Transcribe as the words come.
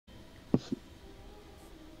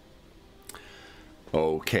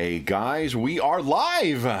Okay, guys, we are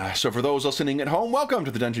live. So for those listening at home, welcome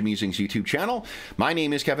to the Dungeon Musings YouTube channel. My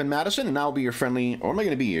name is Kevin Madison, and I'll be your friendly, or am I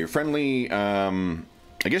going to be your friendly, I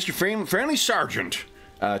guess your friendly sergeant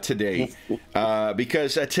today.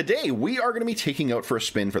 Because today we are going to be taking out for a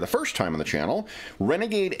spin for the first time on the channel,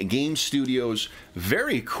 Renegade Game Studios'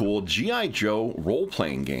 very cool GI Joe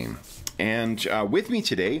role-playing game. And with me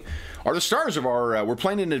today are the stars of our, we're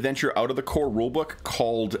playing an adventure out of the core rulebook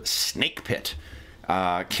called Snake Pit.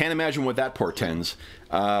 Can't imagine what that portends.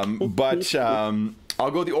 But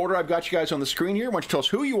I'll go the order I've got you guys on the screen here. Why don't you tell us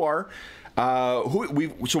who you are?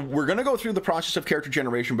 So we're going to go through the process of character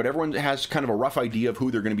generation, but everyone has kind of a rough idea of who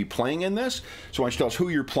they're going to be playing in this. So why don't you tell us who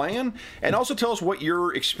you're playing, and also tell us what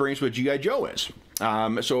your experience with GI Joe is.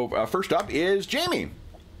 First up is Jamie.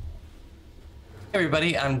 Hey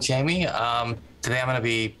everybody, I'm Jamie. Today I'm going to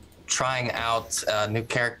be trying out a new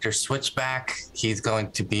character, Switchback. He's going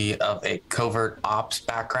to be of a covert ops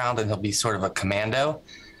background, and he'll be sort of a commando.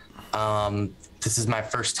 This is my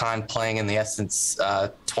first time playing in the Essence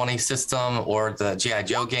 20 system or the GI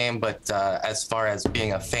Joe game, but as far as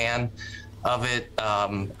being a fan of it,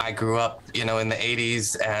 I grew up, in the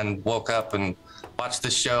 80s and woke up and watched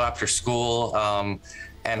the show after school,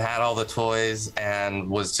 and had all the toys and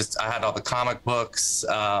I had all the comic books.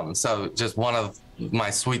 So just one of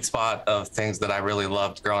my sweet spot of things that I really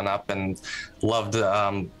loved growing up, and loved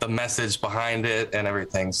the message behind it and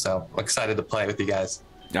everything. So I'm excited to play with you guys.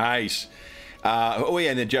 Nice. Oh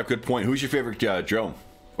yeah, and then Jeff, good point. Who's your favorite Joe,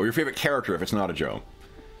 or your favorite character if it's not a Joe?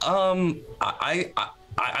 I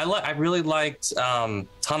really liked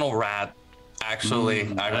Tunnel Rat. Actually,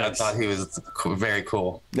 I thought he was very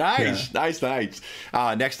cool. Nice, yeah. Nice.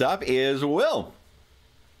 Next up is Will.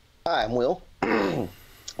 Hi, I'm Will.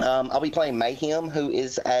 I'll be playing Mayhem, who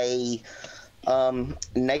is a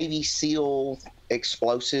Navy SEAL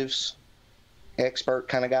explosives expert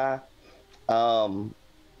kind of guy.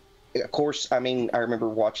 Of course, I remember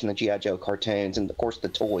watching the GI Joe cartoons, and of course the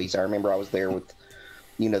toys. I remember I was there with,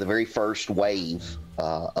 the very first wave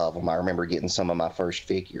of them. I remember getting some of my first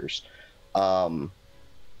figures. One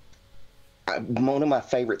of my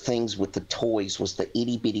favorite things with the toys was the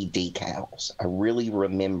itty bitty decals. I really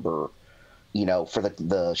remember, for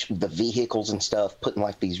the vehicles and stuff, putting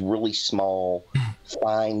like these really small,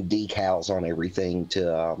 fine decals on everything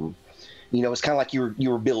to, it's kind of like you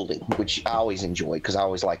were building, which I always enjoyed because I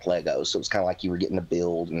always liked Legos. So it's kind of like you were getting to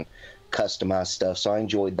build and customize stuff. So I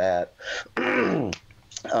enjoyed that.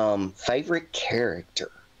 Favorite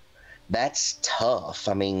character. That's tough.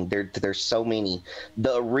 There's so many.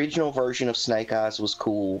 The original version of Snake Eyes was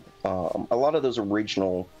cool. A lot of those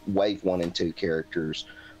original Wave 1 and 2 characters.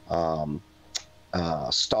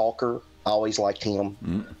 Stalker, I always liked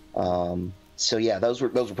him. So yeah, those were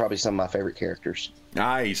probably some of my favorite characters.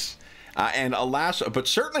 Nice. And last, but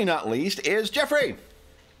certainly not least, is Jeffrey. Hey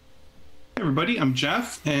everybody, I'm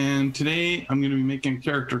Jeff, and today I'm going to be making a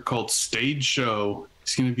character called Stage Show.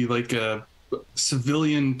 He's going to be like a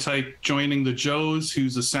civilian type joining the Joes,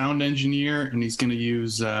 who's a sound engineer, and he's going to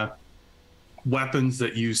use weapons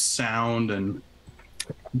that use sound and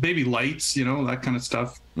maybe lights, that kind of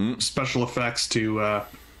stuff. Special effects to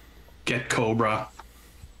get Cobra.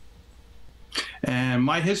 And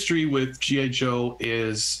my history with GI Joe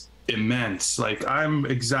is immense. Like, I'm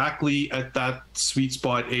exactly at that sweet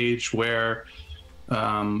spot age where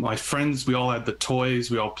my friends, we all had the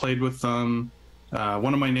toys, we all played with them.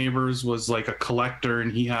 One of my neighbors was like a collector,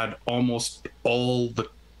 and he had almost all the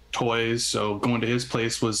toys, so going to his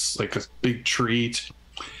place was like a big treat.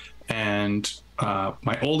 And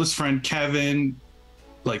my oldest friend Kevin,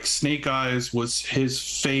 like Snake Eyes was his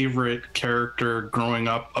favorite character growing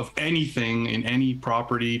up of anything in any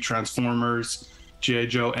property, Transformers, GI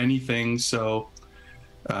Joe, anything. So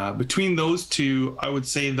between those two, I would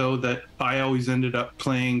say though that I always ended up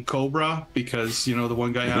playing Cobra because the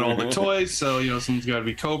one guy had all the toys, so someone's got to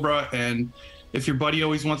be Cobra. And if your buddy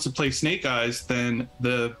always wants to play Snake Eyes, then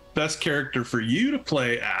the best character for you to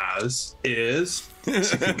play as is,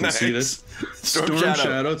 if you can see this, Storm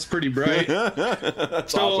Shadow. It's pretty bright.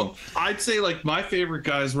 That's so awesome. I'd say like my favorite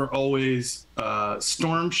guys were always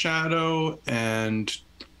Storm Shadow and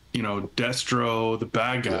Destro, the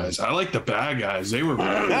bad guys. I like the bad guys. They were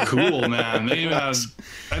really cool, man.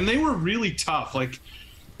 They were really tough. Like,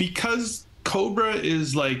 because Cobra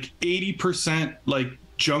is like 80% like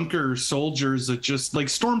junker soldiers that just like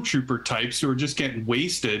stormtrooper types who are just getting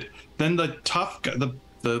wasted. Then the tough guy,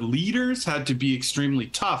 the leaders had to be extremely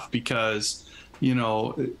tough because,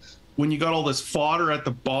 when you got all this fodder at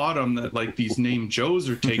the bottom that like these named Joes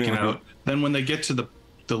are taking out, then when they get to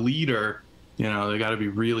the leader, they got to be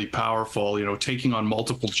really powerful, taking on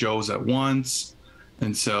multiple Joes at once.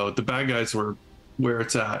 and so the bad guys were where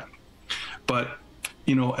it's at. But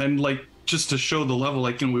you know, and like just to show the level,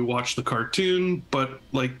 like, you know, we watched the cartoon, but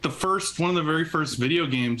like one of the very first video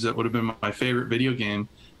games that would have been my favorite video game,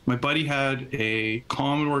 my buddy had a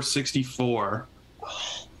Commodore 64,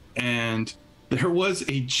 and there was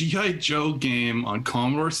a GI Joe game on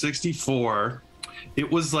Commodore 64. It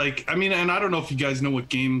was like, I mean, and I don't know if you guys know what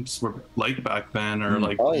games were like back then, or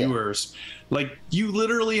like viewers. Like, you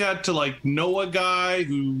literally had to like know a guy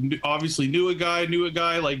who obviously knew a guy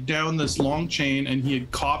like down this long chain, and he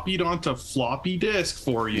had copied onto floppy disk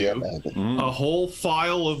for you a whole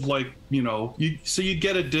file of, like, you know, so you'd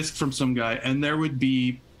get a disc from some guy, and there would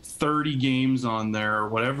be 30 games on there, or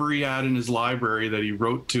whatever he had in his library that he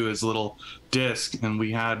wrote to his little disc. And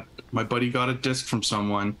my buddy got a disc from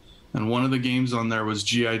someone, and one of the games on there was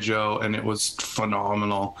GI Joe, and it was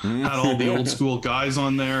phenomenal. Had all the old school guys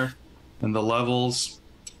on there and the levels,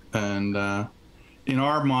 and in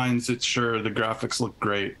our minds, it's sure the graphics look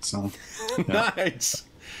great. So yeah. Nice,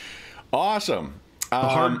 awesome,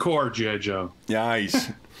 hardcore GI Joe.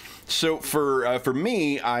 Nice. So for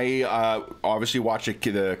me, I obviously watched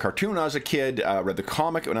the cartoon when I was a kid, read the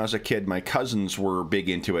comic when I was a kid. My cousins were big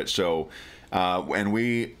into it, so I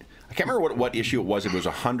can't remember what issue it was. It was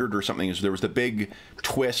 100 or something. So there was the big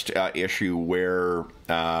twist issue where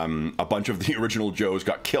a bunch of the original Joes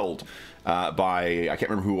got killed by, I can't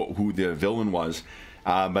remember who the villain was.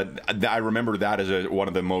 But I remember that as one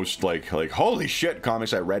of the most like holy shit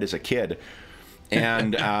comics I read as a kid.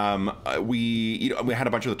 And we had a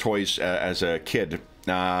bunch of the toys as a kid.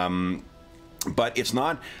 But it's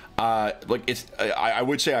not like it's. I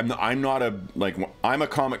would say I'm not a I'm a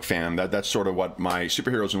comic fan. That's sort of what my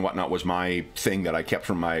superheroes and whatnot was my thing that I kept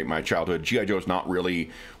from my childhood. GI Joe is not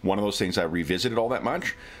really one of those things I revisited all that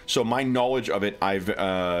much. So my knowledge of it, I've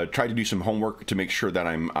tried to do some homework to make sure that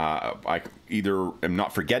I either am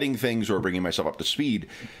not forgetting things or bringing myself up to speed.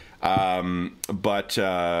 But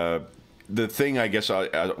the thing I guess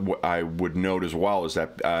I would note as well is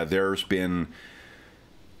that there's been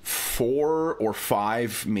 4 or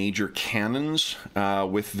 5 major canons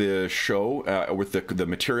with the show, with the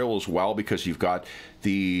material as well, because you've got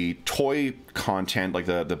the toy content, like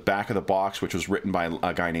the back of the box, which was written by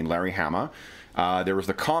a guy named Larry Hama. There was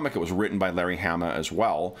the comic that was written by Larry Hama as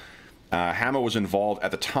well. Hama was involved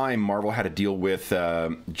at the time. Marvel had to deal with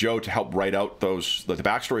Joe to help write out the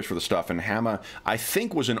backstories for the stuff, and Hama, I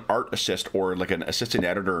think, was an art assist or like an assistant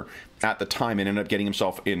editor at the time, and ended up getting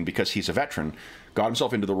himself in, because he's a veteran, got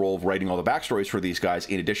himself into the role of writing all the backstories for these guys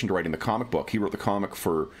in addition to writing the comic book. He wrote the comic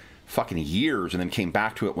for fucking years and then came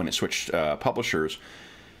back to it when it switched publishers.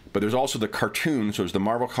 But there's also the cartoon, so there's the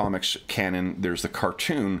Marvel Comics canon, there's the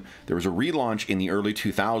cartoon. There was a relaunch in the early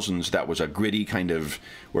 2000s that was a gritty kind of,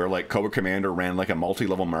 where like Cobra Commander ran like a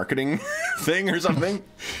multi-level marketing thing or something.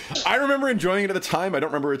 I remember enjoying it at the time. I don't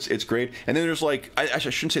remember it's great. And then there's like, I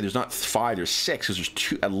shouldn't say there's not 5, there's 6, because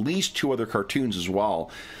there's at least 2 other cartoons as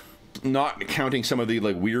well. Not counting some of the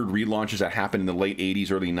like weird relaunches that happened in the late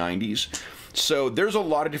 80s, early 90s. So there's a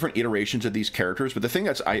lot of different iterations of these characters, but the thing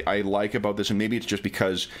that's I like about this, and maybe it's just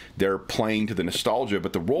because they're playing to the nostalgia,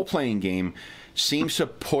 but the role-playing game seems to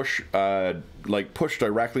push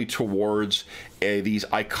directly towards these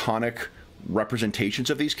iconic representations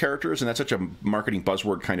of these characters, and that's such a marketing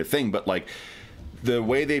buzzword kind of thing, but like the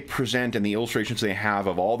way they present and the illustrations they have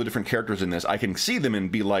of all the different characters in this, I can see them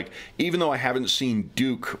and be like, even though I haven't seen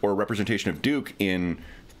Duke or a representation of Duke in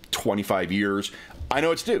 25 years, I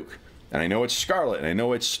know it's Duke. And I know it's Scarlet, and I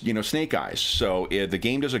know it's, you know, Snake Eyes. So the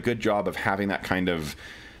game does a good job of having that kind of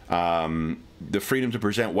the freedom to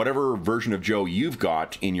present whatever version of Joe you've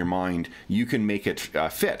got in your mind. You can make it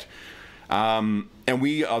fit. And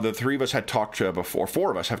we, the 3 of us had talked before,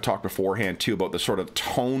 4 of us have talked beforehand too about the sort of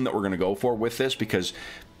tone that we're going to go for with this, because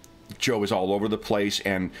Joe is all over the place,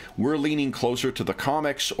 and we're leaning closer to the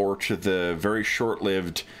comics or to the very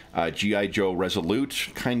short-lived GI Joe Resolute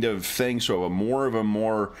kind of thing. So more of a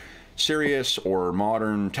more serious or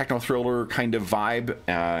modern techno thriller kind of vibe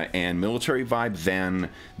and military vibe than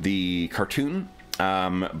the cartoon.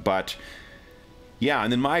 But yeah,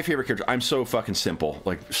 and then my favorite character, I'm so fucking simple.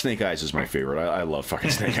 Like, Snake Eyes is my favorite. I love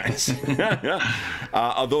fucking Snake Eyes.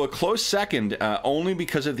 Although a close second, only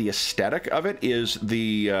because of the aesthetic of it, is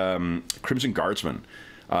the Crimson Guardsman.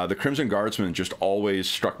 The Crimson Guardsman just always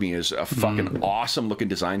struck me as a fucking awesome looking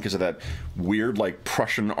design because of that weird like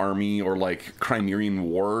Prussian army or like Crimean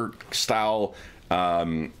War style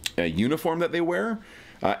uniform that they wear,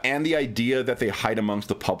 and the idea that they hide amongst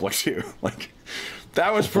the public too. Like,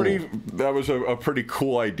 that was pretty. That was a pretty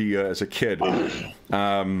cool idea as a kid.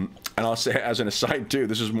 And I'll say, as an aside too,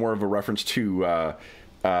 this is more of a reference to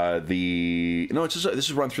it's just, this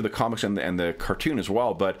is run through the comics and the cartoon as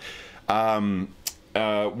well, but the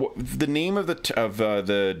name of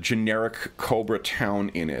the generic Cobra town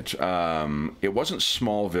in it, it wasn't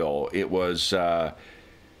Smallville. It was.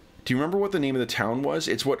 Do you remember what the name of the town was?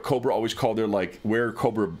 It's what Cobra always called their, like, where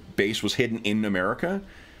Cobra base was hidden in America.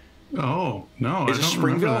 Oh no! Is it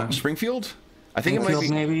Springfield? Springfield? I think Springfield,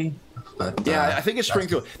 it might be. Maybe. But, Yeah, I think it's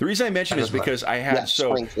Springfield. The reason I mention it is because I had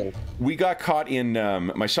we got caught in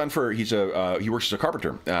my son he works as a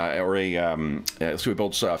carpenter so he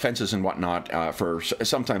builds fences and whatnot for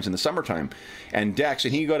sometimes in the summertime, and decks,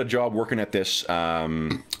 and he got a job working at this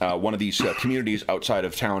one of these communities outside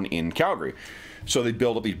of town in Calgary. So they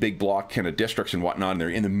build up these big block kind of districts and whatnot, and they're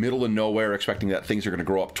in the middle of nowhere, expecting that things are going to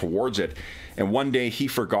grow up towards it. And one day he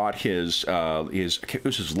forgot his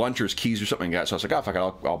lunch or his keys or something like that. So I was like, oh, fuck it,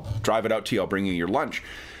 I'll drive it out to you. I'll bring you your lunch.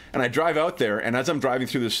 And I drive out there, and as I'm driving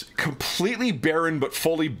through this completely barren but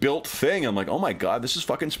fully built thing, I'm like, oh my God, this is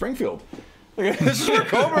fucking Springfield. This is where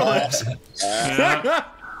Cobra lives.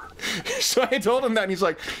 So I told him that, and he's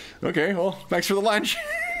like, okay, well, thanks for the lunch.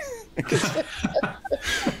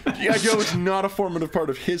 G.I. Joe is not a formative part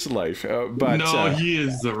of his life, but no, he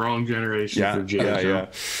is the wrong generation for G.I. Joe. Yeah.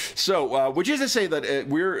 So, which is to say that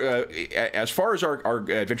we're, as far as our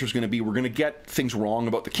adventure is going to be, we're going to get things wrong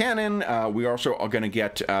about the canon. We also are going to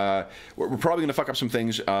get, we're probably going to fuck up some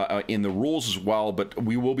things in the rules as well, but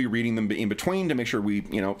we will be reading them in between to make sure we,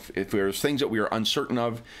 if there's things that we are uncertain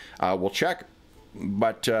of, we'll check.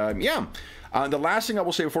 But yeah. The last thing I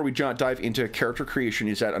will say before we dive into character creation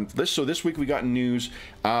is that this week we got news.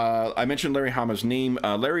 I mentioned Larry Hama's name.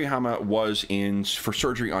 Larry Hama was in for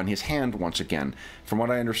surgery on his hand once again. From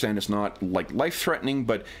what I understand, it's not like life-threatening,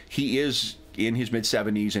 but he is in his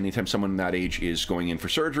mid-70s. Anytime someone that age is going in for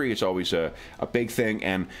surgery, it's always a big thing.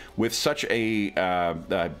 And with such a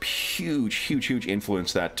huge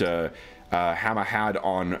influence that Hama had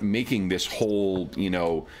on making this whole,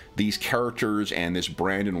 these characters and this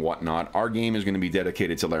brand and whatnot, our game is going to be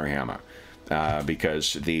dedicated to Larry Hama.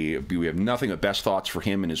 Because we have nothing but best thoughts for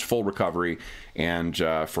him in his full recovery, and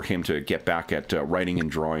for him to get back at writing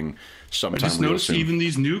and drawing sometime. I just noticed even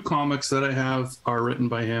these new comics that I have are written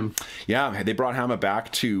by him. Yeah, they brought Hama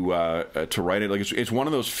back to write it. Like it's one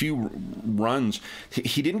of those few runs.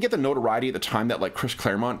 He didn't get the notoriety at the time that like Chris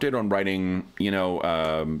Claremont did on writing,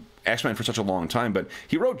 X-Men for such a long time, but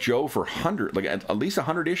he wrote Joe for at least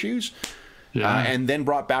 100 issues. Yeah. And then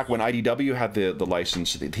brought back when IDW had the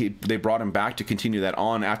license. They brought him back to continue that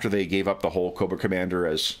on after they gave up the whole Cobra Commander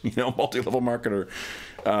as multi-level marketer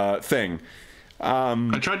thing.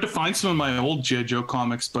 I tried to find some of my old G.I. Joe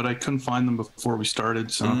comics, but I couldn't find them before we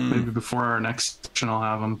started. So maybe before our next section, I'll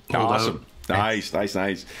have them pulled out. Nice.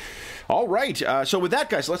 All right. So with that,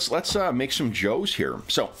 guys, let's make some Joes here.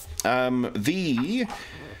 So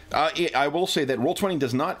I will say that Roll20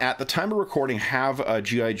 does not, at the time of recording, have a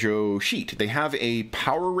G.I. Joe sheet. They have a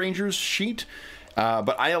Power Rangers sheet,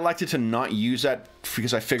 but I elected to not use that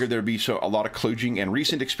because I figured there would be a lot of kludging, and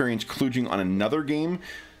recent experience kludging on another game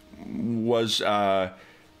was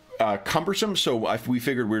cumbersome, so we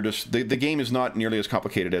figured the game is not nearly as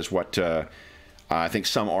complicated as what I think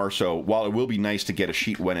some are. So while it will be nice to get a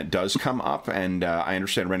sheet when it does come up, and I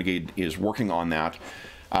understand Renegade is working on that,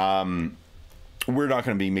 we're not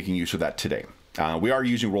going to be making use of that today. We are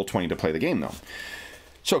using Roll20 to play the game, though.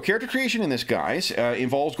 So character creation in this, guys,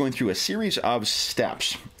 involves going through a series of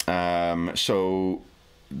steps. So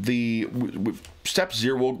step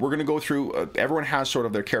 0, we're going to go through, everyone has sort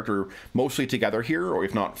of their character mostly together here, or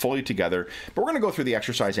if not fully together, but we're going to go through the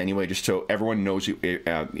exercise anyway, just so everyone knows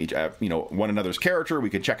one another's character. We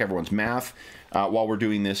can check everyone's math while we're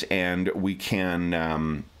doing this, and we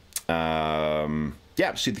can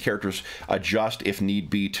see the characters adjust if need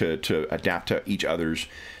be to adapt to each other's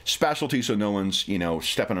specialty, so no one's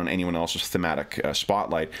stepping on anyone else's thematic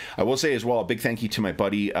spotlight. I will say as well a big thank you to my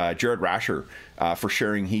buddy Jared Rasher for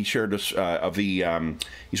sharing. He shared us of the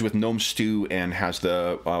he's with Gnome Stew and has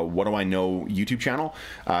the What Do I Know YouTube channel.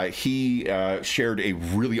 He shared a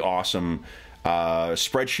really awesome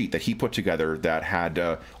spreadsheet that he put together that had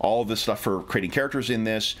all of this stuff for creating characters in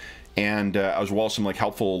this, and as well as some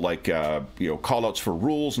helpful call outs for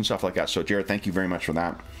rules and stuff like that. So Jared, thank you very much for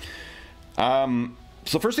that.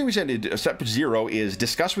 So the first thing we said, step 0, is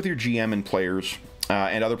discuss with your GM and players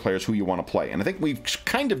and other players who you want to play. And I think we've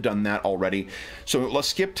kind of done that already. So let's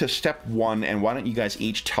skip to step 1, and why don't you guys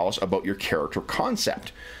each tell us about your character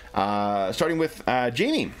concept? Starting with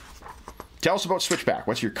Jamie. Tell us about Switchback.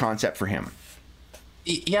 What's your concept for him?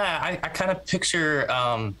 Yeah, I kind of picture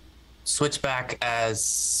Switchback as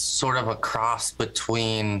sort of a cross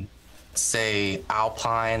between say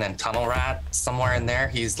alpine and tunnel rat, somewhere in there.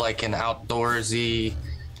 He's like an outdoorsy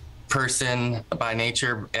person by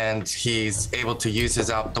nature, and he's able to use his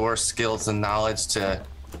outdoor skills and knowledge to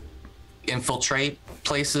infiltrate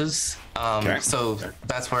places. So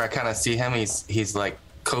that's where I kind of see him. He's like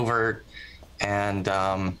covert, and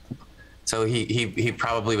so he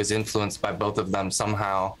probably was influenced by both of them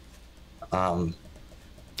somehow.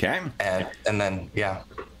 Okay. And then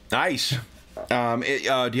Nice. Do you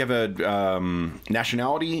have a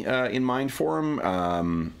nationality in mind for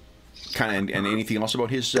him? Kind of, and anything else about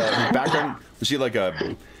his background? Was he like a, I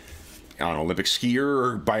don't know, Olympic skier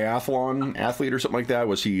or biathlon athlete or something like that?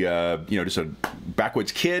 Was he, just a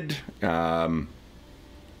backwoods kid? I'm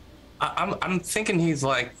thinking he's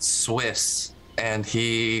like Swiss, and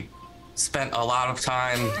he spent a lot of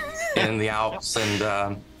time in the Alps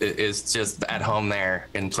and is just at home there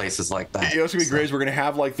in places like that. You know, it's gonna be great. Is we're gonna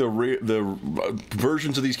have like the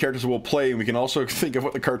versions of these characters we'll play, and we can also think of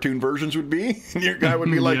what the cartoon versions would be. And your guy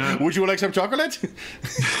would be like, "Would you like some chocolate?"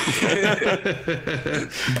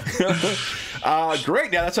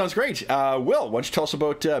 Great. Yeah, that sounds great. Will, why don't you tell us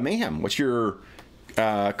about Mayhem? What's your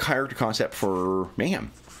character concept for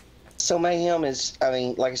Mayhem? So Mayhem is, I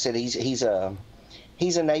mean, like I said, he's a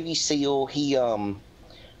Navy SEAL. He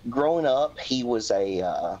growing up, he was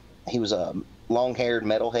a long-haired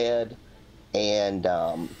metalhead, and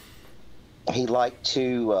he liked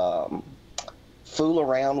to fool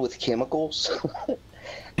around with chemicals,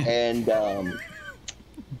 and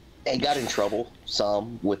he got in trouble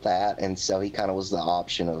some with that, and so he kind of was the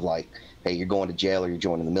option of like, hey, you're going to jail or you're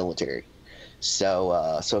joining the military.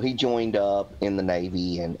 So he joined up in the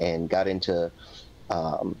Navy and got into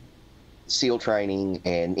SEAL training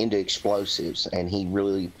and into explosives, and he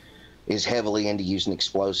really is heavily into using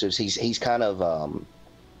explosives. He's kind of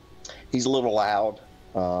he's a little loud,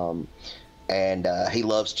 and he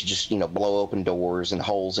loves to just blow open doors and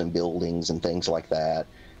holes in buildings and things like that.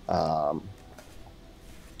 The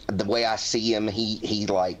way I see him, he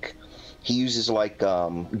uses like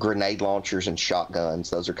grenade launchers and shotguns.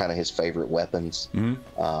 Those are kind of his favorite weapons.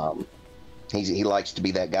 Mm-hmm. He likes to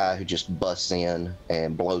be that guy who just busts in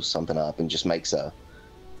and blows something up and just makes a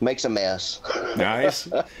mess. Nice.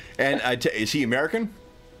 And is he American?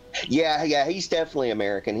 Yeah, he's definitely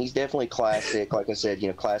American. He's definitely classic. Like I said,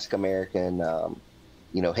 classic American.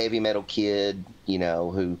 Heavy metal kid.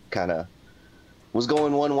 Who kind of was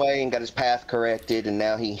going one way and got his path corrected, and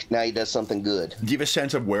now he does something good. Do you have a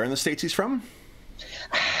sense of where in the States he's from?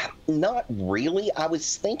 Not really. I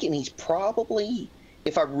was thinking he's probably,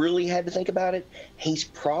 if I really had to think about it, he's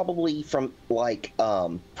probably from like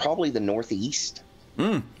probably the Northeast.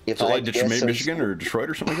 If so, like Michigan or Detroit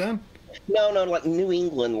or something like that? No, like New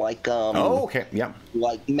England, like oh, okay, yeah.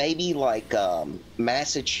 Like maybe like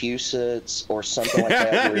Massachusetts or something like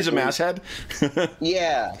that. He's a masshead.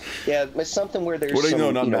 yeah, it's something where there's what do you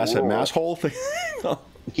know? Not masshead, masshole thing.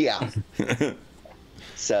 Yeah.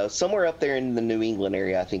 So somewhere up there in the New England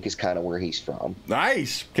area, I think is kind of where he's from.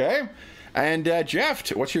 Nice. Okay. And Jeff,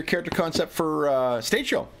 what's your character concept for Stage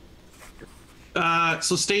Show?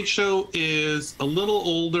 So Stage Show is a little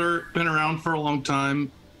older, been around for a long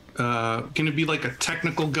time. Going to be like a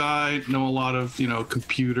technical guy, know a lot of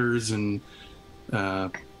computers and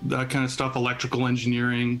that kind of stuff, electrical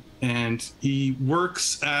engineering, and he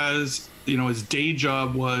works as his day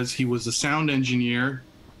job he was a sound engineer.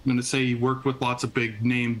 I'm going to say he worked with lots of big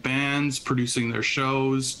name bands, producing their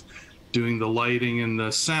shows, doing the lighting and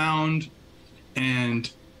the sound, and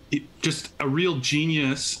just a real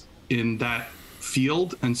genius in that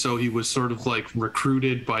field. And so he was sort of like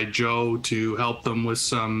recruited by Joe to help them with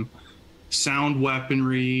some sound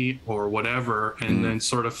weaponry or whatever, and then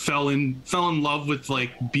sort of fell in love with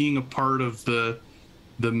like being a part of the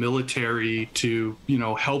military to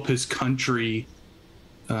help his country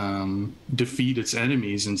defeat its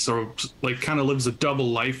enemies. And so like kind of lives a double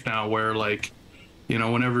life now where like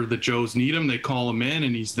whenever the Joes need him, they call him in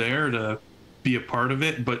and he's there to be a part of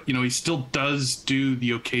it. But he still does do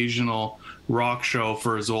the occasional rock show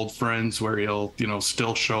for his old friends where he'll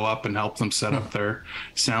still show up and help them set up their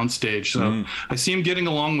sound stage. So I see him getting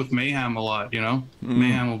along with Mayhem a lot.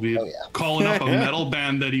 Mayhem will be calling up a metal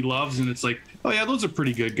band that he loves, and it's like, oh yeah, those are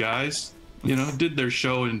pretty good guys, did their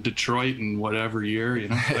show in Detroit in whatever year,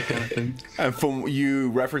 that kind of thing. From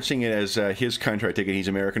you referencing it as his country, I take it he's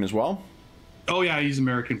American as well? Oh yeah, he's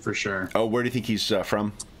American for sure. Oh, where do you think he's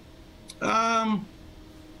from?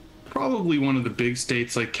 Probably one of the big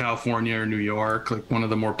states like California or New York, like one of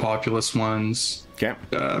the more populous ones. Okay.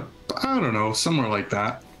 I don't know, somewhere like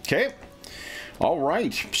that. Okay. All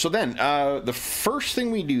right. So then, the first thing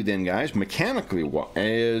we do then, guys, mechanically,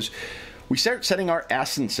 is we start setting our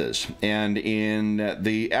essences, and in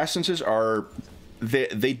the essences are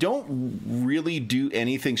they don't really do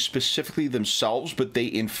anything specifically themselves, but they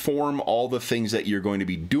inform all the things that you're going to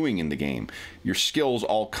be doing in the game. Your skills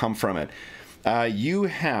all come from it. You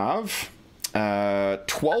have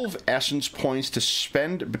 12 essence points to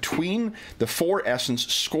spend between the 4 essence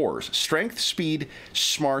scores: strength, speed,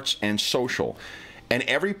 smarts, and social. And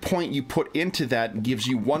every point you put into that gives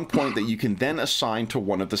you 1 point that you can then assign to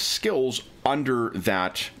one of the skills under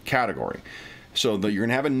that category. So you're going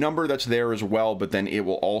to have a number that's there as well, but then it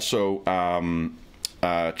will also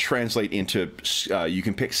translate into, you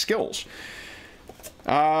can pick skills.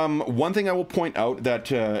 One thing I will point out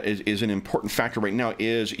that is an important factor right now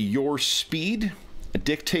is your speed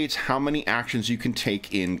dictates how many actions you can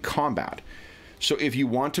take in combat. So if you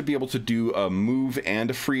want to be able to do a move and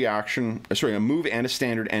a free action, a move and a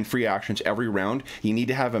standard and free actions every round, you need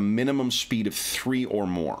to have a minimum speed of 3 or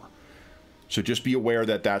more. So just be aware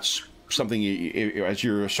that that's something as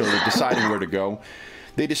you're sort of deciding where to go.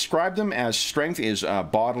 They describe them as: strength is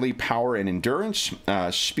bodily power and endurance,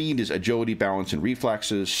 speed is agility, balance, and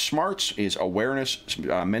reflexes, smarts is awareness,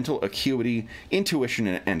 mental acuity, intuition,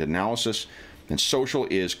 and analysis, and social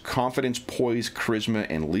is confidence, poise, charisma,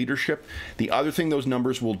 and leadership. The other thing those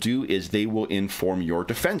numbers will do is they will inform your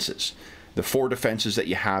defenses. The 4 defenses that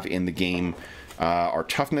you have in the game are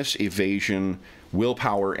toughness, evasion,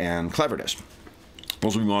 willpower, and cleverness.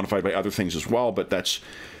 Those will be modified by other things as well, but that's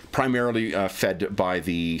primarily fed by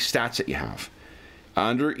the stats that you have.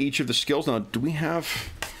 Under each of the skills, now, do we have...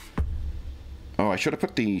 Oh, I should have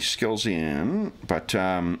put the skills in, but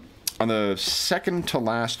on the second to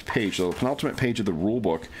last page, the penultimate page of the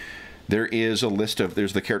rulebook, there is a list of...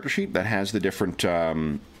 There's the character sheet that has the different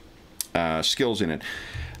skills in it.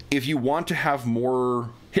 If you want to have more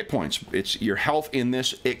hit points, it's your health in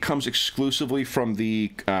this, it comes exclusively from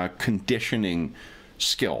the conditioning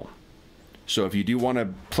skill. So if you do want to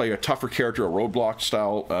play a tougher character, a roadblock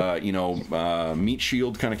style, meat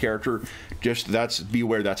shield kind of character, be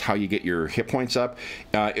aware that's how you get your hit points up.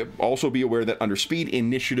 Also be aware that under speed,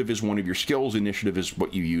 initiative is one of your skills. Initiative is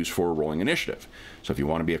what you use for rolling initiative. So if you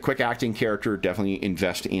want to be a quick acting character, definitely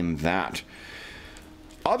invest in that.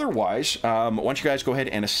 Otherwise, why don't you guys go ahead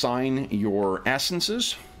and assign your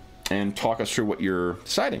essences and talk us through what you're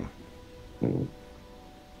deciding.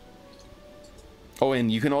 Oh,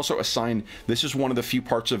 and you can also assign, this is one of the few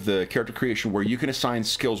parts of the character creation where you can assign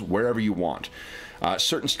skills wherever you want.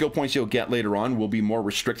 Certain skill points you'll get later on will be more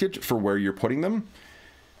restricted for where you're putting them.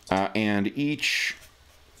 And each,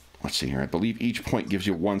 let's see here, I believe each point gives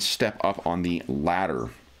you 1 step up on the ladder.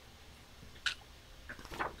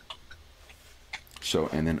 So,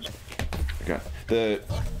 and then I got the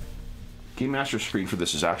Game Master screen for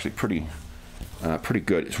this is actually pretty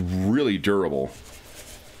good. It's really durable.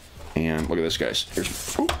 And look at this, guys. Here's a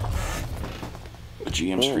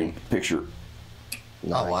GM screen picture.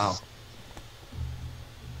 Nice. Oh, wow.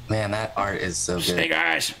 Man, that art is so good. Hey,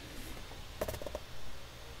 guys.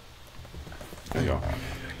 There you go.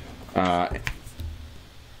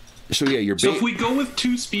 So, yeah, so if we go with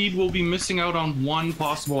 2 speed, we'll be missing out on 1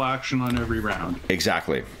 possible action on every round.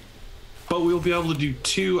 Exactly. But we'll be able to do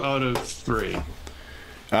 2 out of 3.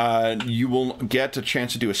 You will get a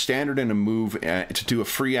chance to do a standard and a move. To do a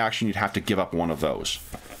free action, you'd have to give up one of those.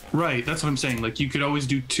 Right, that's what I'm saying. Like, you could always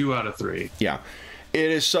do 2 out of 3. Yeah. It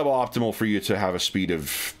is suboptimal for you to have a speed of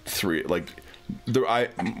 3. Like,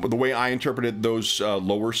 the way I interpreted those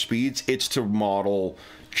lower speeds, it's to model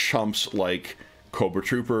chumps like Cobra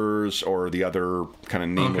Troopers or the other kind of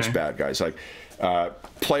nameless bad guys. Like,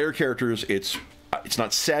 player characters, it's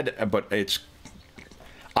not said, but it's...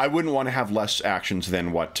 I wouldn't want to have less actions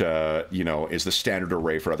than what, is the standard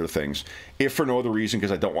array for other things. If for no other reason,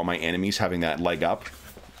 because I don't want my enemies having that leg up.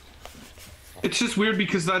 It's just weird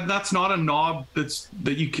because that's not a knob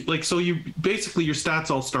that you like. So you basically your stats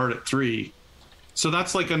all start at 3. So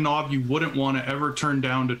that's like a knob you wouldn't want to ever turn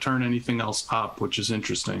down to turn anything else up, which is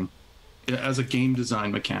interesting as a game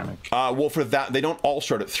design mechanic. Well, for that, they don't all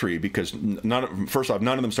start at 3 because first off,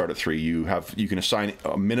 none of them start at 3. You can assign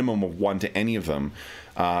a minimum of 1 to any of them.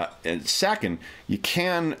 And second, you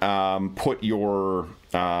can put your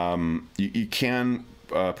you can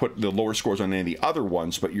put the lower scores on any of the other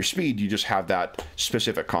ones, but your speed, you just have that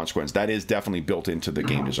specific consequence. That is definitely built into the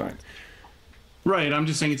game design. Right. I'm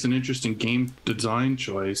just saying it's an interesting game design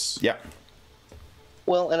choice. Yeah.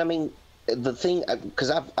 Well, and I mean, the thing,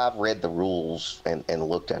 because I've read the rules and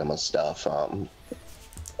looked at them and stuff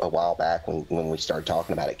a while back when we started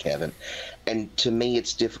talking about it, Kevin. And to me,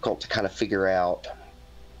 it's difficult to kind of figure out,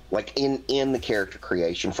 like in the character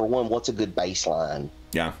creation, for one, what's a good baseline?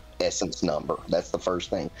 Yeah. essence number. That's the first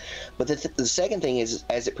thing. But the second thing is,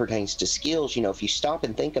 as it pertains to skills, you know, if you stop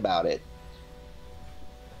and think about it,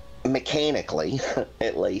 mechanically,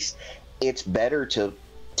 at least, it's better to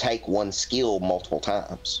take one skill multiple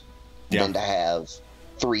times than to have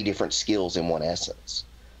 3 different skills in one essence.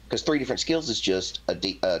 Because 3 different skills is just a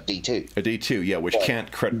D2. A D2, yeah, which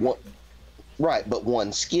can't credit. Right, but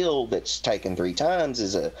one skill that's taken 3 times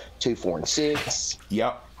is a 2, 4, and 6.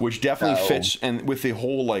 Yep, which definitely fits, and with the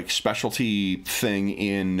whole like specialty thing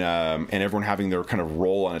in and everyone having their kind of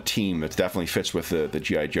role on a team, that definitely fits with the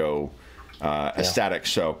GI Joe aesthetic.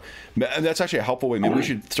 So that's actually a helpful way. Maybe we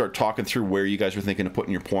should start talking through where you guys are thinking of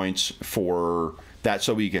putting your points for that,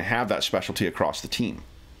 so we can have that specialty across the team.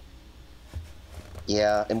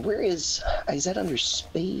 Yeah, and where is that under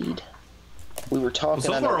speed? We were talking.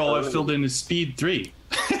 Well, so far, all I've filled in is speed 3.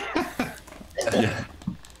 Yeah.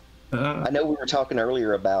 I know we were talking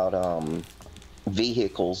earlier about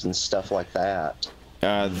vehicles and stuff like that.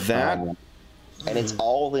 And it's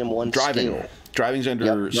all in one skill. Driving's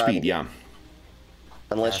under speed, yeah.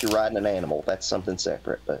 Unless you're riding an animal, that's something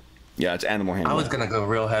separate. But yeah, it's animal handling. I was gonna go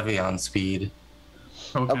real heavy on speed.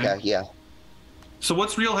 Okay, yeah. So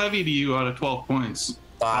what's real heavy to you out of 12 points?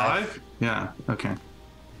 5? Yeah. Okay.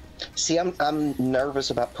 See, I'm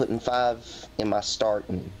nervous about putting 5 in my start,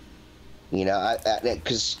 and you know,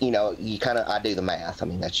 because you know, I do the math. I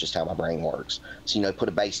mean, that's just how my brain works. So you know, put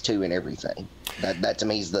a base 2 in everything. That to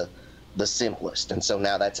me is the simplest. And so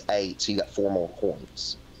now that's 8. So you got 4 more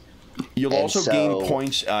points. You'll also gain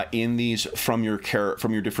points in these from your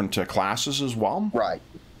different classes as well. Right.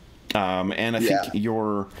 And I think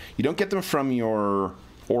you don't get them from your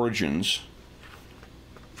origins.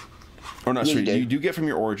 Or no, sorry, you do get from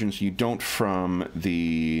your origins. You don't from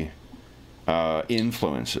the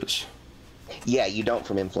influences. Yeah, you don't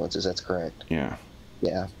from influences. That's correct. Yeah.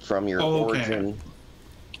 Yeah, from your origin.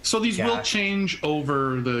 So these will change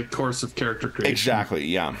over the course of character creation. Exactly.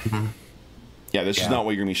 Yeah. Mm-hmm. Yeah. This is not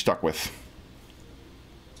what you're gonna be stuck with.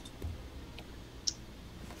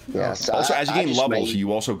 Yeah. So also, as you gain levels,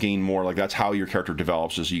 you also gain more. Like that's how your character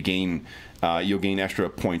develops. Is you gain, you'll gain extra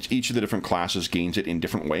points. Each of the different classes gains it in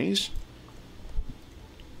different ways.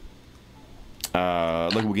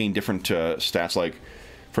 Like we'll gain different stats. Like,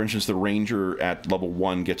 for instance, the Ranger at level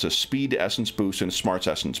 1 gets a Speed Essence boost and a Smarts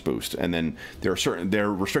Essence boost, and then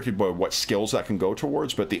they're restricted by what skills that can go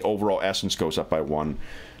towards, but the overall Essence goes up by 1.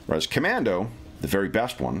 Whereas Commando, the very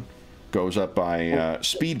best one, goes up by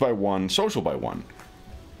Speed by 1, Social by 1.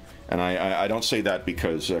 And I don't say that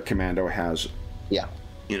because Commando has, you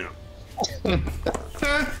know.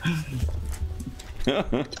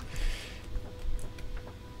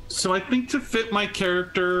 So I think to fit my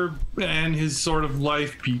character and his sort of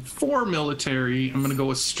life before military, I'm going to go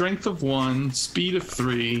with Strength of 1, Speed of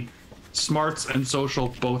 3, Smarts and Social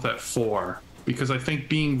both at 4. Because I think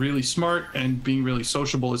being really smart and being really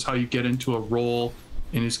sociable is how you get into a role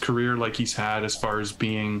in his career like he's had, as far as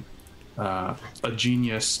being a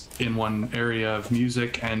genius in one area of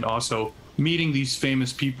music, and also meeting these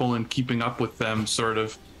famous people and keeping up with them sort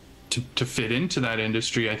of to fit into that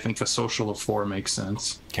industry. I think a social of 4 makes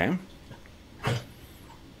sense. Okay.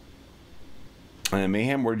 And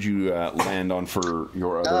Mayhem, where'd you land on for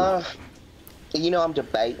your other? You know, I'm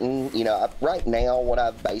debating. You know, right now what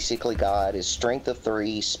I've basically got is Strength of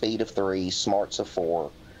 3, Speed of 3, Smarts of 4,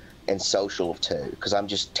 and Social of 2. Because I'm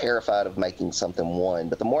just terrified of making something 1.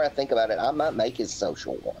 But the more I think about it, I might make his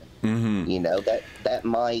Social 1. Mm-hmm. You know, that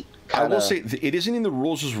might. I will say it isn't in the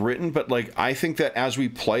rules as written, but like I think that as we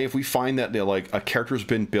play, if we find that like a character's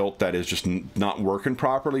been built that is just not working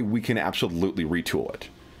properly, we can absolutely retool it.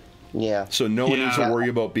 Yeah. So no one needs to worry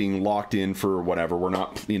about being locked in for whatever. We're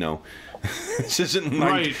not, you know, this isn't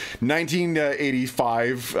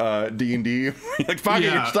 1985 D&D. Like, fuck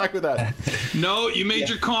it, you're stuck with that. No, you made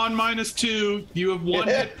your con -2. You have 1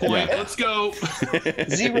 hit point. Let's go.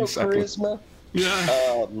 0 charisma.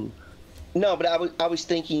 Yeah. No, but I was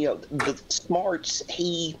thinking, you know, the Smarts,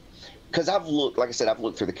 because I've looked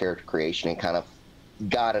through the character creation and kind of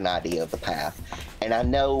got an idea of the path. And I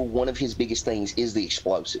know one of his biggest things is the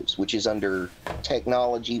explosives, which is under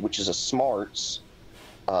technology, which is a Smarts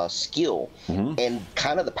skill. Mm-hmm. And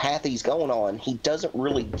kind of the path he's going on, he doesn't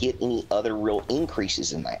really get any other real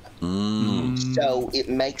increases in that. So it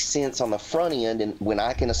makes sense on the front end, and when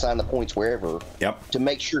I can assign the points wherever, to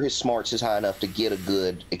make sure his Smarts is high enough to get a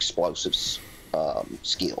good explosives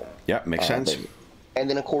skill. Yeah, makes sense. And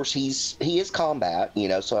then, of course, he is combat, you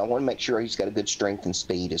know, so I want to make sure he's got a good strength and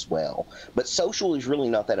speed as well. But social is really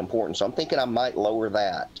not that important, so I'm thinking I might lower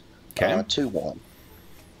that to 1.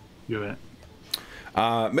 Do it.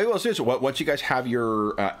 Maybe let's do this. Once you guys have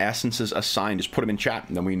your essences assigned, just put them in chat,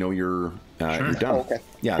 and then we know you're done. Oh, okay.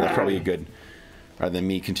 Yeah, that's probably a good, rather than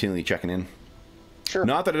me continually checking in. Sure.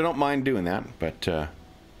 Not that I don't mind doing that, but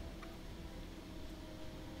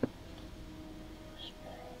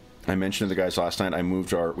I mentioned to the guys last night, I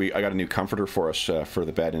moved I got a new comforter for us for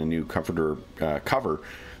the bed and a new comforter cover.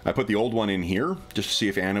 I put the old one in here just to see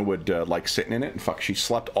if Anna would like sitting in it. And fuck, she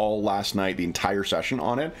slept all last night, the entire session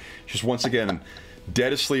on it. She's once again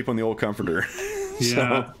dead asleep on the old comforter.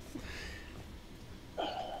 Yeah.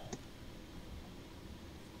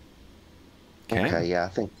 Okay, yeah, I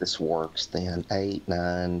think this works then. 8,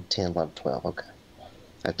 9, 10, 11, 12. Okay.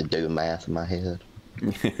 I have to do math in my head.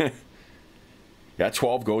 Yeah,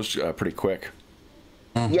 12 goes pretty quick.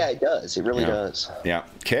 Yeah, it does. It really does. Yeah.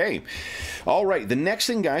 Okay. All right. The next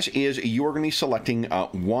thing, guys, is you're going to be selecting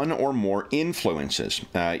one or more influences.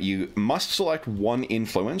 You must select one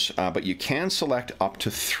influence, but you can select up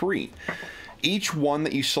to 3. Each one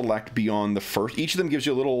that you select beyond the first, each of them gives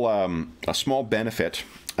you a little, a small benefit,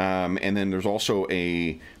 and then there's also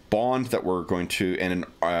a bond that we're going to, and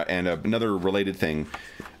another related thing.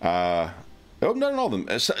 Oh, not all of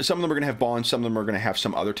them. Some of them are going to have bonds. Some of them are going to have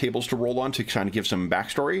some other tables to roll on to kind of give some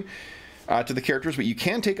backstory to the characters. But you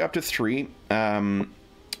can take up to 3.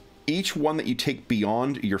 Each one that you take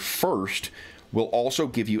beyond your first will also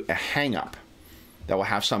give you a hang-up that will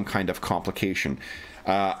have some kind of complication.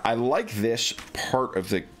 I like this part of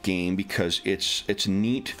the game because it's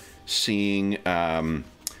neat seeing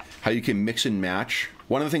how you can mix and match.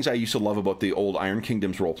 One of the things I used to love about the old Iron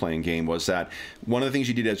Kingdoms role-playing game was that one of the things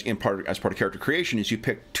you did as part of character creation is you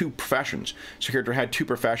picked 2 professions. So your character had 2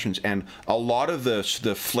 professions, and a lot of the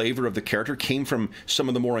flavor of the character came from some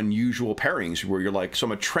of the more unusual pairings, where you're like, so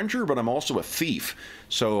I'm a trencher, but I'm also a thief.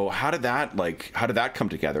 So how did that come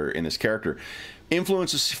together in this character?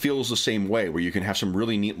 Influences feels the same way, where you can have some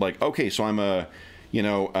really neat, like, okay, so I'm a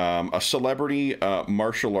celebrity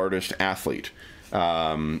martial artist athlete.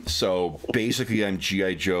 So basically I'm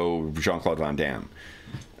GI Joe Jean-Claude Van Damme,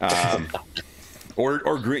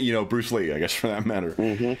 or Bruce Lee, I guess, for that matter.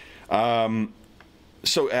 Mm-hmm.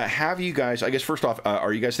 So have you guys, I guess first off,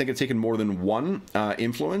 are you guys thinking of taking more than one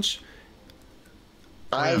influence?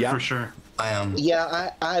 For sure. I am.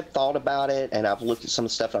 Yeah, I've thought about it, and I've looked at some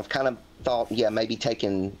stuff, and I've kind of thought, yeah, maybe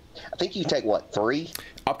taking, I think you can take, what, 3?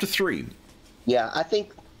 Up to 3. Yeah, I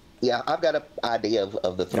think, yeah, I've got an idea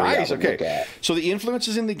of the 3 nice, I would look at. So the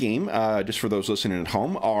influences in the game, just for those listening at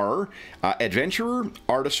home, are adventurer,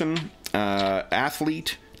 artisan,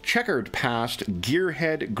 athlete, checkered past,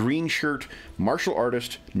 gearhead, green shirt, martial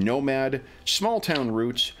artist, nomad, small town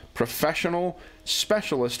roots, professional,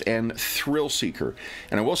 specialist, and thrill seeker.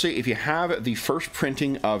 And I will say, if you have the first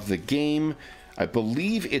printing of the game, I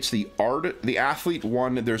believe it's the athlete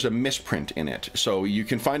one, there's a misprint in it. So you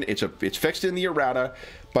can find it's fixed in the errata,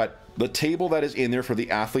 but the table that is in there for the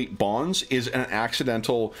athlete bonds is an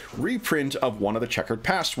accidental reprint of one of the checkered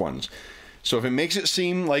past ones. So if it makes it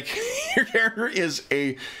seem like your character is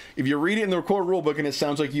if you read it in the core rulebook and it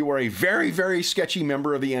sounds like you are a very, very sketchy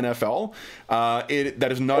member of the NFL,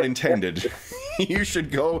 that is not intended. You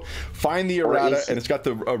should go find the errata, and it's got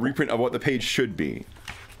the reprint of what the page should be.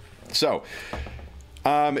 So,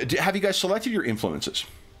 have you guys selected your influences?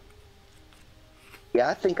 Yeah,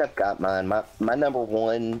 I think I've got mine. My number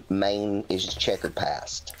 1 main is checkered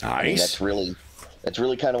past. Nice. I mean, that's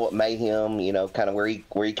really kind of what made him, kind of where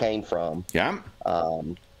he came from. Yeah.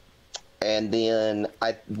 And then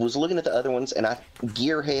I was looking at the other ones, and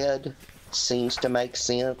Gearhead seems to make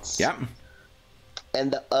sense. Yeah. And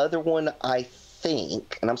the other one, I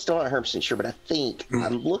think, and I'm still not 100% sure, but I think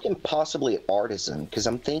I'm looking possibly at Artisan, because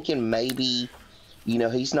I'm thinking maybe,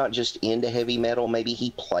 he's not just into heavy metal. Maybe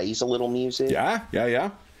he plays a little music. Yeah.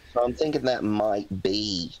 So I'm thinking that might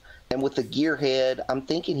be. And with the Gearhead, I'm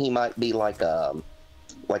thinking he might be like a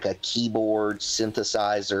keyboard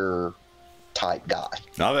synthesizer type guy.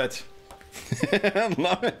 Love it.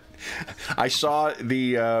 Love it. I saw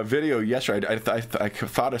the video yesterday. I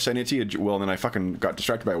thought I sent it to you, Will, and then I fucking got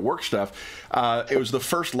distracted by work stuff. It was the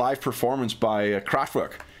first live performance by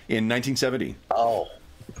Kraftwerk in 1970. Oh.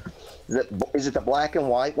 Is it the black and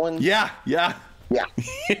white one? Yeah. Yeah,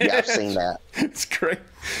 I've seen that. It's great.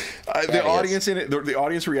 The audience in it, the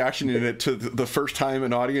audience reaction in it to the first time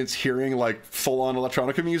an audience hearing like full-on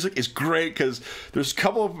electronica music is great, because there's a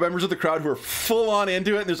couple of members of the crowd who are full-on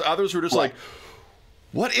into it, and there's others who are just like,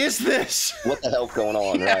 what is this? What the hell's going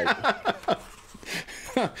on, right?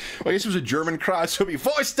 Well, I guess it was a German crowd, so it'd be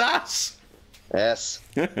Voice das! Yes.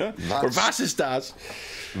 Or Was ist das?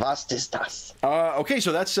 Was ist das? Okay,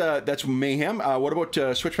 so that's Mayhem. What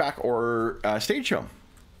about Switchback or Stage Show?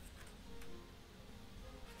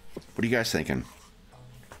 What are you guys thinking?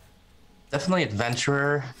 Definitely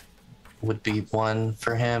adventurer would be one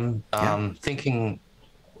for him. Thinking,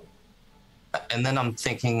 and then I'm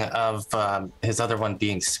thinking of his other one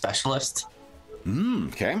being specialist.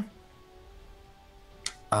 Okay.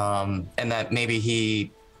 And that maybe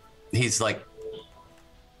he's like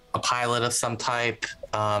a pilot of some type.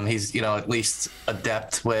 He's, you know, at least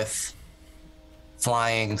adept with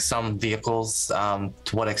flying some vehicles. To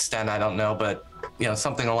what extent, I don't know, but you know,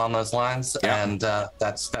 something along those lines. Yeah. And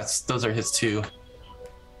those are his two.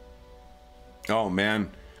 Oh man,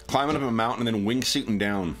 climbing up a mountain and then wingsuiting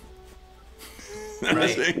down.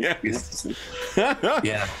 Right.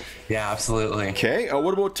 Yeah. Yeah, absolutely. Okay.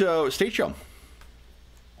 What about stage show?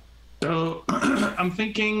 So I'm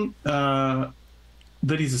thinking that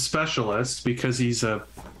he's a specialist because he's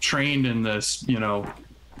trained in this, you know,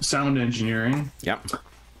 sound engineering. Yep.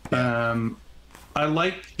 I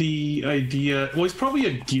like the idea. Well, he's probably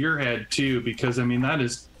a gearhead too, because I mean that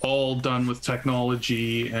is all done with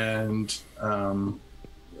technology and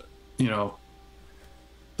you know,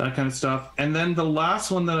 that kind of stuff. And then the last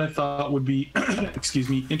one that I thought would be, excuse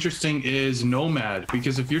me, interesting is Nomad,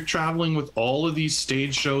 because if you're traveling with all of these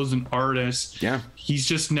stage shows and artists, he's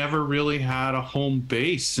just never really had a home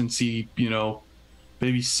base since he, you know,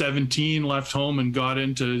 maybe 17 left home and got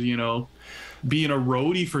into, you know, being a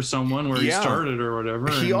roadie for someone where he started or whatever.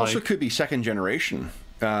 He and also could be second generation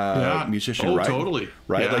musician, right? Totally.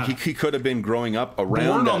 Right? Yeah. Like he could have been growing up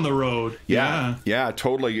around born on the road. Yeah,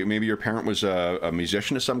 totally. Maybe your parent was a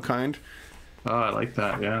musician of some kind. Oh, I like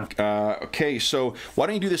that. Yeah. Okay, so why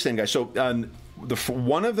don't you do this thing, guys? So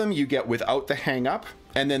one of them you get without the hang up,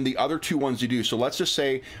 and then the other two ones you do. So let's just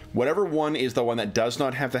say whatever one is the one that does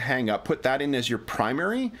not have the hang up, put that in as your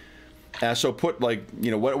primary. So put, like,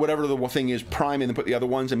 you know, whatever the thing is, prime, and then put the other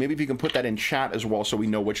ones, and maybe if you can put that in chat as well so we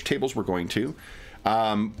know which tables we're going to.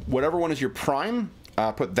 Whatever one is your prime,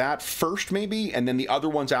 put that first maybe, and then the other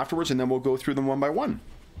ones afterwards, and then we'll go through them one by one.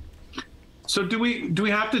 So do we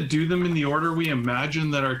have to do them in the order we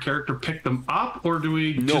imagine that our character picked them up, or do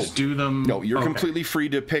we just do them? No, you're completely free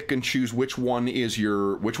to pick and choose which one is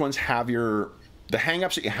which ones have the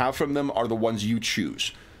hang-ups that you have from them are the ones you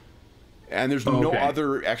choose. And there's no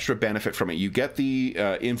other extra benefit from it. You get the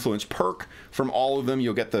influence perk from all of them.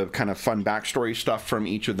 You'll get the kind of fun backstory stuff from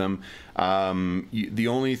each of them. The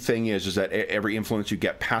only thing is that every influence you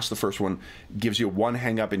get past the first one gives you one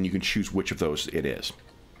hang up, and you can choose which of those it is.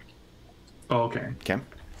 Okay. Okay.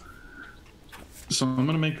 So I'm going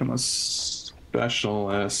to make him a specialist.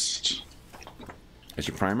 As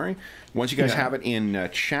your primary. Once you guys have it in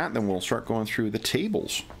chat, then we'll start going through the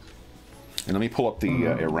tables. And let me pull up the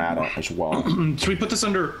errata as well. Should we put this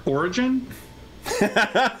under Origin?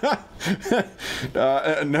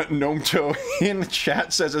 Nomto in the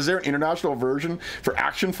chat says, is there an international version for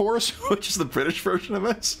Action Force, which is the British version of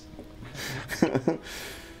this? I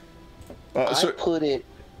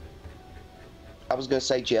was going to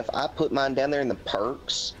say, Jeff, I put mine down there in the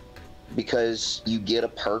perks because you get a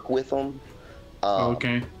perk with them.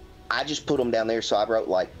 Okay. I just put them down there, so I wrote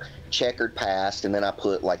like checkered past, and then I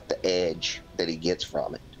put like the edge that he gets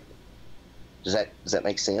from it. Does that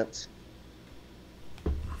make sense?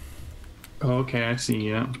 Okay, I see.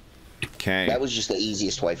 Yeah. Okay. That was just the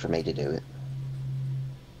easiest way for me to do it.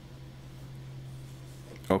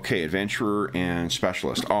 Okay, adventurer and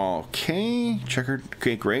specialist. Okay, checkered.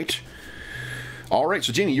 Okay, great. All right,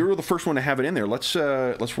 so Jamie, you were the first one to have it in there. Let's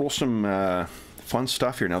roll some fun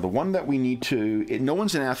stuff here. Now, the one that we need to... no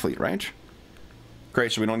one's an athlete, right?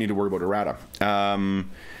 Great, so we don't need to worry about errata.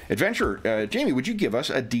 Adventure, Jamie, would you give us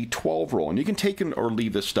a D12 roll? And you can take or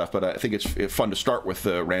leave this stuff, but I think it's fun to start with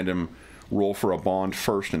the random roll for a bond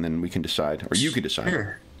first, and then we can decide, or you can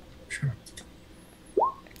decide. Sure.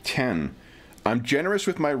 10. I'm generous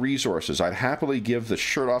with my resources. I'd happily give the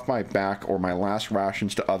shirt off my back or my last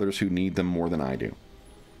rations to others who need them more than I do.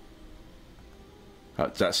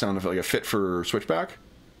 Does that sound like a fit for Switchback?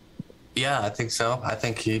 Yeah, I think so. I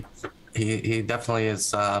think he definitely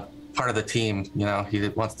is part of the team. You know, he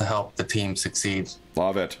wants to help the team succeed.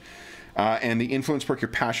 Love it. And the influence perk, you're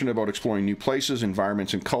passionate about exploring new places,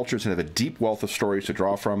 environments, and cultures, and have a deep wealth of stories to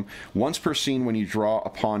draw from. Once per scene, when you draw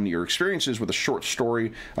upon your experiences with a short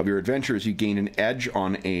story of your adventures, you gain an edge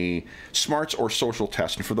on a smarts or social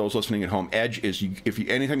test. And for those listening at home, edge is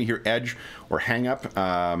anytime you hear edge or hang up,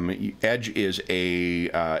 edge is a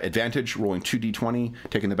advantage, rolling 2d20,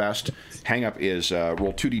 taking the best. Hang up is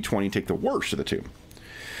roll 2d20, take the worst of the two.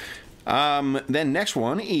 Then next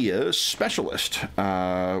one is specialist.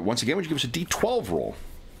 Once again, would you give us a D12 roll?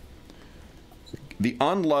 The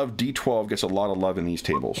unloved D12 gets a lot of love in these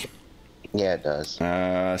tables. Yeah, it does.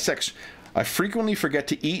 6. I frequently forget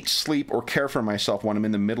to eat, sleep, or care for myself when I'm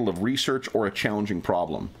in the middle of research or a challenging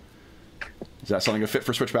problem. Is that something a fit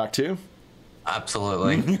for Switchback too?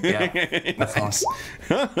 Absolutely. Yeah. That's awesome.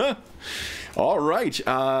 All right.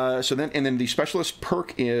 So then the specialist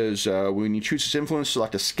perk is when you choose this influence,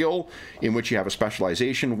 select a skill in which you have a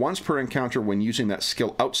specialization. Once per encounter, when using that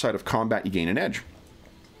skill outside of combat, you gain an edge.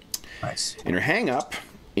 Nice. And your hang-up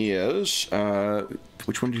is...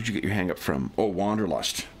 which one did you get your hang-up from? Oh,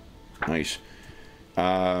 Wanderlust. Nice. You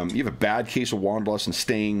have a bad case of Wanderlust and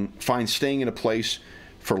staying in a place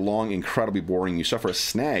for long incredibly boring. You suffer a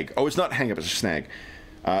snag. Oh, it's not hang-up, it's a snag.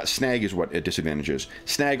 Snag is what a disadvantage is.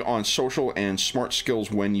 Snag on social and smart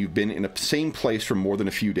skills when you've been in the same place for more than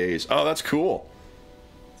a few days. Oh, that's cool.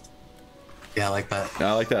 Yeah, I like that.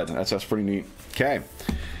 I like that. That's pretty neat. Okay.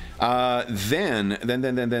 Then,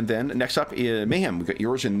 next up is Mayhem. We've got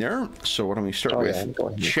yours in there. So why don't we start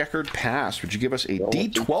with Checkered Past? Would you give us a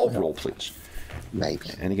D12 roll, please?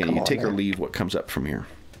 Maybe. And again, you take or leave what comes up from here.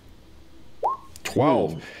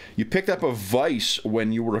 12. You picked up a vice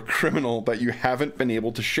when you were a criminal that you haven't been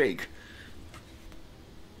able to shake.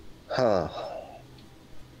 Huh.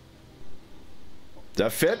 Does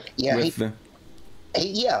that fit? Yeah. With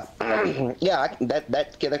Yeah,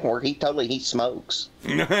 that can work. He smokes.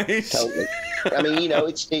 Nice. Totally. I mean, you know,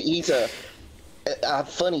 he's a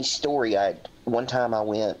funny story. One time I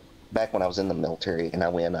went back when I was in the military, and I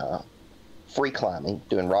went free climbing,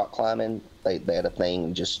 doing rock climbing. They had a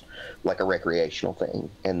thing, just like a recreational thing.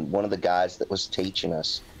 And one of the guys that was teaching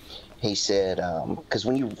us, he said, because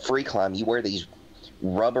when you free climb, you wear these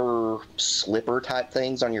rubber slipper type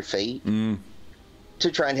things on your feet.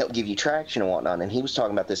 To try and help give you traction and whatnot. And he was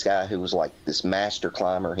talking about this guy who was like this master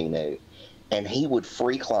climber he knew. And he would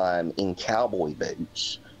free climb in cowboy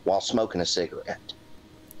boots while smoking a cigarette.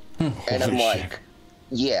 And I'm like,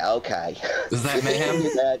 yeah, okay. Is that mayhem?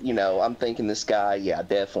 That, you know, I'm thinking this guy, yeah,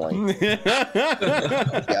 definitely.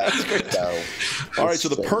 All right, so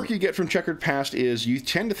the perk you get from Checkered Past is you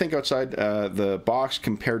tend to think outside the box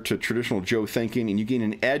compared to traditional Joe thinking, and you gain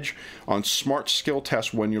an edge on smart skill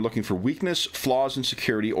tests when you're looking for weakness, flaws in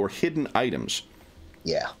security, or hidden items.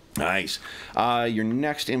 Yeah. Nice. Your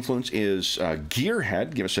next influence is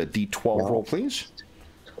Gearhead. Give us a D12 roll, please.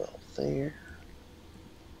 12 there.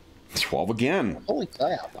 12 again. Holy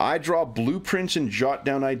crap. I draw blueprints and jot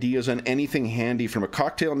down ideas on anything handy, from a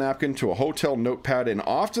cocktail napkin to a hotel notepad, and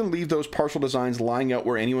often leave those partial designs lying out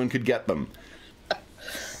where anyone could get them.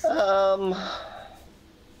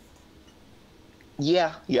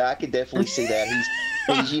 Yeah, I could definitely see that.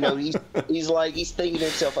 He's thinking to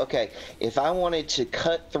himself, okay, if I wanted to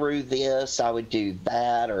cut through this, I would do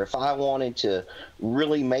that, or if I wanted to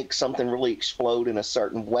really make something really explode in a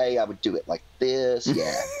certain way, I would do it like this.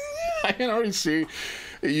 Yeah. I can already see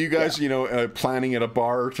you guys, planning at a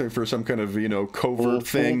bar for some kind of, covert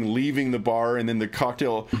thing, leaving the bar, and then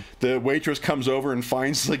the waitress comes over and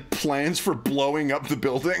finds like plans for blowing up the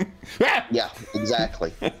building. Yeah,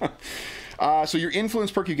 exactly. So your influence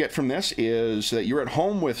perk you get from this is that you're at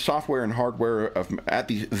home with software and hardware at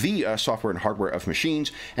the software and hardware of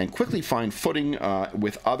machines, and quickly find footing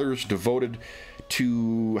with others devoted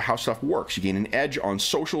to how stuff works. You gain an edge on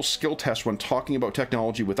social skill tests when talking about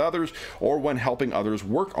technology with others or when helping others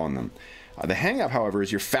work on them. The hang-up, however,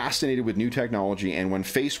 is you're fascinated with new technology, and when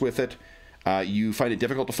faced with it, you find it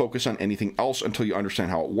difficult to focus on anything else until you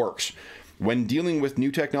understand how it works. When dealing with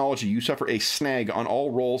new technology, you suffer a snag on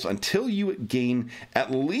all rolls until you gain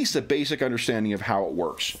at least a basic understanding of how it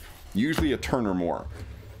works, usually a turn or more.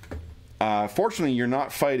 Fortunately, you're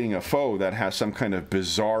not fighting a foe that has some kind of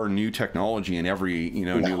bizarre new technology in every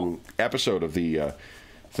new episode of the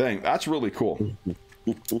thing. That's really cool.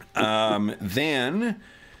 Then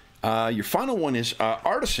your final one is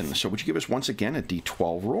Artisan. So would you give us once again a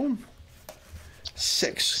D12 roll?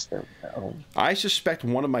 6. I suspect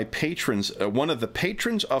one of the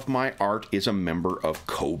patrons of my art is a member of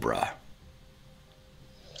Cobra.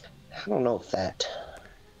 I don't know if that.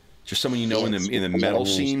 Just someone in the metal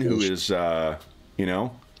scene who is, someone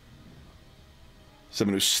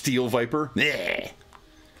who's Steel Viper.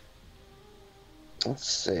 Let's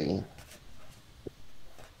see.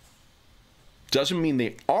 Doesn't mean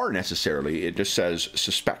they are necessarily. It just says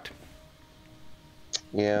suspect.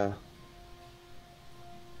 Yeah.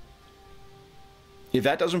 If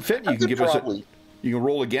that doesn't fit, you can give us a. You can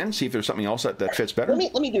roll again, see if there's something else that fits better.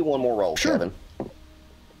 Let me do one more roll, sure. Kevin.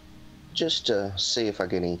 Just to see if I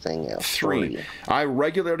get anything else. 3. I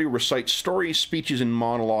regularly recite stories, speeches, and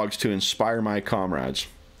monologues to inspire my comrades.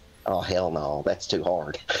 Oh, hell no. That's too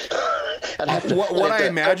hard. What I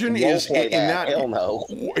imagine is in that. Hell no.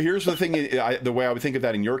 Here's the thing: the way I would think of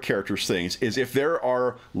that in your character's things is if there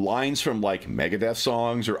are lines from like Megadeth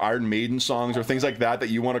songs or Iron Maiden songs or things like that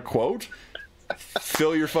you want to quote,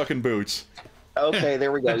 fill your fucking boots. Okay,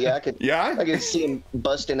 there we go. Yeah, I could. Yeah, I could see him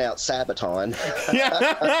busting out Sabaton.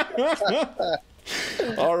 Yeah.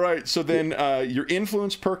 All right. So then, your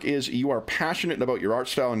influence perk is you are passionate about your art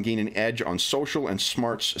style and gain an edge on social and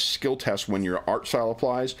smarts skill tests when your art style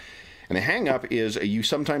applies. And the hang up is you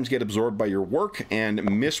sometimes get absorbed by your work and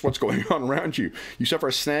miss what's going on around you. You suffer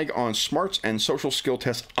a snag on smarts and social skill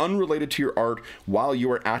tests unrelated to your art while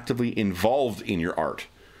you are actively involved in your art.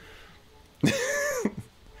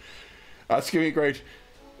 That's going to be great.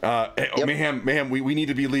 Yep. Mayhem, we need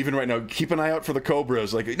to be leaving right now. Keep an eye out for the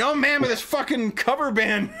Cobras. Like, no, man, with this fucking cover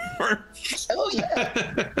band. Oh,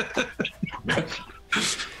 yeah.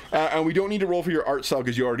 And we don't need to roll for your art style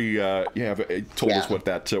because you already have told us what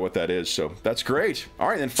that is. So that's great. All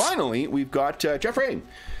right, then finally, we've got Jeffrey.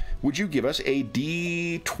 Would you give us a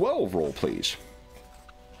D12 roll, please?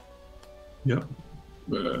 Yep.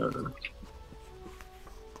 You're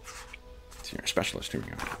a specialist. Here we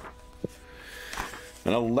go.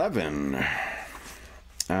 An 11.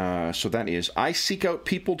 So that is, I seek out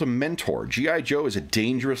people to mentor. GI Joe is a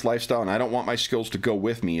dangerous lifestyle, and I don't want my skills to go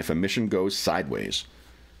with me if a mission goes sideways.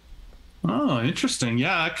 Oh, interesting.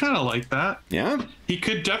 Yeah, I kind of like that. Yeah? He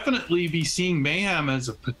could definitely be seeing Mayhem as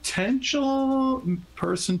a potential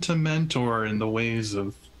person to mentor in the ways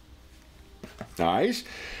of... Nice.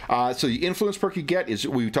 So the influence perk you get is,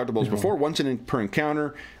 we talked about this before, once per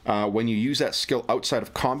encounter. When you use that skill outside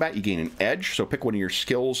of combat, you gain an edge. So pick one of your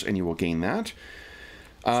skills and you will gain that.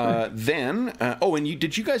 Then, and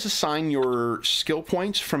did you guys assign your skill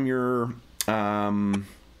points from your,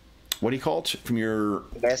 what do you call it? From your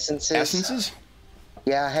essences?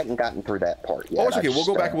 Yeah, I hadn't gotten through that part yet. Oh, it's okay. We'll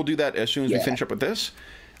go back and we'll do that as soon as we finish up with this.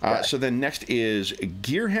 So then next is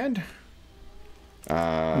Gearhead.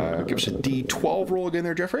 Give us a D12 roll again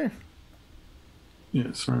there, Jeffrey.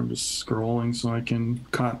 Yeah, sorry, I'm just scrolling so I can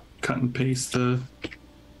cut and paste the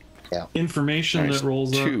information that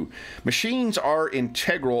rolls up. 2. Machines are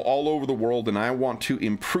integral all over the world, and I want to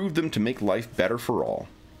improve them to make life better for all.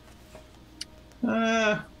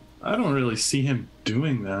 I don't really see him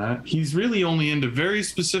doing that. He's really only into very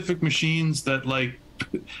specific machines that like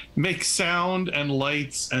make sound and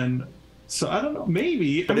lights and... So I don't know,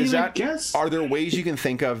 maybe. But I guess. Are there ways you can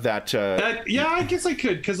think of that? Yeah, I guess I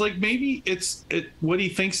could, because like maybe what he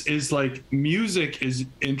thinks is like music is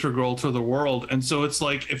integral to the world, and so it's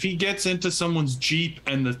like if he gets into someone's Jeep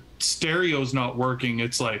and the stereo's not working,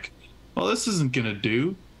 it's like, well, this isn't gonna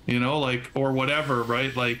do, like or whatever,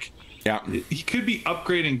 right? Like, yeah, he could be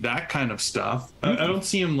upgrading that kind of stuff. I don't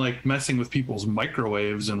see him like messing with people's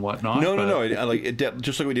microwaves and whatnot. No. Like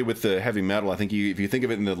just like we did with the heavy metal. I think if you think of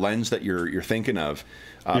it in the lens that you're thinking of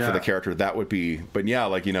for the character, that would be. But yeah,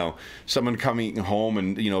 like someone coming home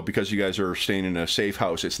and because you guys are staying in a safe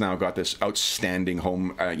house, it's now got this outstanding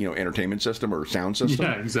home entertainment system or sound system.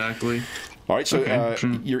 Yeah, exactly. All right, so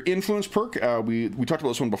your influence perk, we talked about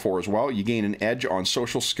this one before as well. You gain an edge on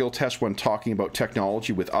social skill tests when talking about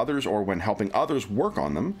technology with others or when helping others work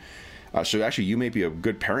on them. So actually, you may be a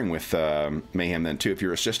good pairing with Mayhem then, too. If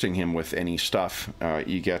you're assisting him with any stuff,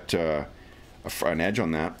 you get an edge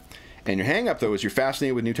on that. And your hang-up, though, is you're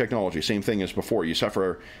fascinated with new technology. Same thing as before. You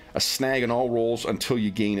suffer a snag in all rolls until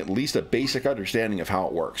you gain at least a basic understanding of how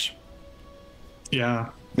it works. Yeah.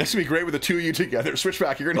 This would be great with the two of you together.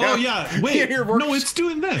 Switchback, you're going to wait. No, it's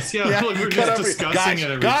doing this. Yeah, like we're just discussing it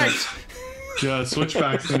every time. Yeah,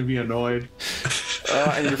 Switchback's going to be annoyed.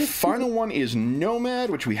 And your final one is Nomad,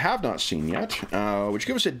 which we have not seen yet. Would you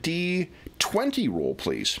give us a D20 roll,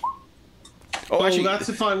 please? Oh, actually, that's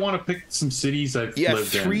if I want to pick some cities I've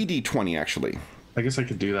lived in. 3D20, actually. I guess I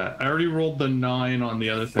could do that. I already rolled the 9 on the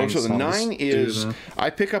other thing. So the 9 is, I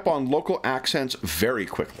pick up on local accents very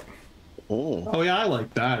quickly. Oh yeah, I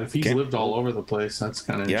like that. If he's lived all over the place, that's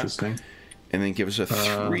kind of interesting. And then give us a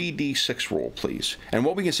 3d6 roll, please. And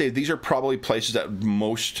what we can say, these are probably places that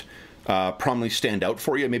most prominently stand out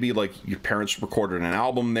for you. Maybe like your parents recorded an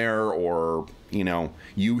album there, or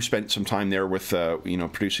you spent some time there with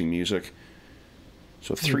producing music.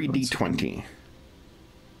 So 3d20.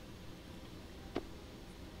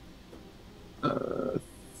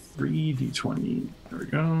 3d20. There we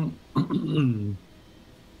go.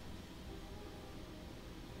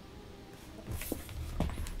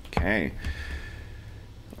 Okay.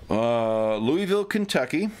 Louisville,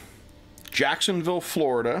 Kentucky, Jacksonville,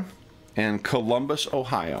 Florida, and Columbus,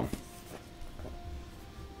 Ohio.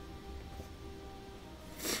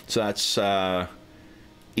 So that's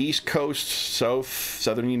East Coast,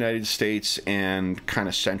 Southern United States, and kind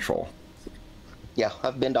of Central. Yeah,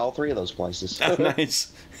 I've been to all three of those places.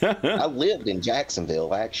 Nice. I lived in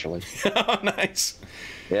Jacksonville, actually. Oh, nice.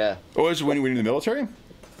 Yeah. Oh, was it when you were in the military?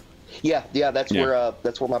 Yeah. That's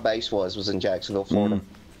where my base was in Jacksonville, Florida.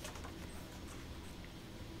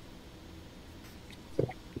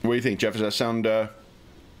 What do you think, Jeff? Does that sound?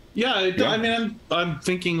 Yeah, Yeah. I mean, I'm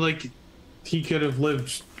thinking like he could have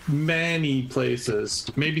lived many places.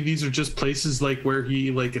 Maybe these are just places like where he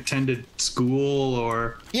like attended school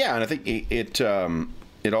or. Yeah, and I think it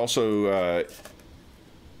also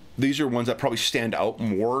these are ones that probably stand out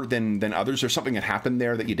more than others. There's something that happened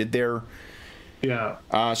there that you did there. Yeah.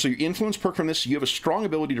 So your influence perk from this, you have a strong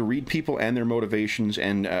ability to read people and their motivations,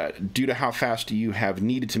 and due to how fast you have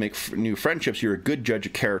needed to make new friendships, you're a good judge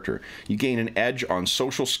of character. You gain an edge on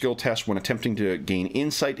social skill tests when attempting to gain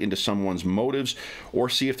insight into someone's motives or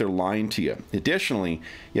see if they're lying to you. Additionally,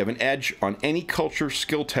 you have an edge on any culture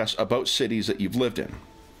skill tests about cities that you've lived in.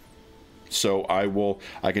 So I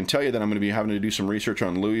can tell you that I'm going to be having to do some research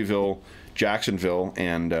on Louisville, Jacksonville,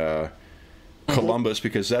 and Columbus,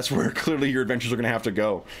 because that's where clearly your adventures are going to have to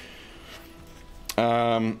go.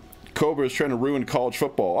 Cobra is trying to ruin college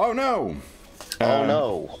football. Oh no! Oh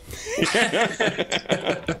no!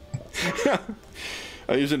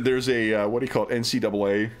 There's a what do you call it?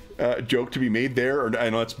 NCAA joke to be made there. Or I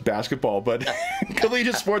know it's basketball, but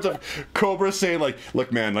collegiate sports of Cobra saying like,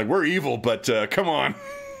 "Look, man, like we're evil, but come on."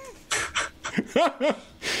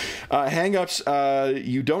 Hang-ups,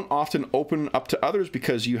 you don't often open up to others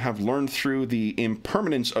because you have learned through the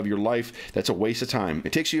impermanence of your life that's a waste of time.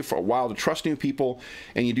 It takes you for a while to trust new people,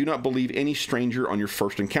 and you do not believe any stranger on your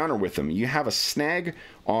first encounter with them. You have a snag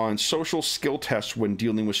on social skill tests when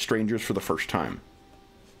dealing with strangers for the first time.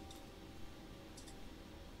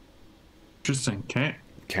 Interesting. Okay.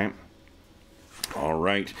 All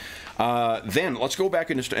right. Then let's go back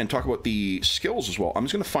and talk about the skills as well. I'm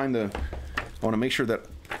just going to find I want to make sure that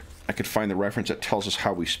I could find the reference that tells us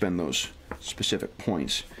how we spend those specific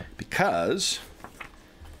points, because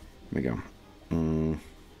here we go.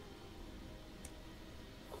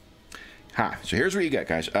 So here's what you get,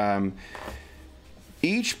 guys.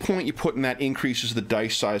 Each point you put in that increases the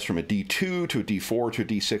dice size from a D2 to a D4 to a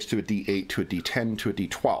D6 to a D8 to a D10 to a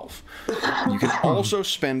D12. You can also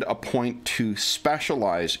spend a point to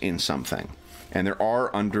specialize in something, and there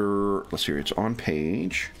are let's see, it's on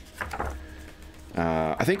page.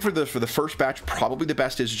 I think for the first batch, probably the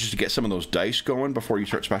best is just to get some of those dice going before you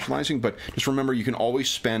start specializing. But just remember, you can always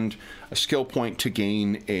spend a skill point to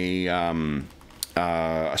gain a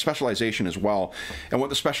specialization as well. And what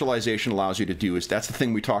the specialization allows you to do is, that's the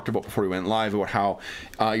thing we talked about before we went live, about how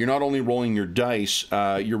you're not only rolling your dice,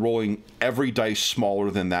 you're rolling every dice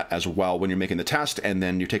smaller than that as well when you're making the test, and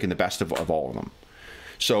then you're taking the best of all of them.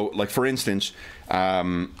 So, like for instance,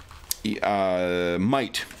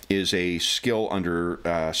 might is a skill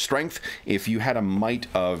under strength. If you had a might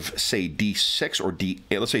of, say, D6 or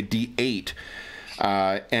let's say D8,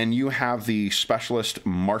 and you have the specialist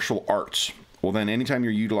martial arts, well then anytime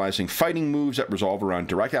you're utilizing fighting moves that resolve around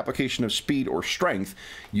direct application of speed or strength,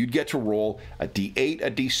 you'd get to roll a D8,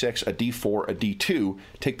 a D6, a D4, a D2,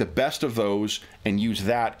 take the best of those and use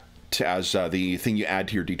that as the thing you add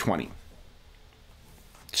to your D20.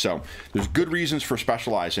 So there's good reasons for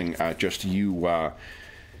specializing.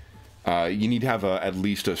 You need to have at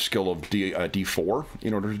least a skill of D4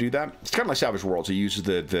 in order to do that. It's kind of like Savage Worlds. It uses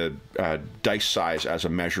the dice size as a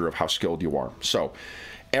measure of how skilled you are. So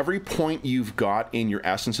every point you've got in your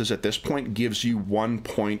essences at this point gives you 1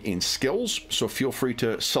 point in skills. So feel free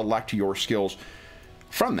to select your skills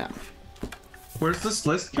from them. Where's this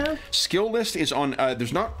list, Kev? Skill list is on.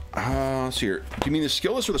 There's not. Let's see here. Do you mean the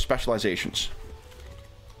skill list or the specializations?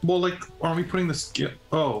 Well, like, aren't we putting the skill?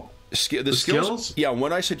 Oh. The skills? Yeah,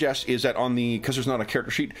 what I suggest is that because there's not a character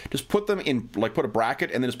sheet, just put them in, like put a bracket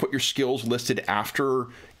and then just put your skills listed after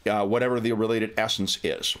whatever the related essence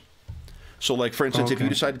is. So like, for instance, if you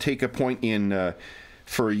decide to take a point in,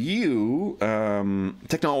 for you,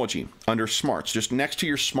 technology under smarts, just next to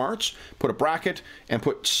your smarts, put a bracket and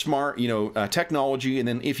put smart, technology. And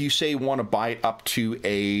then if you say want to buy it up to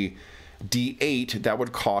a D8, that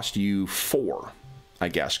would cost you 4. I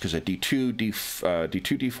guess, because a D2, D4,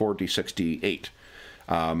 D6,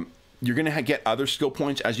 D8. You're going to get other skill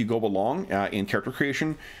points as you go along in character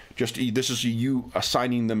creation. This is you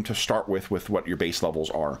assigning them to start with what your base levels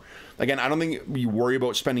are. Again, I don't think you worry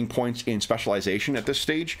about spending points in specialization at this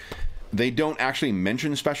stage. They don't actually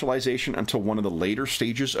mention specialization until one of the later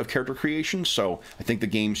stages of character creation, so I think the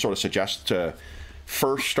game sort of suggests to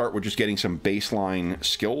first start with just getting some baseline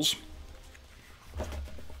skills.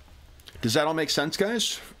 Does that all make sense,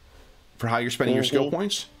 guys? For how you're spending your skill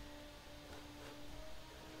points?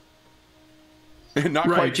 Not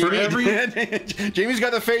Right, quite, Jamie. for Jamie's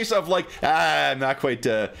got the face of like, I'm not quite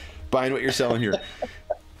buying what you're selling here.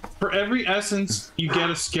 For every essence, you get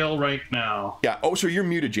a skill right now. Yeah. Oh, so you're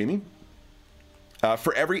muted, Jamie.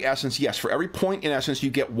 For every essence, yes, for every point in essence,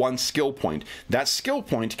 you get 1 skill point. That skill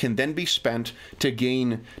point can then be spent to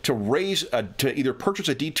to either purchase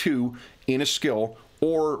a D2 in a skill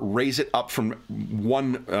or raise it up from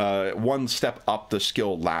one step up the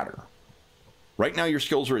skill ladder. Right now, your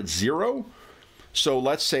skills are at 0. So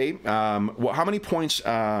let's say, how many points,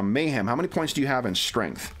 Mayhem, how many points do you have in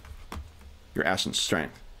strength? Your essence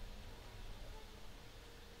strength.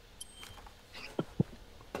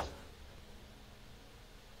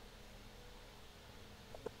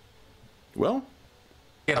 Well,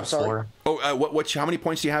 I'm sorry. Oh, how many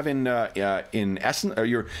points do you have in essence?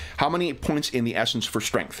 Or how many points in the essence for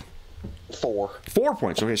strength? 4. 4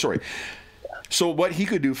 points. Okay, sorry. So what he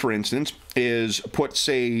could do, for instance, is put,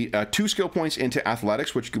 say, 2 skill points into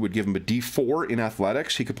athletics, which would give him a D4 in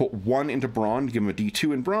athletics. He could put 1 into brawn to give him a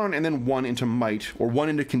D2 in brawn, and then 1 into might, or 1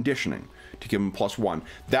 into conditioning to give him +1.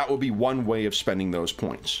 That would be one way of spending those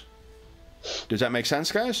points. Does that make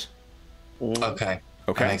sense, guys? Okay.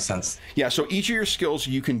 Okay. That makes sense. Yeah, so each of your skills,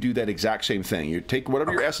 you can do that exact same thing. You take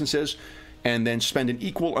whatever your essence is, and then spend an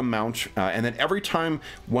equal amount, and then every time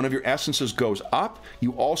one of your essences goes up,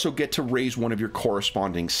 you also get to raise one of your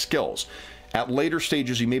corresponding skills. At later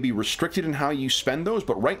stages, you may be restricted in how you spend those,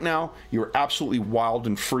 but right now, you're absolutely wild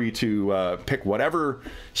and free to pick whatever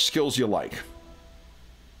skills you like.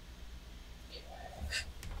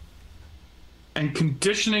 And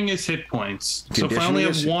conditioning is hit points. So if I only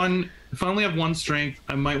have one strength,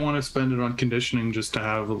 I might want to spend it on conditioning just to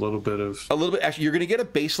have a little bit of... Actually, you're going to get a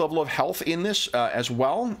base level of health in this as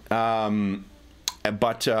well. Yeah,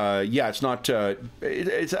 it's not...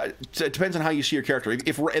 it depends on how you see your character.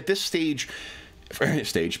 If we're at this stage... if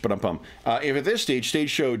at this stage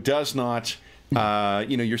show does not...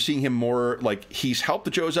 you're seeing him more like he's helped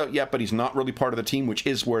the Joes out yet, but he's not really part of the team, which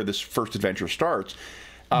is where this first adventure starts.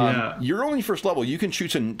 You're only first level. You can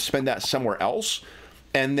choose to spend that somewhere else.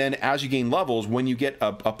 And then as you gain levels, when you get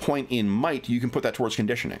a point in might, you can put that towards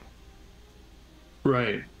conditioning.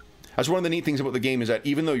 Right. That's one of the neat things about the game is that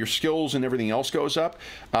even though your skills and everything else goes up,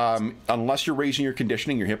 unless you're raising your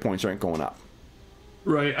conditioning, your hit points aren't going up.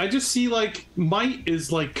 Right. I just see like might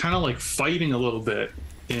is like kind of like fighting a little bit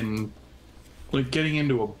in like getting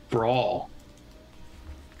into a brawl.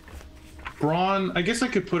 Brawn, I guess I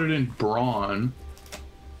could put it in brawn.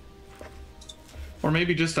 Or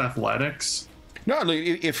maybe just athletics. No,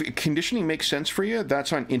 if conditioning makes sense for you,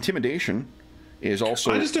 that's on intimidation. Is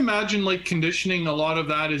also. I just imagine like conditioning. A lot of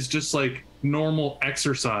that is just like normal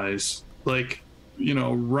exercise, like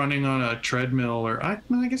running on a treadmill. Or I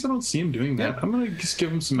guess I don't see him doing that. Yeah. I'm gonna just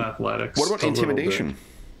give him some athletics. What about intimidation?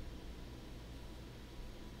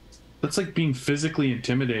 That's like being physically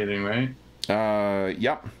intimidating, right?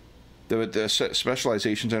 Yep. The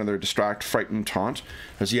specializations under their distract, frighten, taunt.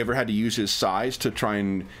 Has he ever had to use his size to try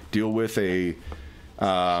and deal with a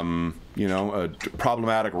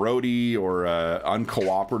problematic roadie or a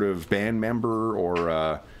uncooperative band member,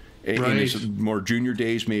 or in his more junior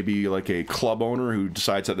days, maybe like a club owner who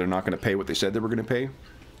decides that they're not going to pay what they said they were going to pay?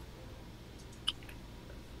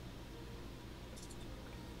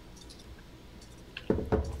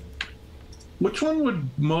 Which one would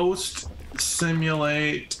most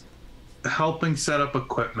simulate helping set up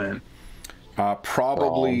equipment?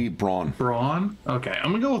 Probably brawn. Brawn? Okay,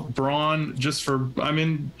 I'm gonna go with brawn just for,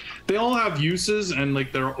 they all have uses, and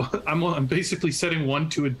like I'm basically setting one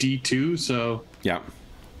to a D2, so. Yeah.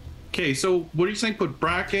 Okay, so what are you saying? Put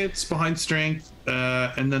brackets behind strength,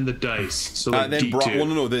 and then the dice. So like then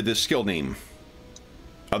D2. The skill name.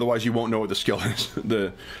 Otherwise, you won't know what the skill is.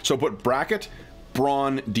 So put bracket,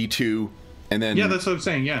 brawn, D2, and then. Yeah, that's what I'm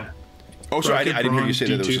saying. Yeah. Oh, sorry, I didn't hear you say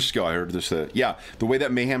that there was a skill. I heard this. Yeah, the way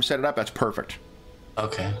that Mayhem set it up, that's perfect.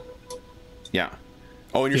 Okay. Yeah.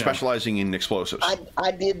 Oh, and you're specializing in explosives.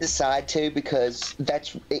 I did decide to, because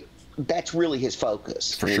that's really his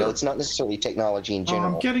focus. For sure. It's not necessarily technology in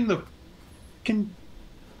general. I'm getting the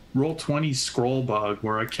Roll20 scroll bug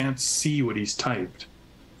where I can't see what he's typed.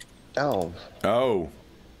 Oh.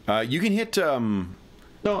 You can hit.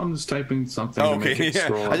 No, I'm just typing something. Oh, to make it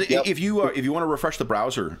scroll. If you want to refresh the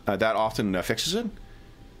browser, that often fixes it.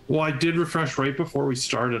 Well, I did refresh right before we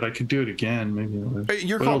started. I could do it again. Maybe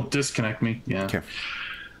it'll disconnect me. Yeah.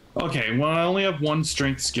 Okay. Well, I only have one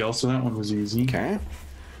strength skill, so that one was easy. Okay.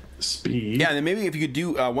 Speed. Yeah, and then maybe if you could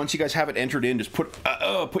do once you guys have it entered in, just put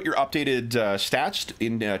your updated stats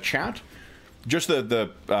in chat, just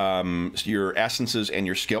your essences and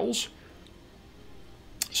your skills.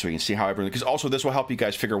 So you can see how everything, because also this will help you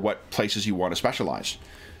guys figure what places you want to specialize.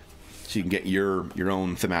 So you can get your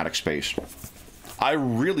own thematic space. I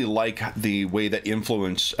really like the way that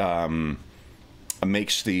influence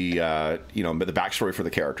makes the you know, the backstory for the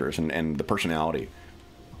characters and the personality.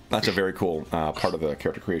 That's a very cool part of the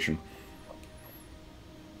character creation.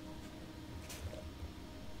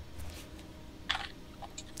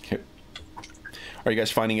 Okay. Are you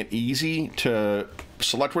guys finding it easy to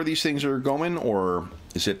select where these things are going, or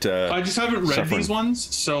is it? I just haven't read suffering? these ones,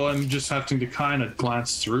 so I'm just having to kind of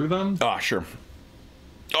glance through them. Ah, sure.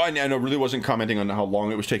 Oh, I know. Really wasn't commenting on how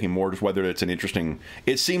long it was taking. More just whether it's an interesting.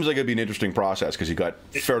 It seems like it'd be an interesting process because you got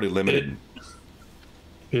fairly limited.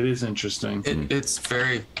 It is interesting. It's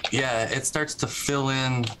very, yeah, it starts to fill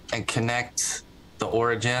in and connect the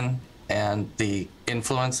origin and the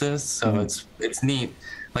influences. So it's neat.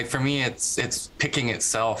 Like for me, it's picking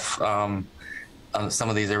itself. Some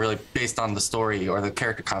of these are really based on the story or the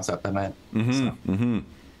character concept I meant. So,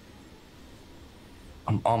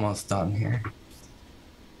 I'm almost done here.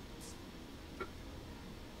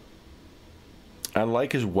 I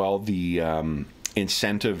like as well the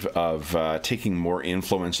incentive of taking more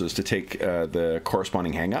influences to take the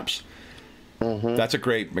corresponding hang-ups. That's a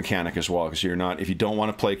great mechanic as well, because you're not, if you don't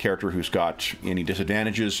want to play a character who's got any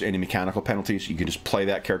disadvantages, any mechanical penalties, you can just play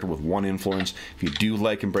that character with one influence. If you do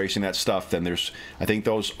like embracing that stuff, then there's, I think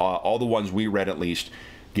those, all the ones we read at least,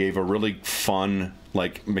 gave a really fun,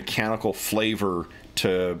 like, mechanical flavor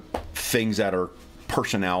to things that are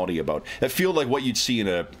personality about. That feel like what you'd see in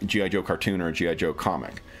a GI Joe cartoon or a GI Joe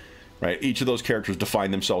comic, right? Each of those characters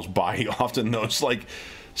define themselves by often those, like,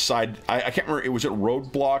 side. I can't remember. Was it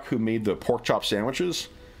Roadblock who made the pork chop sandwiches?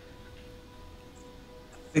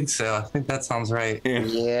 I think so. I think that sounds right.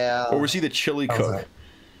 Yeah. Or was he the chili Sounds cook? right.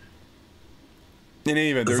 In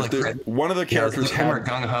any event, there's like one of the characters Homer had.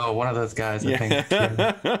 Gung Ho, one of those guys. I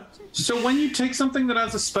think. So when you take something that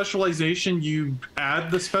has a specialization, you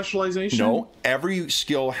add the specialization? No, every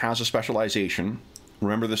skill has a specialization.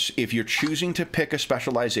 Remember this: if you're choosing to pick a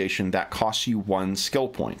specialization, that costs you 1 skill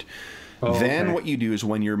point. Oh, Then okay. what you do is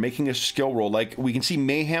when you're making a skill roll, like we can see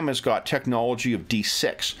Mayhem has got technology of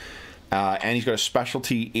D6, and he's got a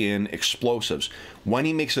specialty in explosives. When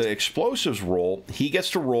he makes an explosives roll, he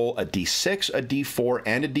gets to roll a D6, a D4,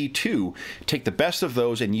 and a D2, take the best of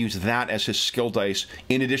those and use that as his skill dice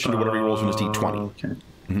in addition to whatever he rolls in his D20.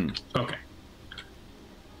 Okay. Okay.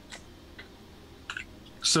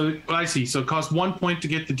 So I see. So it costs 1 point to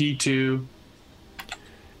get the D2.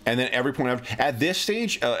 And then every point at this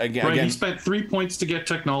stage, again, Right, he spent 3 points to get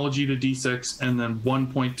technology to D6, and then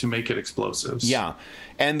 1 point to make it explosives. yeah.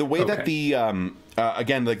 And the way that Okay. the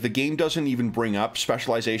again, like the game doesn't even bring up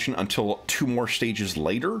specialization until 2 more stages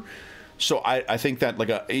later. So I think that like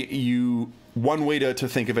one way to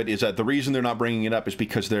think of it is that the reason they're not bringing it up is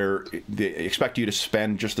because they expect you to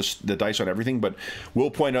spend just the dice on everything. But we'll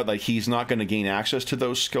point out that he's not going to gain access to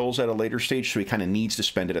those skills at a later stage, so he kind of needs to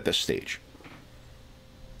spend it at this stage.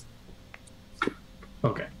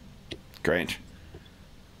 Okay. Great.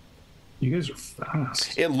 You guys are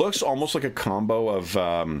fast. It looks almost like a combo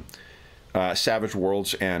of Savage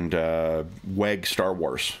Worlds and WEG Star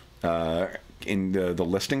Wars in the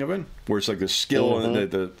listing of it, where it's like the skill and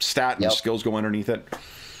the stat and the skills go underneath it.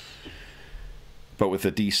 But with the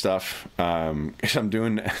D stuff, I'm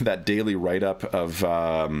doing that daily write-up of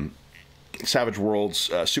Savage Worlds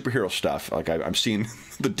superhero stuff. Like I'm seeing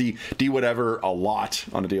the D whatever a lot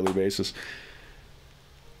on a daily basis.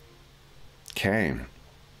 Okay.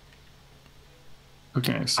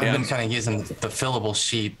 Okay. So I've been kind of using the fillable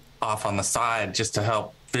sheet off on the side just to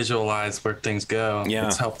help visualize where things go. Yeah.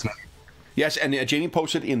 It's helped me. Yes, and Jamie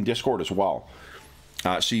posted in Discord as well.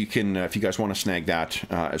 So you can, if you guys want to snag that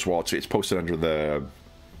as well, it's posted under the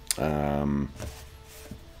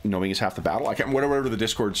Knowing is Half the Battle. I can't, whatever the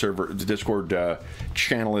Discord server, the Discord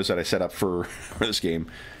channel is that I set up for this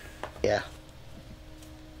game. Yeah.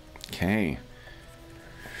 Okay.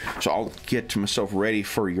 So I'll get myself ready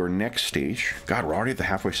for your next stage. God, we're already at the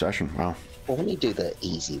halfway session. Wow. Well, let me do the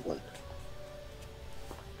easy one.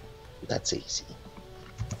 That's easy.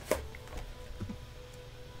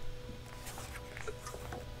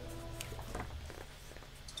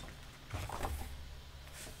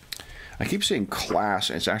 I keep saying class.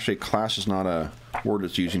 It's actually, class is not a word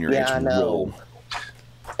that's used in your Yeah, I know. role.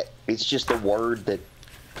 It's just a word that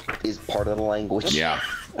is part of the language. Yeah.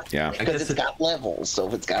 Yeah. Because it's got levels. So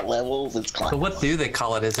if it's got levels, it's class. So what do they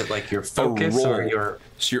call it? Is it like your focus role. or your...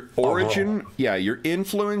 So your origin, yeah, your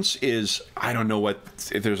influence is, I don't know what,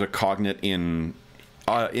 if there's a cognate in,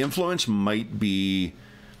 influence might be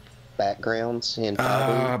backgrounds in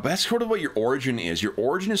 5e? But that's sort of what your origin is. Your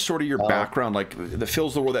origin is sort of your background, like that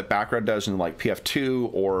fills the role that background does in like PF2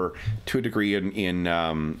 or to a degree in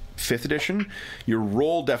 5th edition. Your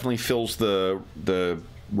role definitely fills the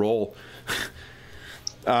role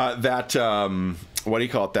that what do you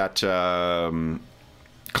call it? That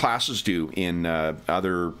classes do in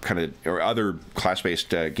other kind of or other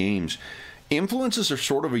class-based games. Influences are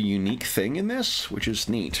sort of a unique thing in this, which is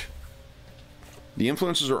neat. The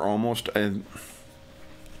influences are almost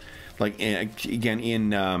like again in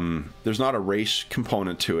there's not a race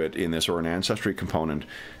component to it in this or an ancestry component,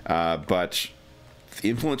 but the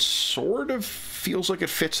influence sort of feels like it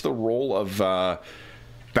fits the role of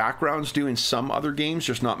backgrounds do in some other games,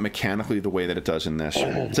 just not mechanically the way that it does in this.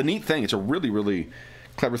 It's a neat thing. It's a really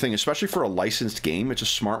clever thing, especially for a licensed game. It's a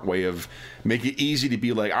smart way of making it easy to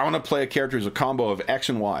be like, I want to play a character as a combo of X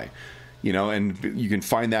and Y. You know, and you can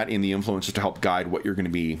find that in the influences to help guide what you're going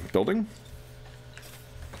to be building.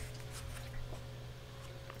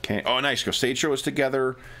 Okay. Oh, nice. Go stage show is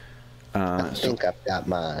together. I think I've got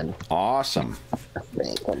mine. Awesome.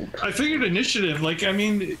 I figured initiative. Like, I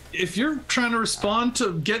mean, if you're trying to respond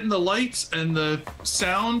to getting the lights and the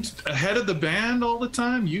sound ahead of the band all the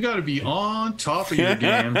time, you got to be on top of your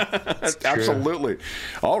game. Absolutely.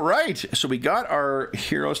 All right. So we got our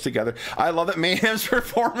heroes together. I love that Mayhem's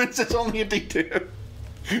performance is only a D2.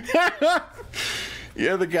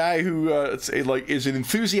 Yeah, the guy who like is an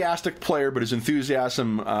enthusiastic player, but his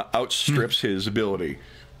enthusiasm outstrips his ability.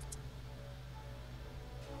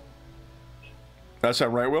 That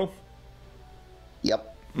sound right, Will?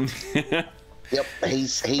 Yep. Yep.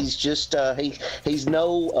 He's just he's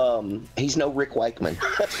no Rick Wakeman.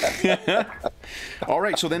 All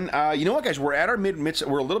right. So then you know what, guys? We're at our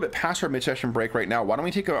we're a little bit past our mid-session break right now. Why don't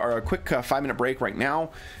we take a quick 5-minute break right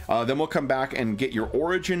now? Then we'll come back and get your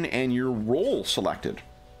origin and your role selected.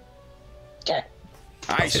 Okay.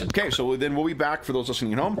 Nice. Okay. So then we'll be back for those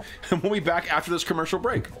listening at home, and we'll be back after this commercial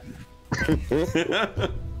break.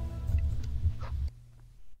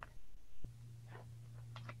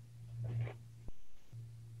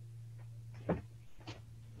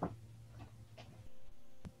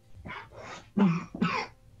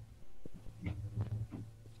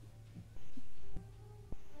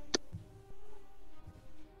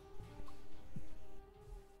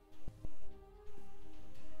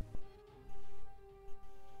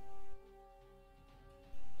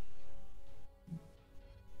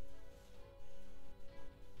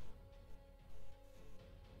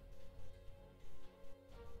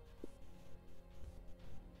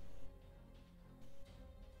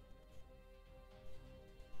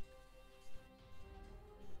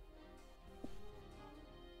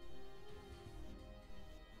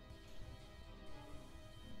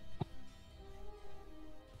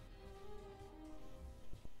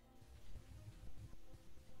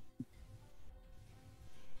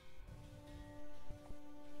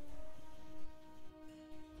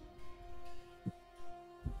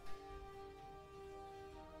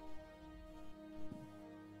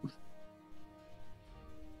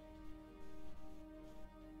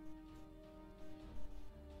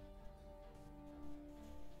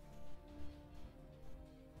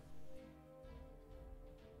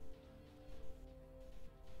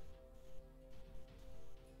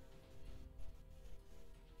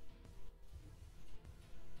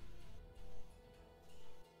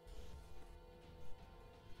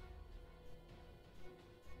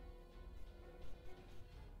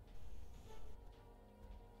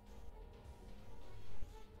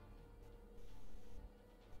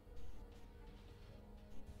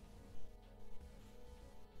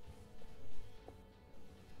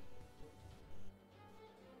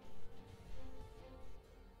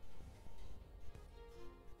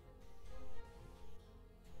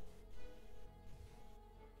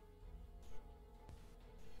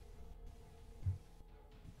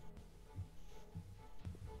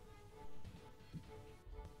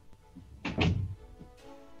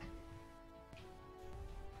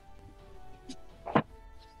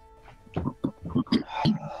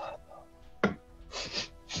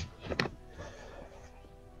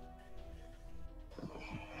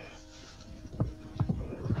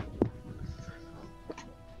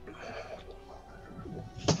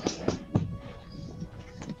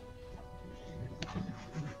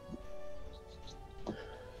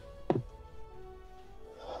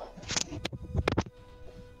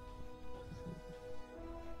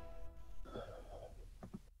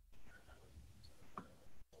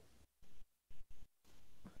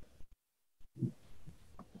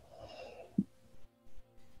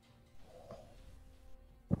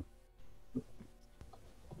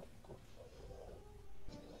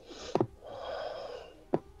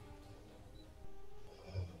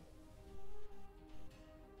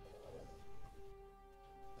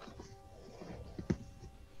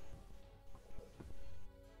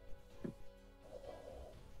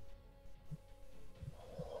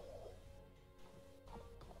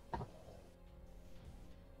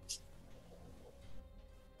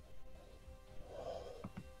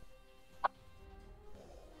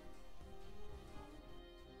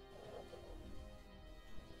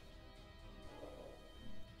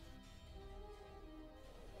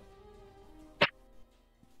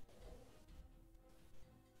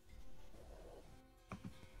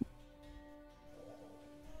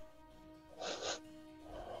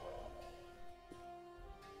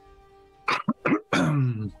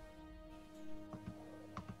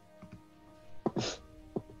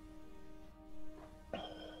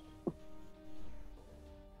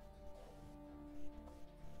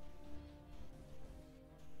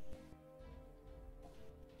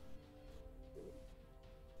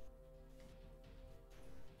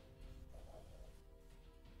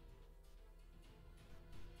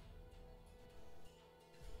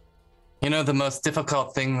 You know, the most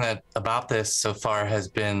difficult thing about this so far has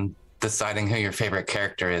been deciding who your favorite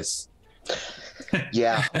character is.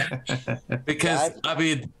 Yeah. Because, I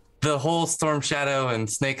mean, the whole Storm Shadow and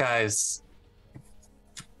Snake Eyes,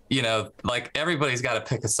 you know, like everybody's got to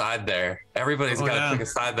pick a side there. Everybody's got to pick a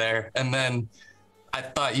side there. And then I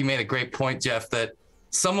thought you made a great point, Jeff, that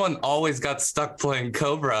someone always got stuck playing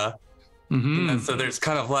Cobra. Mm-hmm. And so there's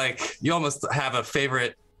kind of like, you almost have a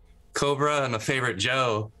favorite Cobra and a favorite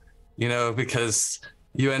Joe, you know, because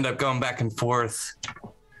you end up going back and forth.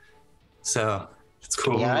 So it's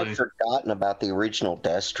cool. Yeah, I'd forgotten about the original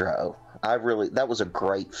Destro. That was a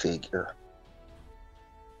great figure.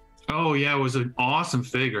 Oh yeah, it was an awesome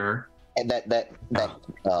figure. And that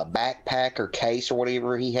backpack or case or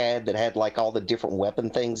whatever he had that had like all the different weapon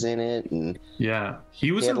things in it, and yeah,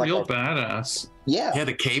 he was a real badass. Yeah, he had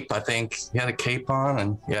a cape. I think he had a cape on,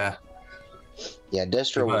 and yeah,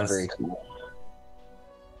 Destro was very cool.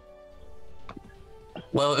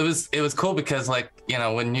 Well, it was cool because, like, you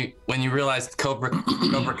know, when you realized Cobra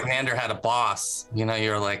Commander had a boss, you know,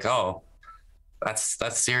 you're like, oh, that's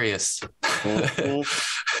serious. Mm-hmm.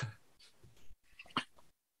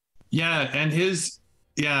 Yeah, and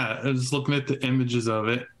I was looking at the images of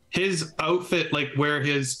it. His outfit, like where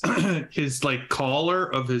his his like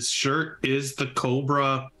collar of his shirt is the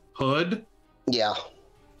Cobra hood. Yeah.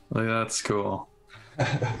 Like, that's cool.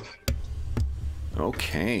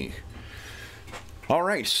 Okay. All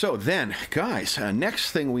right, so then, guys,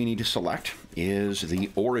 next thing we need to select is the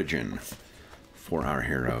origin for our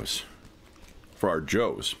heroes, for our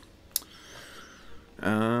Joes.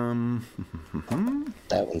 That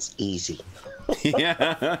one's easy.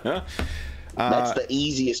 Yeah. That's the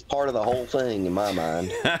easiest part of the whole thing in my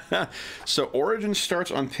mind. So origin starts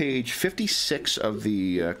on page 56 of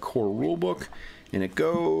the core rulebook, and it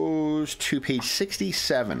goes to page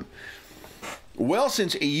 67. Well,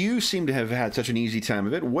 since you seem to have had such an easy time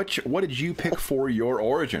of it, what did you pick for your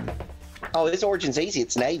origin? Oh, this origin's easy.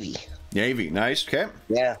 It's Navy. Navy, nice. Okay.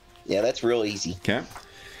 Yeah, that's real easy. Okay.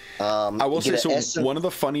 I will say, so one of the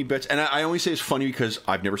funny bits, and I only say it's funny because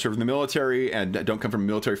I've never served in the military and don't come from a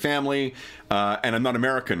military family, and I'm not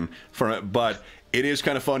American, but it is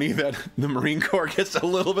kind of funny that the Marine Corps gets a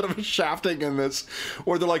little bit of a shafting in this,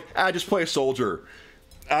 or they're like, just play a soldier.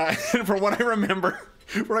 And from what I remember,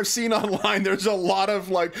 what I've seen online, there's a lot of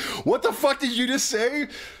like, what the fuck did you just say?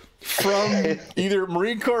 From either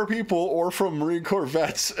Marine Corps people or from Marine Corps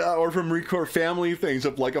vets or from Marine Corps family things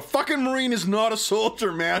of like, a fucking Marine is not a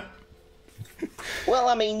soldier, man. Well,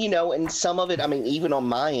 I mean, you know, and some of it, I mean, even on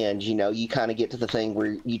my end, you know, you kind of get to the thing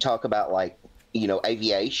where you talk about like, you know,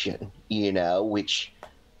 aviation, you know, which,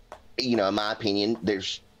 you know, in my opinion,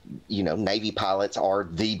 there's, you know, Navy pilots are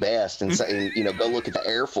the best, and so, you know, go look at the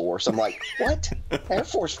Air Force. I'm like, what? Air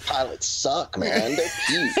Force pilots suck, man. They're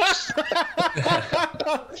cute.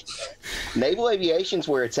 Naval aviation's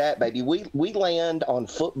where it's at, baby. We land on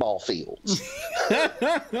football fields.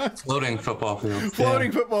 Floating football fields.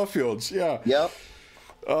 Floating football fields. Yeah. Yep.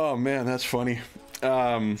 Oh man, that's funny.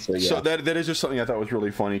 So that is just something I thought was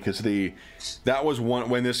really funny because that was one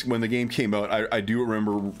when the game came out. I do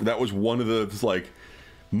remember that was one of the like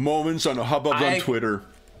moments on hubbubs on Twitter.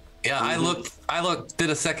 Yeah, I did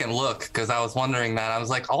a second look because I was wondering that. I was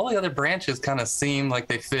like, all the other branches kind of seem like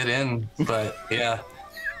they fit in, but yeah.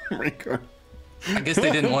 I guess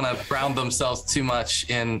they didn't want to ground themselves too much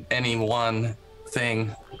in any one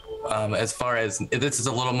thing. As far as this is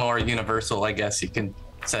a little more universal, I guess you can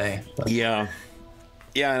say. But. Yeah,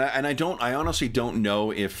 and I honestly don't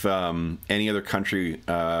know if any other country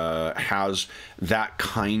has that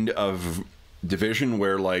kind of division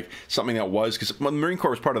where like something that was, because the Marine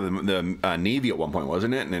Corps was part of the Navy at one point,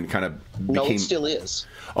 wasn't it? And then kind of became... No, it still is.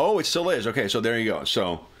 Oh, it still is. Okay, so there you go.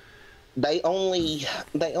 So they only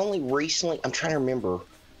recently, I'm trying to remember,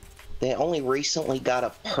 they only recently got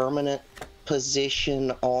a permanent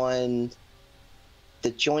position on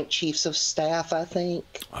the Joint Chiefs of Staff, I think.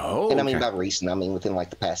 Oh, and I mean by recent, I mean within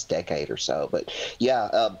like the past decade or so. But yeah,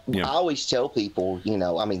 I always tell people, you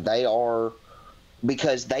know, I mean they are,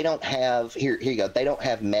 because they don't have, here you go, they don't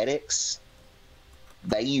have medics.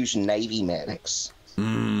 They use Navy medics.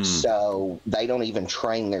 So they don't even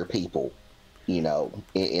train their people, you know,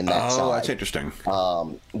 in that side. Oh, that's interesting.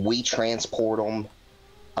 We transport them.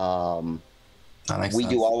 We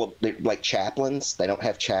do all of the, like chaplains. They don't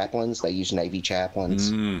have chaplains. They use Navy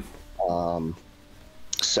chaplains.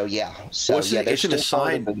 So yeah. So well, yeah, it's an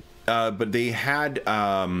aside, but they had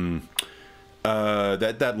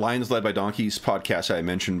that Lions Led by Donkeys podcast I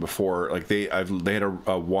mentioned before. Like they had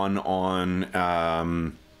a one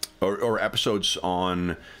on or episodes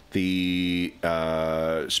on the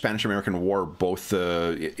Spanish-American War, both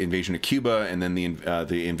the invasion of Cuba and then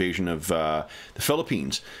the invasion of the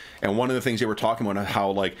Philippines. And one of the things they were talking about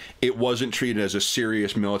how like it wasn't treated as a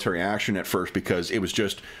serious military action at first because it was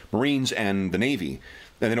just Marines and the Navy.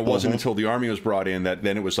 And then it wasn't until the Army was brought in that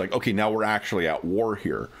then it was like, okay, now we're actually at war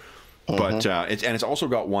here. But it's also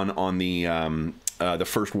got one on the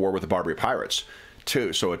first war with the Barbary Pirates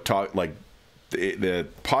too. So it taught like the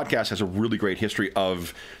podcast has a really great history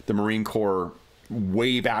of the Marine Corps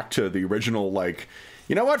way back to the original. Like,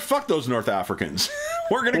 you know what? Fuck those North Africans.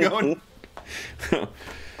 We're gonna go.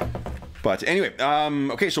 But anyway,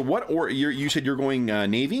 okay. So what? Or you said you're going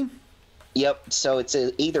Navy? Yep. So it's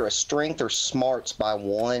either a strength or smarts by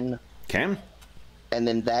 1. Okay. And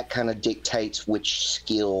then that kind of dictates which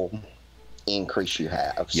skill increase you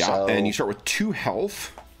have. Yeah. So and you start with 2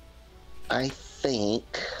 health. I think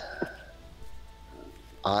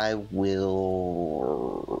I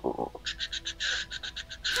will.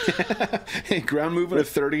 Hey, ground movement of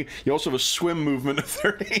 30. You also have a swim movement of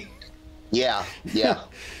 30. Yeah.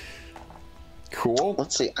 Cool.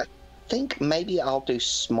 Let's see. I think maybe I'll do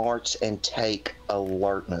smarts and take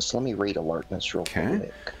alertness. Let me read alertness real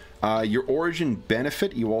quick. Your origin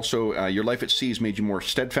benefit, you also, your life at sea has made you more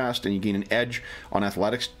steadfast and you gain an edge on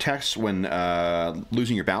athletics tests when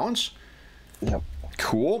losing your balance. Yep.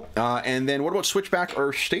 Cool. And then what about switchback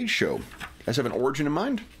or stage show? You guys have an origin in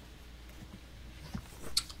mind?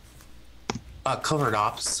 Covert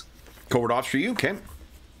ops. Covert ops for you? Okay.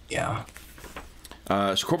 Yeah.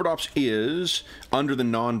 So covert ops is under the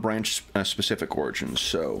non-branch specific origins.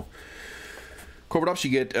 So covert ops,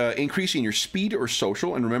 you get increase in your speed or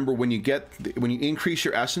social, and remember when you increase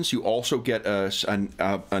your essence, you also get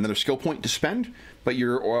another skill point to spend. But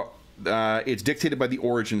it's dictated by the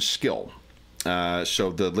origin skill.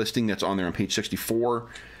 So the listing that's on there on page 64,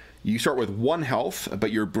 you start with 1 health,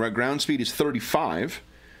 but your ground speed is 35,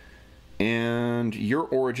 and your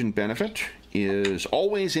origin benefit is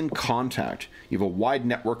always in contact. You have a wide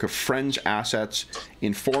network of friends, assets,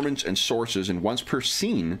 informants, and sources, and once per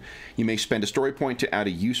scene, you may spend a story point to add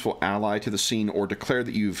a useful ally to the scene or declare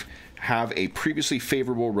that you have a previously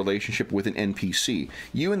favorable relationship with an NPC.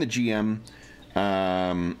 You and the GM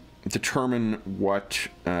determine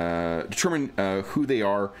who they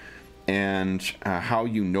are and how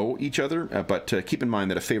you know each other, but keep in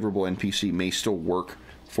mind that a favorable NPC may still work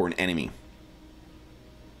for an enemy.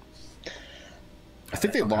 I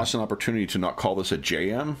think they lost an opportunity to not call this a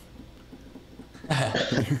JM.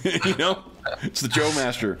 You know, it's the Joe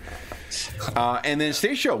Master. And then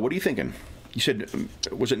stage show. What are you thinking? You said,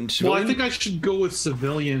 was it in civilian? Well, I think I should go with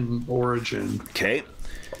civilian origin. Okay.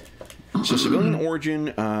 So civilian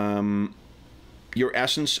origin, your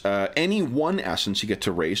essence, any 1 essence you get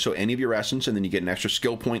to raise. So any of your essence, and then you get an extra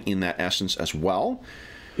skill point in that essence as well.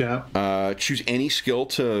 Yeah. Choose any skill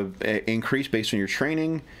to increase based on your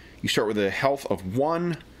training. You start with a health of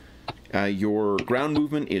 1. Your ground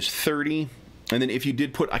movement is 30. And then if you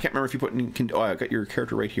did put, I can't remember if you put in, I got your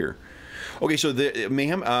character right here. Okay, so the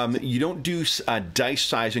Mayhem, you don't do dice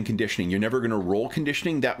size and conditioning. You're never going to roll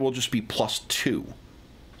conditioning. That will just be +2.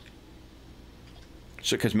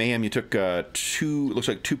 So because Mayhem, you took 2, looks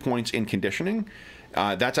like 2 points in conditioning.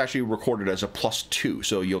 That's actually recorded as a +2.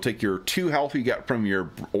 So you'll take your 2 health you got from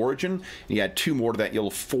your origin, and you add 2 more to that,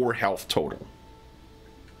 you'll have 4 health total.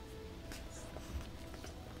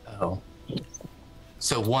 Oh.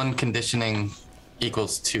 So 1 conditioning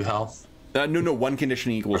equals 2 health? No, 1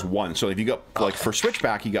 conditioning equals 1. So if you got, like, for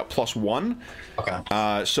switchback, you got +1.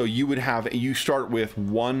 Okay. So you start with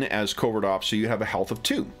 1 as covert ops, so you have a health of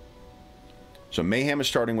 2. So Mayhem is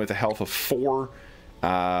starting with a health of 4.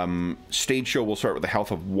 Stage show will start with a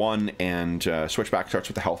health of 1, and switchback starts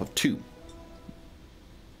with a health of 2.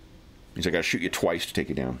 Means I gotta shoot you twice to take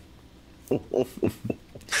you down.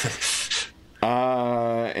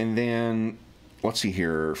 And then, let's see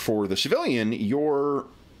here. For the civilian, you're...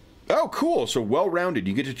 Oh, cool. So well-rounded.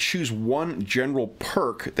 You get to choose 1 general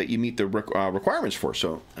perk that you meet the requirements for.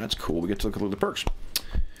 So that's cool. We get to look at the perks.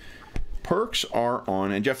 Perks are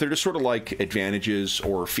on... And Jeff, they're just sort of like advantages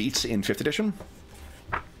or feats in 5th edition.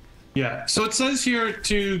 Yeah. So it says here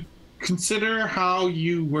to consider how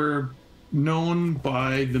you were known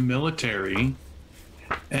by the military.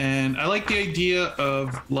 And I like the idea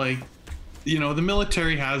of, like, you know, the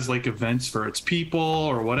military has like events for its people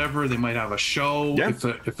or whatever. They might have a show. Yeah.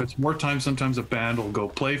 If it's wartime, sometimes a band will go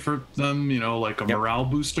play for them, you know, like a morale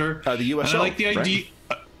booster. The USO. And I like the idea.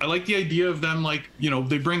 Right? I like the idea of them, like, you know,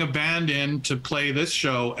 they bring a band in to play this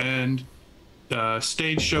show, and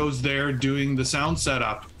stage shows there doing the sound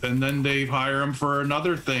setup, and then they hire him for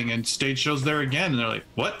another thing, and stage shows there again, and they're like,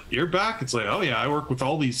 "What? You're back?" It's like, "Oh yeah, I work with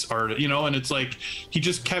all these artists," and it's like he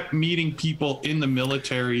just kept meeting people in the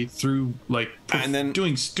military through like and then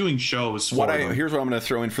doing shows. Here's what I'm going to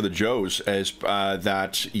throw in for the Joes is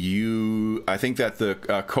that I think that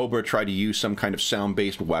the Cobra tried to use some kind of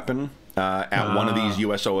sound-based weapon at one of these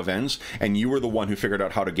USO events, and you were the one who figured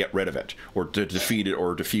out how to get rid of it, or to defeat it,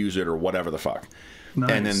 or defuse it, or whatever the fuck.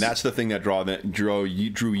 Nice. And then that's the thing that drew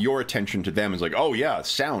your attention to them. Is like, oh yeah,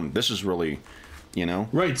 sound. This is really,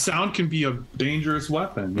 right. Sound can be a dangerous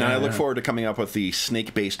weapon. And I look forward to coming up with the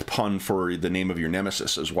snake-based pun for the name of your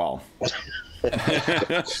nemesis as well.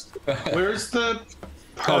 Where's the?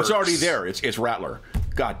 Perks? Oh, it's already there. It's Rattler.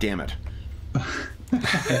 God damn it.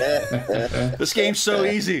 This game's so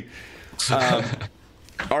easy.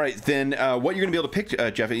 All right, then what you're going to be able to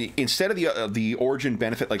pick, Jeff, instead of the origin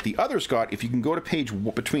benefit like the others got, if you can go to page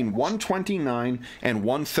between 129 and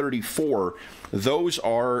 134, those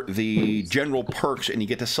are the general perks, and you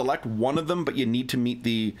get to select one of them, but you need to meet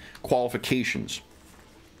the qualifications.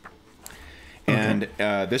 And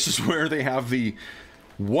this is where they have the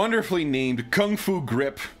wonderfully named Kung Fu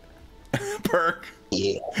Grip perk.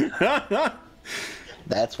 Yeah.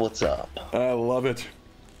 That's what's up. I love it.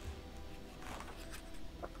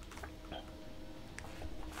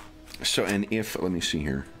 So, and let me see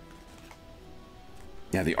here.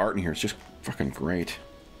 Yeah, the art in here is just fucking great.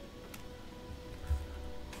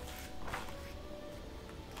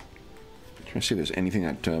 Trying to see if there's anything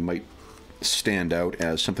that might stand out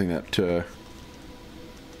as something that...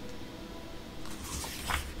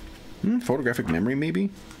 photographic memory, maybe?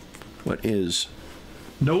 What is...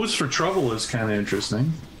 Nose for Trouble is kind of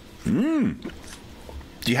interesting. Do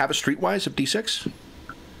you have a Streetwise of D6?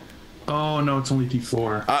 Oh, no, it's only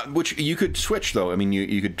D4. Which you could switch, though. I mean,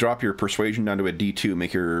 you could drop your Persuasion down to a D2,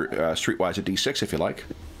 make your Streetwise a D6 if you like.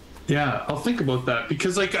 Yeah, I'll think about that.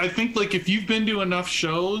 Because, like, I think, like, if you've been to enough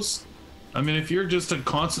shows, I mean, if you're just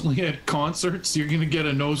constantly at concerts, you're going to get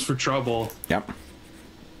a Nose for Trouble. Yep.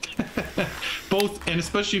 Both, and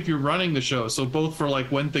especially if you're running the show, so both for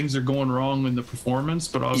like when things are going wrong in the performance,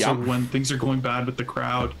 but also when things are going bad with the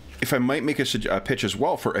crowd. If I might make a pitch as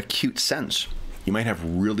well for acute sense, you might have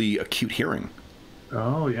really acute hearing.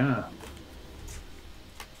 Oh yeah,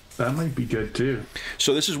 that might be good too.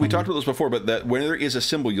 So this is, we talked about this before, but that when there is a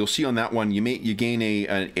symbol, you'll see on that one you gain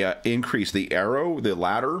a increase the arrow, the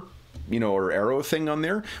ladder, or arrow thing on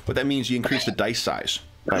there, but that means you increase the dice size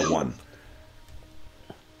by 1.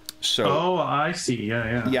 So, oh, I see.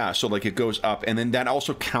 Yeah. So like it goes up, and then that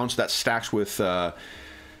also counts. That stacks with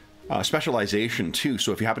specialization too.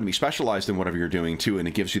 So if you happen to be specialized in whatever you're doing too, and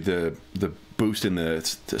it gives you the boost in the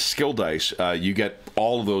skill dice, you get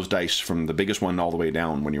all of those dice from the biggest one all the way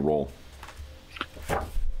down when you roll.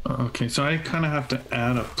 Okay, so I kind of have to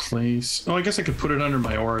add a place. Oh, I guess I could put it under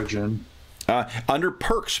my origin. Under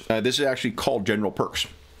perks, this is actually called general perks.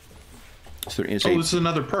 So there is this is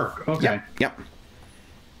another perk. Okay. Yep.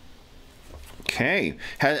 Okay,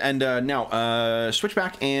 and now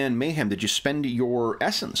Switchback and Mayhem, did you spend your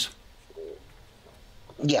essence?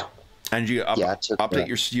 Yeah. And you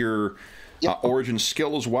update your origin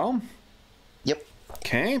skill as well? Yep.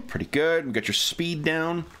 Okay, pretty good. We got your speed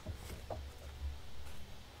down.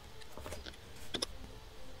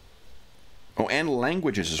 Oh, and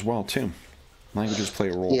languages as well, too. Languages play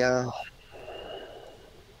a role. Yeah.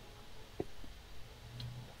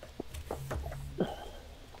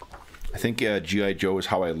 I think GI Joe is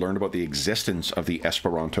how I learned about the existence of the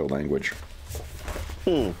Esperanto language.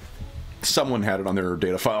 Someone had it on their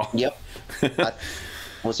data file. Yep.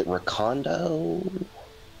 Was it Recondo?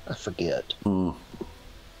 I forget.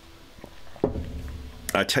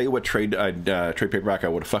 I tell you what trade paperback I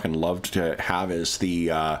would have fucking loved to have is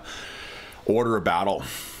the Order of Battle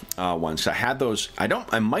ones. I had those.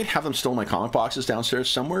 I might have them still in my comic boxes downstairs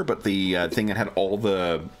somewhere, but the thing that had all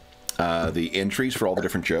the entries for all the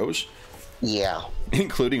different Joes. Yeah.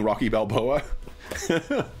 Including Rocky Balboa.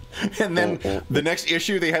 And then the next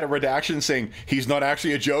issue, they had a redaction saying he's not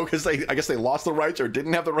actually a Joe because I guess they lost the rights or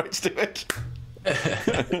didn't have the rights to it.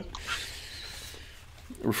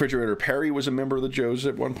 Refrigerator Perry was a member of the Joes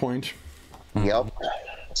at one point. Yep.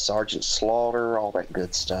 Sergeant Slaughter, all that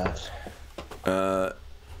good stuff. Let's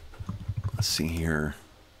see here.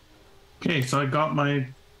 Okay, so I got my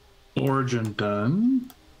origin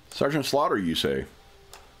done. Sergeant Slaughter, you say?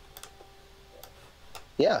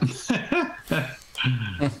 Yeah.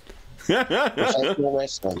 Professional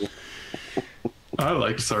wrestling. I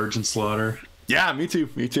like Sergeant Slaughter. Yeah, me too.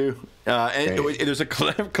 Me too. And there's a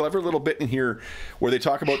clever little bit in here where they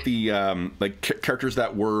talk about the characters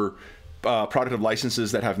that were product of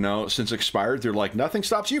licenses that have now since expired. They're like, nothing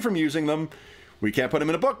stops you from using them. We can't put them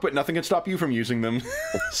in a book, but nothing can stop you from using them.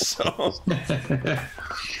 So.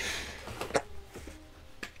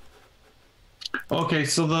 Okay,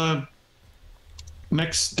 so the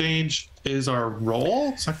next stage is our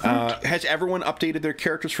roll. Is that correct? Has everyone updated their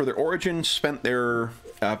characters for their origin, spent their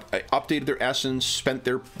updated their essence, spent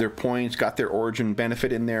their points, got their origin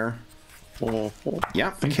benefit in there? Yeah, I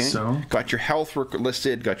think so. Got your health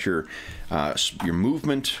listed, got your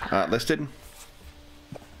movement listed.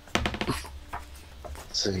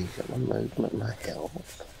 So you got my movement, my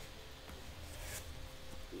health.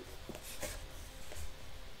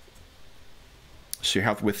 So your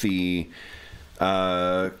health with the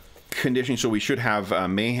conditioning. So we should have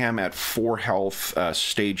Mayhem at 4 health,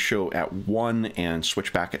 Stage Show at 1, and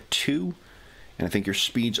Switchback at 2. And I think your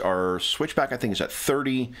speeds are Switchback. I think is at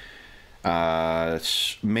 30.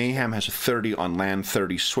 Mayhem has a 30 on land,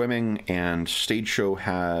 30 swimming, and Stage Show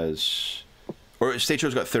has, or Stage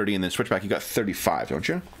Show's got 30, and then Switchback you got 35, don't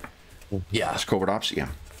you? Yeah. That's Covert Ops, yeah.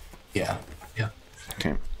 Yeah. Yeah.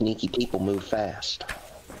 Okay. Sneaky people move fast.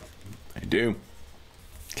 I do.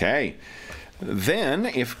 Okay. Then,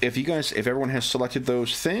 if everyone has selected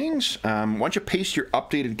those things, why don't you paste your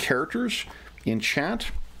updated characters in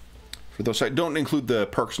chat? For those, don't include the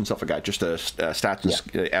perks and stuff like that, just the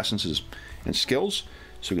stats, and essences, and skills,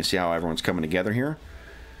 so we can see how everyone's coming together here.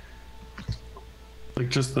 Like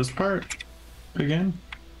just this part again?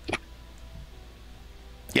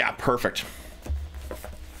 Yeah, perfect.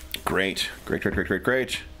 Great.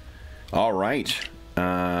 All right.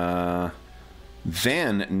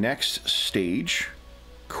 Then, next stage.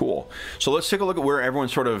 Cool. So let's take a look at where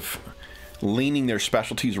everyone's sort of leaning their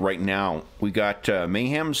specialties right now. We got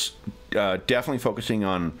Mayhem's definitely focusing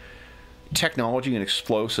on technology and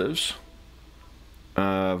explosives.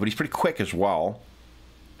 But he's pretty quick as well.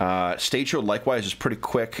 Stage Show likewise is pretty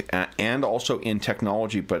quick and also in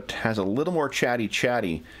technology, but has a little more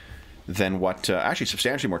chatty than what, actually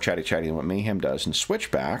substantially more chatty than what Mayhem does. And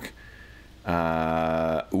Switchback,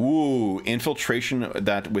 infiltration,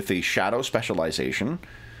 that with a shadow specialization.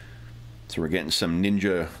 So we're getting some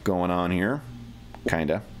ninja going on here,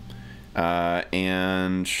 kinda.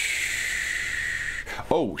 And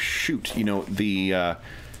oh shoot, the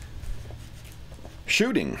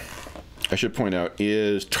shooting, I should point out,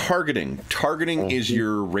 is targeting. Targeting is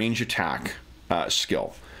your range attack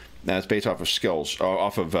skill. That's based off of skills,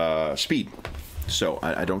 off of speed. So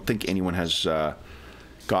I don't think anyone has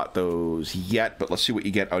got those yet, but let's see what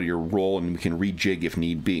you get out of your roll, and we can rejig if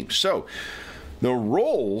need be. So the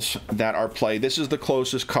roles that are played, this is the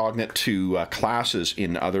closest cognate to classes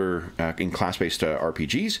in other in class-based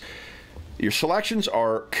RPGs. Your selections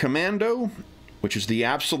are Commando, which is the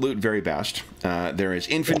absolute very best. There is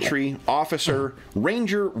Infantry, Officer,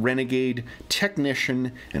 Ranger, Renegade,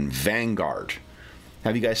 Technician, and Vanguard.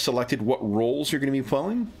 Have you guys selected what roles you're going to be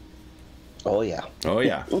playing? Oh yeah. Oh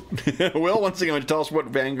yeah. Will, once again, tell us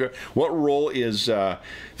what role is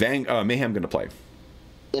Mayhem going to play?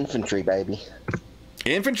 Infantry, baby.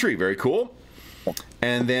 Infantry, very cool.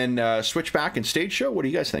 And then Switchback and Stage Show, what are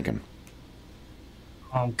you guys thinking?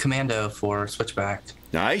 Commando for Switchback.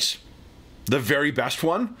 Nice. The very best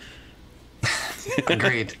one.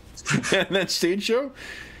 Agreed. And then Stage Show,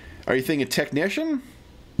 are you thinking Technician?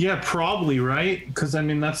 Yeah, probably, right? Because, I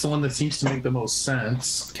mean, that's the one that seems to make the most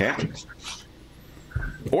sense. Okay.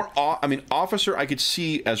 Or, I mean, Officer, I could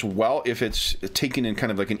see as well if it's taken in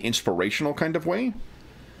kind of like an inspirational kind of way.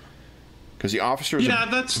 Because the Officer is... Yeah,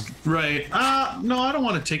 that's right. No, I don't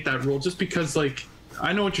want to take that role just because, like,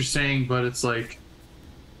 I know what you're saying, but it's like...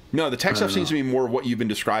 No, the tech stuff seems to be more what you've been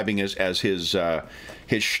describing as his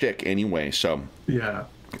shtick anyway, so... Yeah.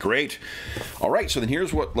 Great. All right, so then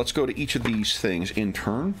here's what... Let's go to each of these things in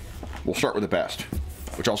turn. We'll start with the best,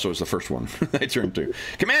 which also is the first one I turned to.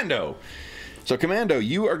 Commando. So Commando,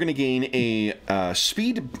 you are going to gain a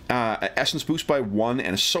speed essence boost by 1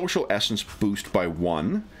 and a social essence boost by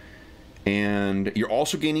 1. And you're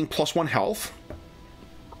also gaining +1 health.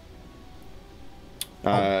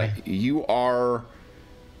 You are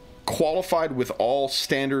qualified with all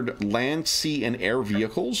standard land, sea, and air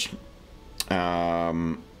vehicles.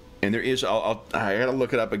 And there is, I gotta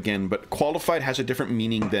look it up again, but qualified has a different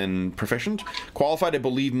meaning than proficient. Qualified, I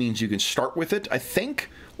believe, means you can start with it, I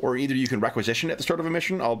think, or either you can requisition it at the start of a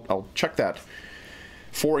mission. I'll check that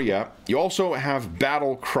for you. You also have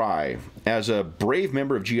Battle Cry. As a brave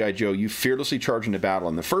member of GI Joe, you fearlessly charge into battle.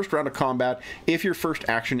 In the first round of combat, if your first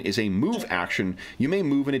action is a move action, you may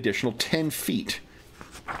move an additional 10 feet.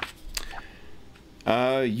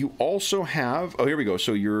 You also have... Oh, here we go.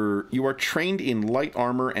 So you are trained in light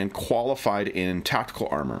armor and qualified in tactical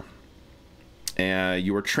armor.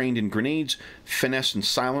 You are trained in grenades, finesse and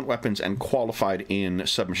silent weapons, and qualified in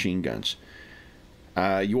submachine guns.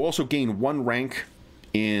 You also gain 1 rank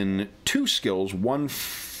in 2 skills, one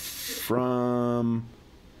from...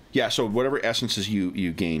 Yeah, so whatever essences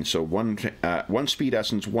you gain. So one speed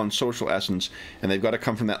essence, 1 social essence, and they've got to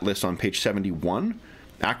come from that list on page 71.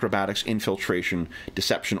 Acrobatics, infiltration,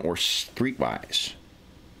 deception, or streetwise.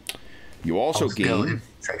 You also gain...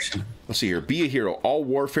 Let's see here. Be a hero. All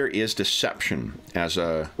warfare is deception. As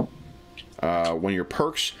a... one of your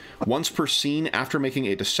perks, once per scene after making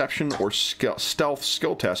a deception or stealth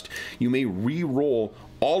skill test, you may re-roll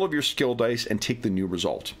all of your skill dice and take the new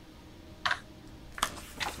result.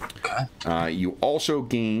 Okay. You also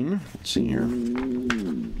gain, let's see here.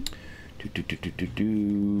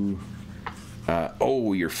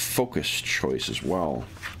 Oh, your focus choice as well.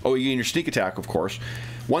 Oh, you gain your sneak attack, of course.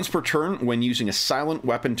 Once per turn, when using a silent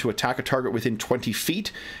weapon to attack a target within 20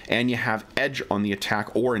 feet, and you have edge on the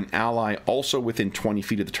attack or an ally also within 20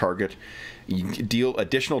 feet of the target, you deal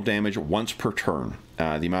additional damage once per turn.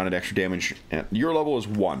 The amount of extra damage at your level is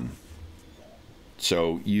 1.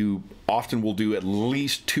 So you often will do at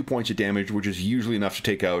least 2 points of damage, which is usually enough to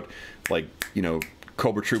take out, like, you know,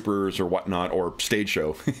 Cobra Troopers or whatnot, or Stage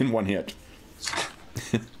Show in 1 hit.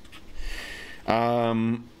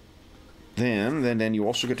 Then you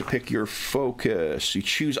also get to pick your focus. You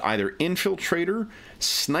choose either infiltrator,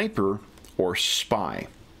 sniper, or spy.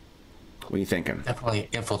 What are you thinking? Definitely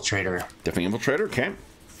infiltrator. Definitely infiltrator. Okay.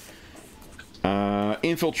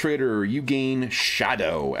 Infiltrator, you gain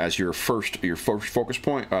shadow as your first focus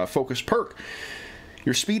point, focus perk.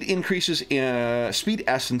 Your speed increases. Speed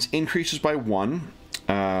essence increases by 1.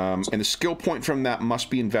 And the skill point from that must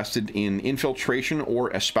be invested in infiltration or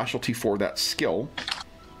a specialty for that skill.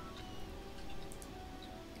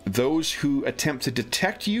 Those who attempt to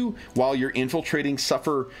detect you while you're infiltrating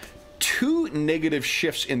suffer 2 negative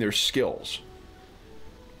shifts in their skills.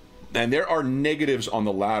 And there are negatives on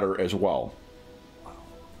the ladder as well.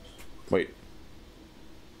 Wait.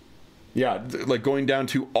 Yeah, like going down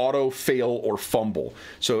to auto, fail, or fumble.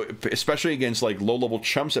 So, especially against like low-level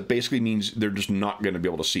chumps, that basically means they're just not going to be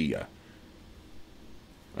able to see you.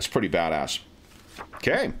 That's pretty badass.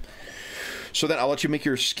 Okay. So then I'll let you make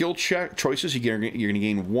your skill check choices. You're going to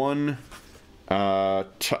gain 1. So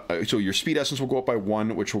your speed essence will go up by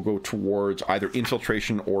 1, which will go towards either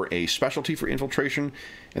infiltration or a specialty for infiltration.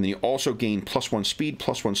 And then you also gain +1 speed,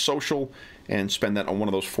 +1 social, and spend that on one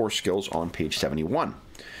of those 4 skills on page 71.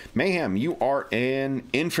 Mayhem, you are an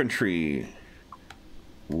infantry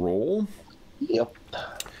role. Yep.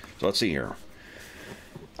 So let's see here.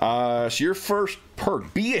 So your first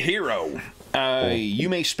perk, be a hero. You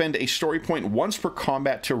may spend a story point once per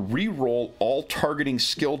combat to re-roll all targeting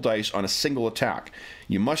skill dice on a single attack.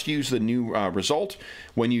 You must use the new result.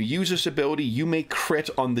 When you use this ability, you may crit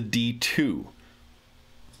on the D2.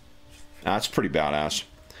 That's pretty badass.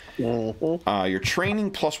 Your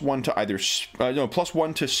training +1 to either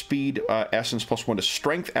 +1 to speed essence, +1 to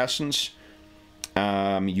strength essence.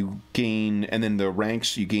 You gain, and then the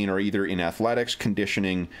ranks you gain are either in athletics,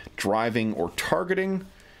 conditioning, driving, or targeting.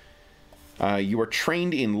 You are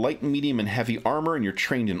trained in light, medium, and heavy armor, and you're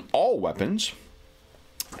trained in all weapons.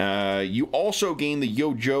 You also gain the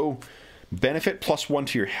Yo Joe benefit +1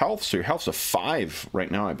 to your health, so your health's a 5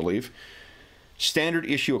 right now, I believe. Standard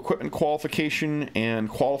issue equipment qualification, and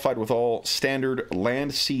qualified with all standard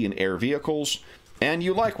land, sea, and air vehicles. And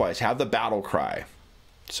you likewise have the battle cry.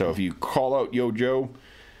 So if you call out Yo Joe,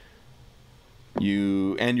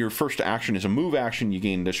 and your first action is a move action, you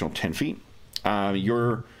gain an additional 10 feet.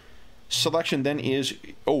 Your selection then is,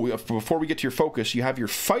 before we get to your focus, you have your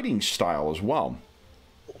fighting style as well.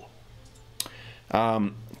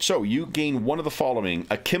 So you gain one of the following: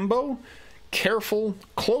 akimbo, careful,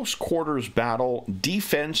 close quarters battle,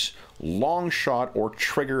 defense, long shot, or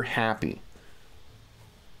trigger happy.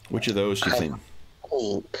 Which of those do you think?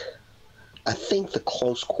 I think the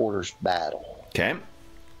close quarters battle. Okay.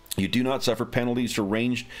 You do not suffer penalties to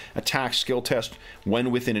ranged attack skill test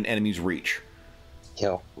when within an enemy's reach.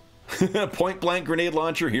 Yeah. Point blank grenade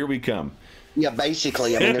launcher, here we come. Yeah,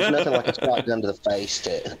 basically. I mean, there's nothing like a shotgun to the face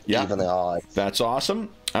to even the odds. That's awesome.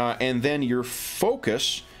 And then your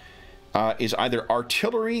focus is either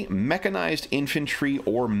artillery, mechanized infantry,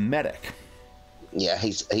 or medic. Yeah,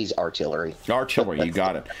 he's artillery. Artillery, you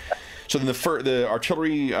got it. So then the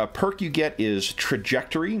artillery perk you get is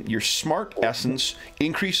trajectory. Your smart essence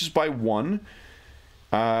increases by 1.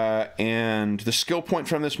 And the skill point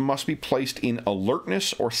from this must be placed in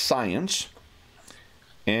alertness or science.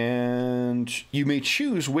 And you may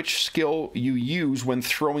choose which skill you use when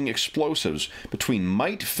throwing explosives between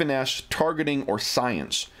might, finesse, targeting, or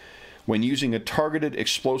science. When using a targeted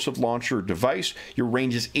explosive launcher device, your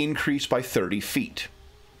range is increased by 30 feet.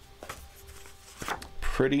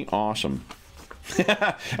 Pretty awesome.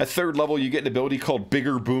 At 3rd level, you get an ability called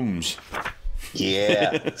Bigger Booms.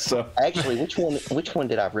 Yeah. So actually, which one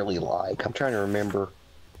did I really like? I'm trying to remember.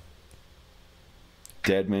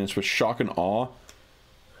 Dead Man's with Shock and Awe.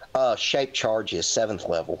 Shape Charges, 7th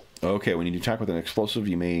level. Okay, when you attack with an explosive,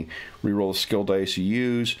 you may reroll the skill dice you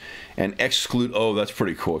use and exclude. Oh, that's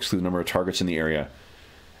pretty cool. Exclude the number of targets in the area.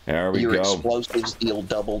 There we Your go. explosives deal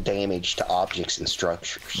double damage to objects and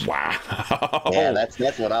structures. Wow. Yeah,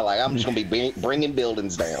 that's what I like. I'm just going to be bringing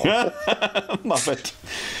buildings down. Love it.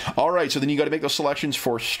 All right, so then you got to make those selections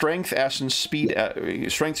for strength, essence, speed,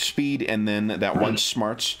 strength, speed, and then that one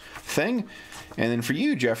smarts thing. And then for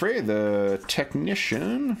you, Jeffrey, the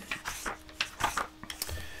technician.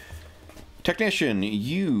 Technician,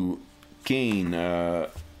 you gain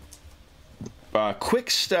quick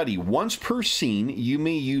study. Once per scene, you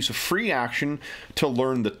may use a free action to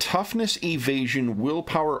learn the toughness, evasion,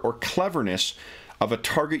 willpower, or cleverness of a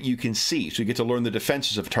target you can see. So you get to learn the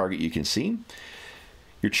defenses of a target you can see.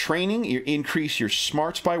 Your training, you increase your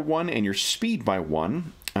smarts by 1 and your speed by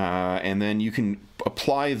 1. And then you can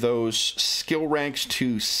apply those skill ranks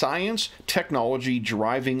to science, technology,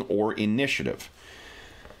 driving, or initiative.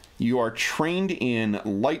 You are trained in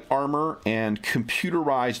light armor and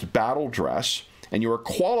computerized battle dress, and you are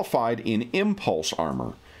qualified in impulse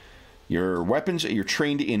armor. Your weapons, you're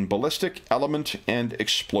trained in ballistic, element, and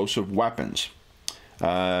explosive weapons.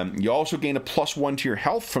 You also gain a +1 to your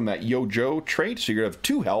health from that Yo Joe trait, so you're going to have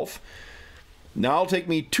 2 health. Now it'll take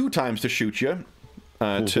me 2 times to shoot you.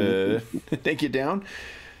 To take you down.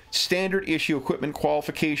 Standard issue equipment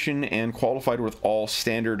qualification and qualified with all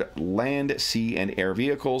standard land, sea, and air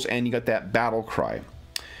vehicles. And you got that battle cry.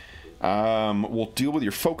 We'll deal with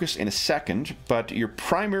your focus in a second, but your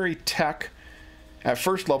primary tech, at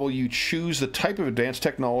 1st level, you choose the type of advanced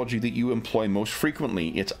technology that you employ most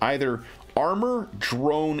frequently. It's either armor,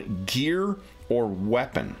 drone, gear, or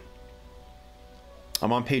weapon.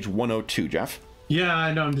 I'm on page 102, Jeff. Yeah,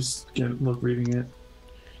 I know. I'm just reading it.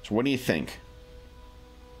 So what do you think?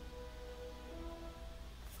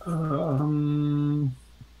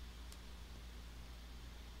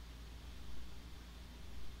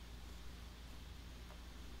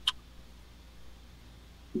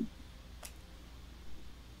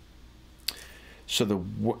 So the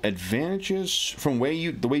advantages from the way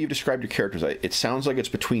you described your characters, it sounds like it's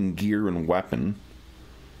between gear and weapon.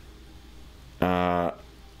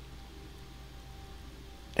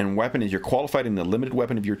 And weapon is you're qualified in the limited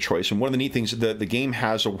weapon of your choice. And one of the neat things, the game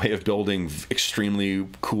has a way of building extremely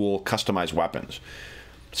cool customized weapons.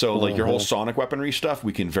 So like your whole sonic weaponry stuff,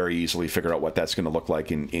 we can very easily figure out what that's going to look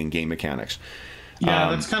like in game mechanics. Yeah,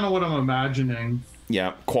 that's kind of what I'm imagining.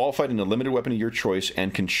 Yeah, qualified in the limited weapon of your choice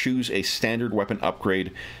and can choose a standard weapon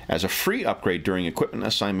upgrade as a free upgrade during equipment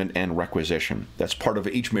assignment and requisition. That's part of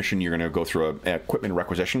each mission. You're going to go through an equipment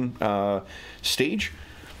requisition stage.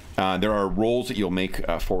 There are rolls that you'll make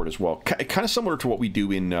forward as well. Kind of similar to what we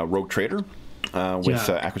do in Rogue Trader with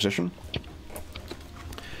acquisition.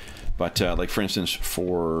 But like for instance,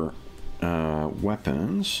 for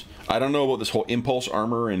weapons, I don't know about this whole impulse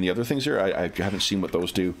armor and the other things there. I haven't seen what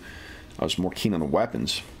those do. I was more keen on the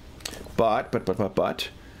weapons. But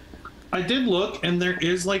I did look, and there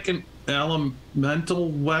is like an elemental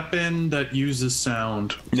weapon that uses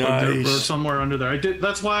sound. Nice. Or somewhere under there.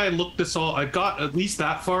 That's why I looked this all. I got at least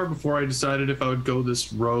that far before I decided if I would go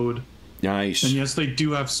this road. Nice. And yes, they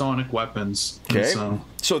do have sonic weapons. Okay.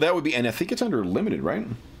 So that would be, and I think it's under limited, right?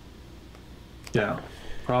 Yeah,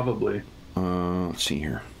 probably. Let's see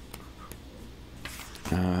here.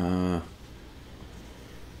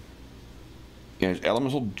 Yeah,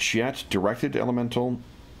 elemental jet, directed elemental.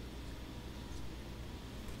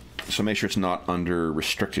 So make sure it's not under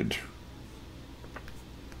restricted.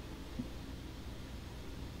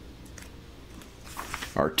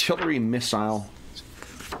 Artillery missile.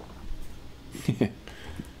 Let's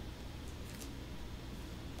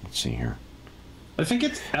see here. I think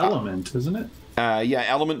it's element, isn't it? Yeah,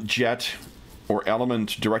 element jet or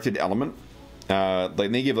element directed element.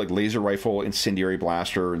 Like they give like laser rifle, incendiary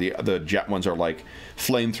blaster. The jet ones are like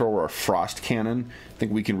flamethrower or frost cannon. I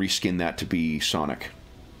think we can reskin that to be sonic.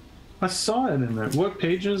 I saw it in there. What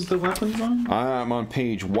page is the weapons on? I'm on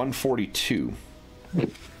page 142.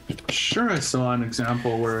 Sure, I saw an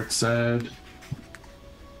example where it said.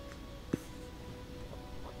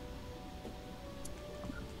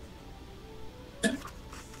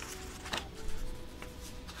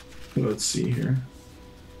 Let's see here.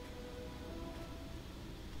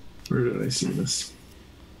 Where did I see this?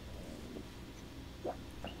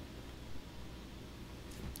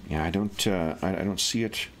 Yeah, I don't see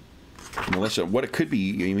it. Melissa, what it could be,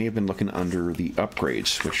 you may have been looking under the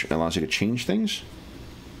upgrades, which allows you to change things.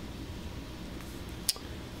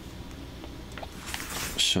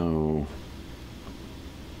 So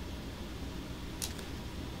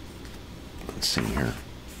let's see here.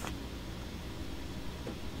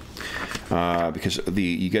 Because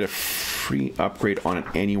you get a free upgrade on it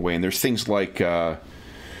anyway, and there's things like where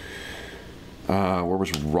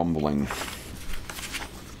was rumbling?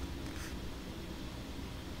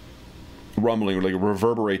 Rumbling like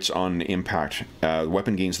reverberates on impact. The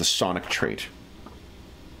weapon gains the sonic trait.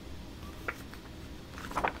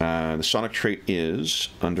 The sonic trait is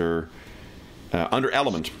under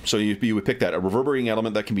element. So you would pick that. A reverberating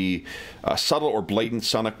element that can be subtle or blatant.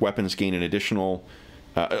 Sonic weapons gain an additional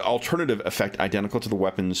alternative effect identical to the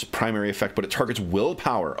weapon's primary effect, but it targets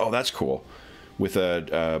willpower. Oh, that's cool. With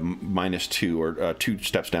a -2 or 2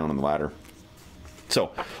 steps down on the ladder.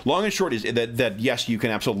 So, long and short is that yes, you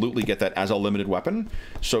can absolutely get that as a limited weapon.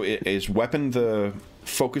 So, is weapon the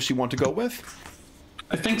focus you want to go with?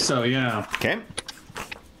 I think so, yeah. Okay.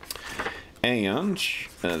 And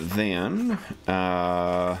then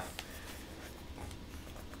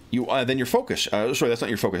then your focus. Sorry, that's not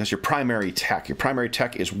your focus. That's your primary tech. Your primary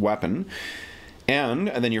tech is weapon. And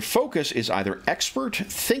then your focus is either expert,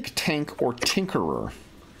 think tank, or tinkerer.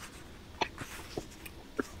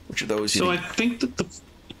 Which of those? So I think that the...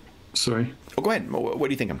 Sorry. Oh, go ahead. What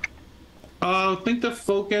are you thinking? I think the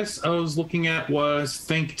focus I was looking at was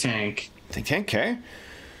think tank. Think tank, okay.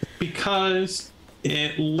 Because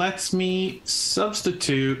it lets me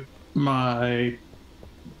substitute my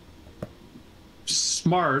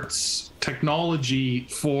smarts technology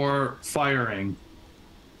for firing.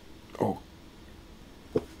 Oh.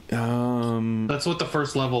 That's what the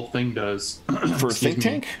first level thing does. For think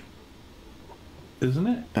tank? Isn't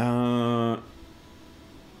it?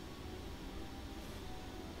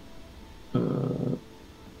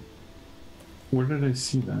 Where did I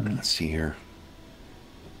see that? Let's see here.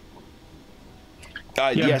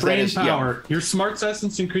 Yeah, yes, brain that is, power. yeah. Your smarts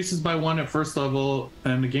essence increases by 1 at first level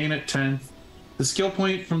and again at 10th. The skill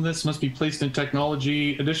point from this must be placed in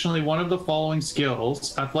technology. Additionally, one of the following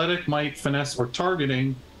skills, athletic, might, finesse, or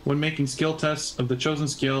targeting, when making skill tests of the chosen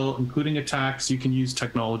skill, including attacks, you can use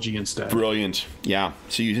technology instead. Brilliant. Yeah.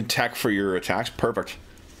 So using tech for your attacks, perfect.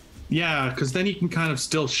 Yeah, because then you can kind of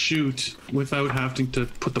still shoot without having to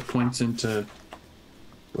put the points into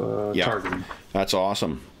targeting. That's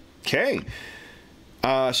awesome. Okay.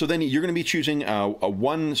 So then you're going to be choosing a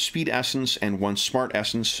 1 speed essence and 1 smart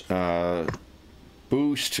essence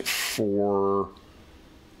boost for,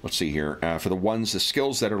 let's see here, for the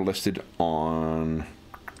skills that are listed on,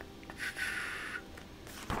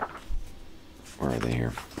 where are they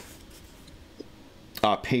here?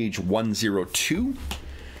 Page 102.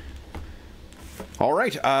 All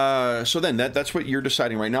right, so then that's what you're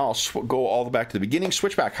deciding right now. I'll go all the way back to the beginning.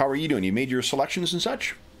 Switchback, how are you doing? You made your selections and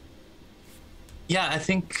such? Yeah, I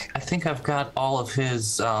think I've got all of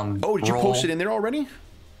his. Oh, did you post it in there already?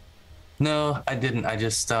 No, I didn't. I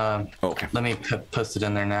just. Okay. Let me post it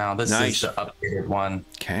in there now. This is the updated one.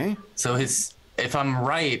 Okay. So if I'm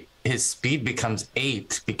right, his speed becomes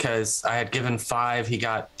 8 because I had given 5. He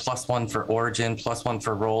got +1 for origin, +1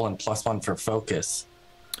 for roll, and +1 for focus.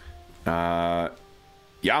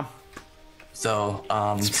 Yeah. So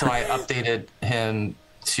I updated him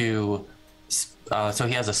to. So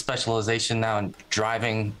he has a specialization now in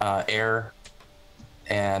driving, air,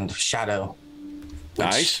 and shadow.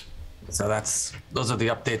 Nice. So those are the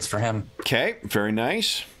updates for him. Okay, very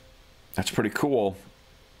nice. That's pretty cool.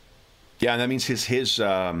 Yeah, and that means his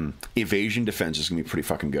evasion defense is gonna be pretty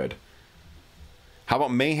fucking good. How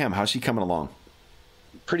about Mayhem? How's he coming along?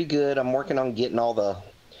 Pretty good. I'm working on getting all the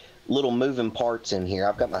little moving parts in here.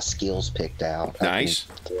 I've got my skills picked out. Nice.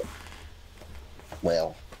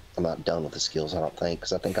 Well, I'm not done with the skills, I don't think,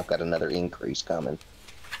 because I think I've got another increase coming.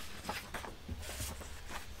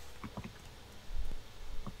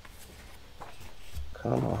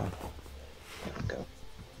 Come on. There we go.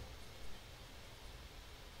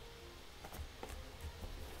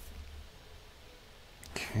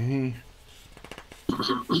 Okay.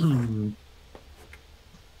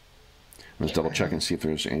 Let's double check and see if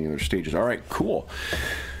there's any other stages. All right, cool.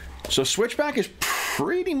 So Switchback is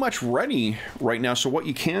pretty much ready right now. So what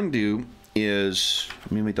you can do is,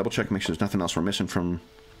 let me double check and make sure there's nothing else we're missing from.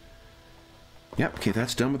 Yep, okay,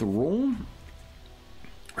 that's done with the roll.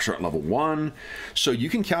 We're starting level 1. So you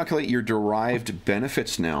can calculate your derived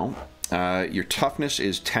benefits now. Your toughness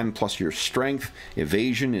is 10 plus your strength.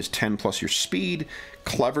 Evasion is 10 plus your speed.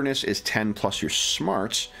 Cleverness is 10 plus your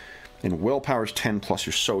smarts. And willpower is 10 plus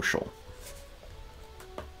your social.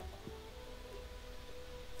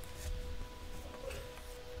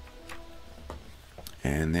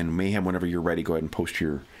 And then Mayhem, whenever you're ready, go ahead and post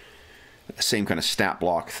your same kind of stat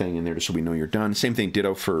block thing in there just so we know you're done. Same thing,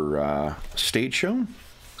 ditto for stage show.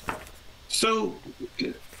 So,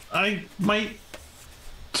 my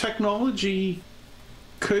technology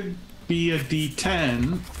could be a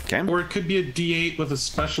D10, Okay. or it could be a D8 with a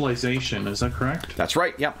specialization. Is that correct? That's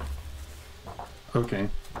right, yep. Okay.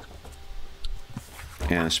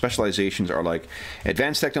 And specializations are like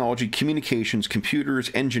advanced technology, communications,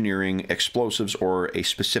 computers, engineering, explosives, or a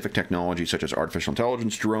specific technology such as artificial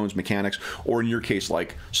intelligence, drones, mechanics, or in your case,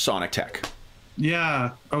 like sonic tech.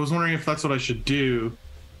 Yeah, I was wondering if that's what I should do,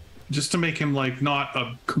 just to make him like not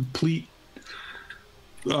a complete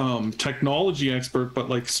technology expert, but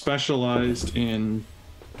like specialized in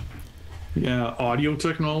audio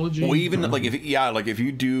technology. Well, even like if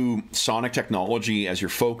you do sonic technology as your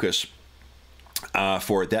focus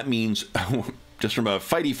for it, that means just from a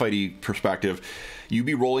fighty perspective, you'd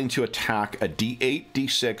be rolling to attack a D8,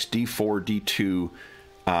 D6, D4,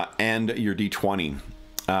 D2, and your D20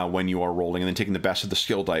 when you are rolling, and then taking the best of the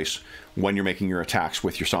skill dice when you're making your attacks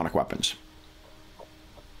with your sonic weapons.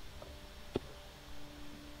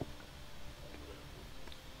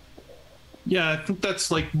 Yeah, I think that's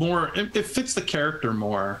like more. It fits the character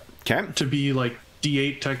more. Okay. To be like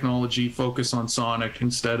D8 technology, focus on Sonic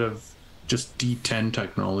instead of just D10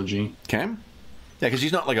 technology. Okay. Yeah, because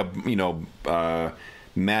he's not like a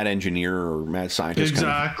mad engineer or mad scientist.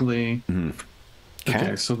 Exactly. Kind of.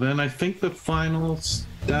 Okay, so then I think the final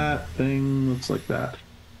stat thing looks like that.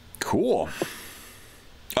 Cool.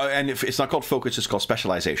 And if it's not called focus, it's called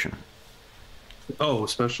specialization. Oh,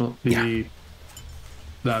 special. Yeah.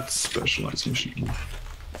 That's specialization.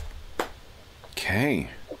 Okay.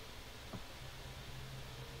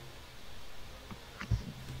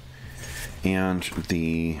 And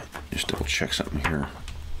just double check something here.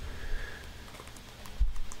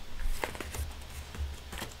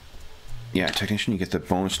 Yeah, technician, you get the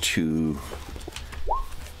bonus to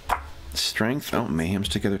strength. Oh, mayhem's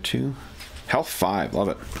together too. Health 5, love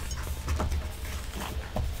it.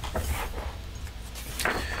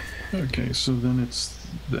 Okay, so then it's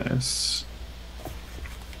this.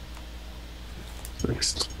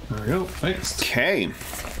 Fixed. There we go. Fixed. Okay.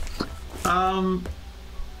 Am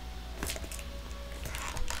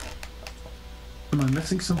I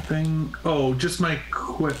missing something? Oh, just my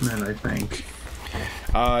equipment, I think.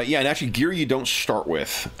 Yeah, and actually, gear you don't start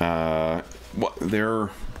with. Let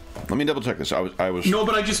me double check this. I was. No,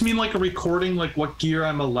 but I just mean like a recording, like what gear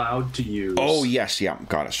I'm allowed to use. Oh yes, yeah,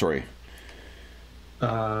 got it. Sorry.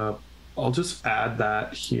 I'll just add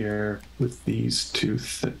that here with these two.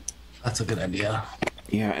 That's a good idea.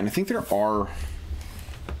 Yeah, and I think there are.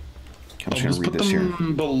 I'm just I'll going to read put this them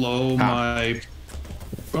here. below my.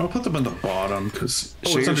 I'll put them in the bottom because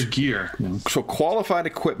it's under gear. So qualified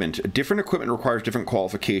equipment. Different equipment requires different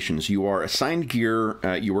qualifications. You are assigned gear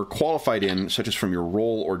you are qualified in, such as from your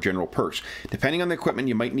role or general perks. Depending on the equipment,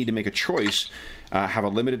 you might need to make a choice, have a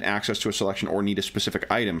limited access to a selection, or need a specific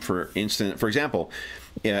item. For example,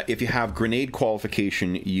 if you have grenade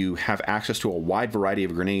qualification, you have access to a wide variety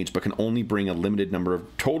of grenades, but can only bring a limited number of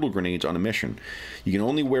total grenades on a mission. You can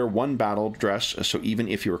only wear one battle dress, so even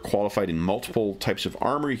if you are qualified in multiple types of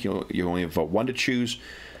armor, you only have one to choose.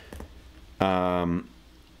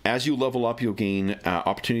 As you level up, you'll gain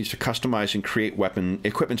opportunities to customize and create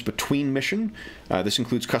equipments between mission. This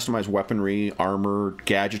includes customized weaponry, armor,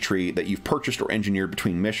 gadgetry that you've purchased or engineered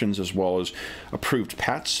between missions, as well as approved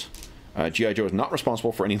pets. GI Joe is not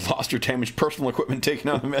responsible for any lost or damaged personal equipment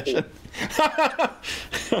taken on a mission.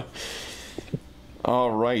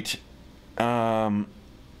 All right.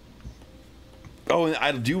 Oh, and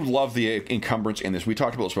I do love the encumbrance in this. We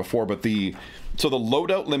talked about this before, but the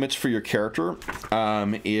loadout limits for your character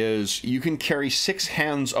is you can carry 6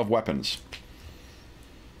 hands of weapons.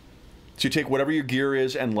 So you take whatever your gear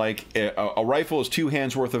is, and like a rifle is 2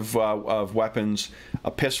 hands worth of weapons,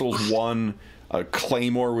 a pistol is 1, a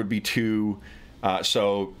claymore would be 2.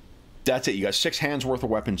 So that's it. You got 6 hands worth of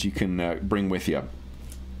weapons you can bring with you,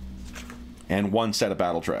 and 1 set of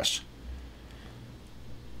battle dress.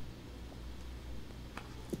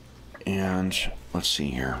 And let's see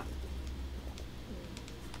here.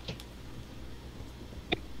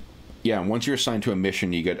 Yeah, and once you're assigned to a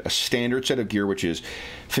mission, you get a standard set of gear, which is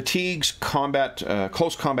fatigues,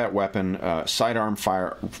 close combat weapon, sidearm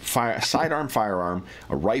firearm,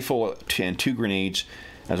 a rifle, and 2 grenades,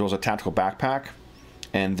 as well as a tactical backpack.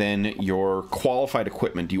 And then your qualified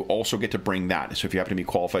equipment, you also get to bring that. So if you happen to be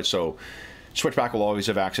qualified, so Switchback will always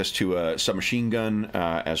have access to a submachine gun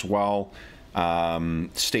as well.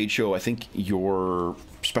 Stage show, I think your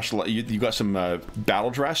special, you got some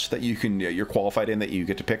battle dress that you're qualified in that you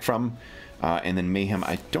get to pick from And then Mayhem,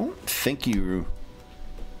 I don't think you...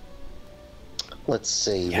 Let's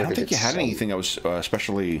see. Yeah, I don't think you had anything that was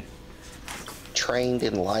especially... Trained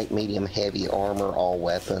in light, medium, heavy armor, all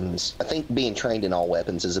weapons. I think being trained in all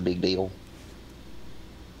weapons is a big deal.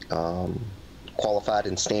 Qualified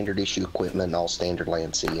in standard issue equipment, all standard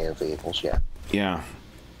land, sea, air vehicles, yeah. Yeah.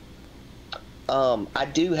 I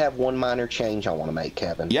do have one minor change I want to make,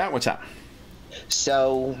 Kevin. Yeah, what's that?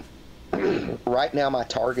 So, right now my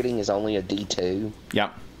targeting is only a D2.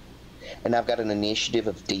 Yep. And I've got an initiative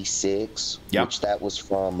of D6, yep. which that was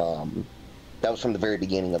from the very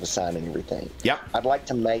beginning of assigning everything. Yep. I'd like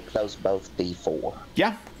to make those both D4.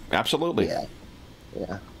 Yeah, absolutely. Yeah.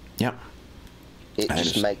 Yeah. Yep. It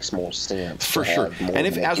just makes more sense. For sure. And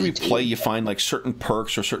if, as we play, you find like certain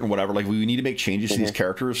perks or certain whatever, like we need to make changes to these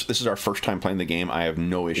characters. This is our first time playing the game. I have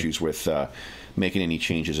no issues with making any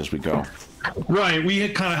changes as we go. Right. We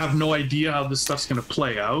kind of have no idea how this stuff's going to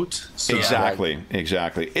play out. So. Exactly.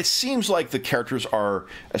 Exactly. It seems like the characters are,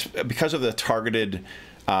 because of the targeted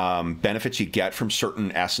benefits you get from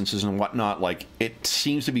certain essences and whatnot, like it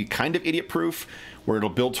seems to be kind of idiot proof, where it'll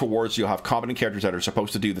build towards you'll have competent characters that are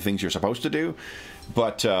supposed to do the things you're supposed to do,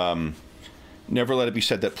 but never let it be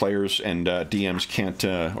said that players and DMs can't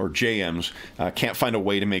or JMs can't find a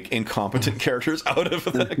way to make incompetent characters out of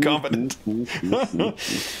the competent.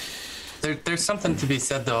 There's something to be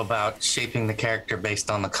said, though, about shaping the character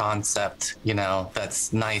based on the concept, you know,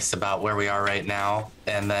 that's nice about where we are right now.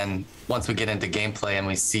 And then once we get into gameplay and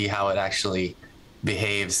we see how it actually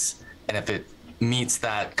behaves, and if it meets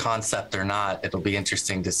that concept or not, it'll be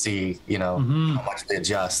interesting to see, you know, how much they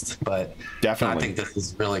adjust. But definitely, I think this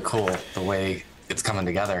is really cool, the way it's coming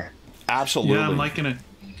together. Absolutely. Yeah, I'm liking it.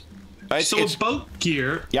 It's about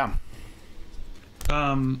gear. Yeah.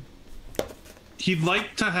 He'd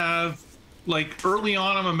like to have, like, early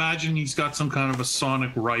on, I'm imagining he's got some kind of a sonic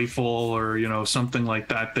rifle or, you know, something like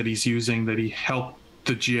that he's using that he helped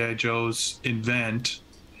the GI Joes invent.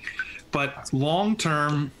 But long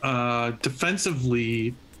term,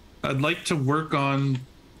 defensively, I'd like to work on,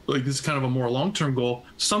 like, this is kind of a more long term goal,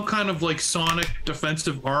 some kind of like sonic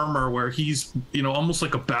defensive armor where he's, you know, almost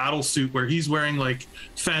like a battle suit where he's wearing like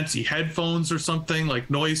fancy headphones or something, like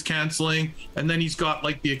noise canceling, and then he's got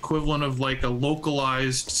like the equivalent of like a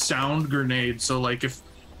localized sound grenade. So like if,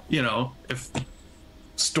 you know, if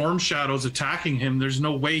Storm Shadow's attacking him, there's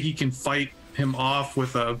no way he can fight him off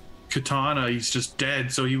with a katana. He's just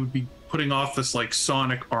dead. So he would be putting off this like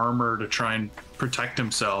sonic armor to try and protect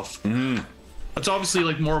himself. That's obviously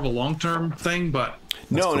like more of a long-term thing, but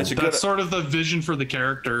no, cool. And it's a good, sort of the vision for the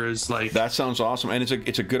character is like, that sounds awesome. And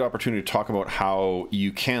it's a good opportunity to talk about how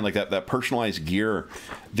you can, like, that personalized gear,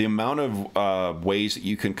 the amount of ways that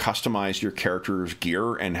you can customize your character's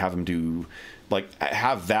gear and have them do, like,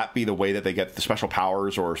 have that be the way that they get the special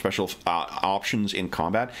powers or special options in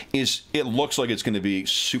combat, it looks like it's going to be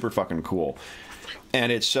super fucking cool.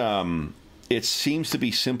 And it seems to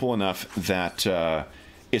be simple enough that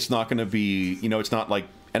it's not going to be, you know, it's not like,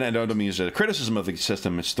 and I don't mean as a criticism of the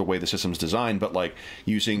system, it's the way the system's designed, but like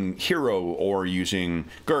using Hero or using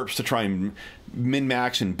GURPS to try and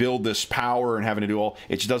min-max and build this power and having to do all,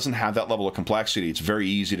 it just doesn't have that level of complexity. It's very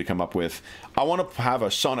easy to come up with, I want to have a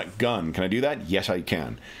sonic gun. Can I do that? Yes, I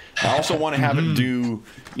can. I also want to have it do,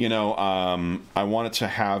 you know, I want it to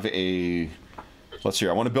have a... Let's see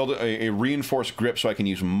here. I want to build a reinforced grip so I can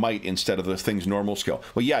use might instead of the thing's normal skill.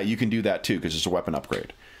 Well, yeah, you can do that too because it's a weapon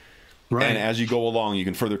upgrade. Right. And as you go along, you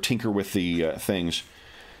can further tinker with the things.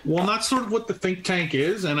 Well, that's sort of what the think tank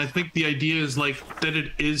is, and I think the idea is like that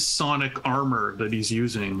it is sonic armor that he's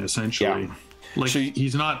using essentially. Yeah. Like so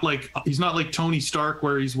he's not like Tony Stark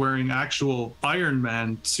where he's wearing actual Iron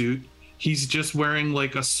Man suit. He's just wearing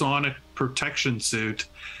like a sonic protection suit.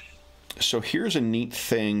 So here's a neat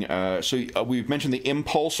thing. We've mentioned the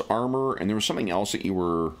impulse armor, and there was something else that you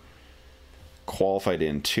were qualified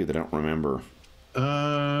in too that I don't remember.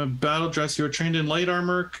 Battle dress. You were trained in light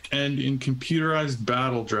armor and in computerized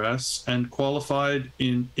battle dress, and qualified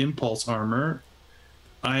in impulse armor.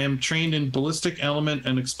 I am trained in ballistic element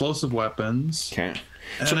and explosive weapons. Okay.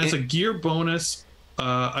 And as a gear bonus,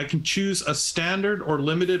 I can choose a standard or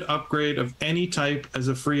limited upgrade of any type as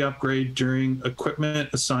a free upgrade during equipment,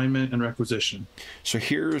 assignment, and requisition. So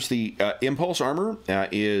here's the impulse armor.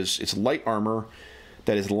 It's light armor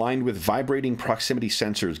that is lined with vibrating proximity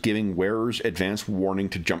sensors, giving wearers advanced warning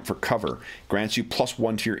to jump for cover. Grants you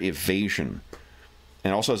 +1 to your evasion.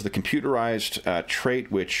 And also has the computerized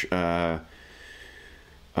trait, which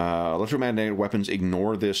Electromagnetic weapons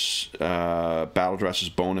ignore this battle dress's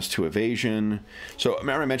bonus to evasion. So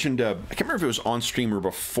remember I mentioned, I can't remember if it was on stream or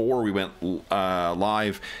before we went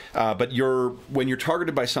live, but when you're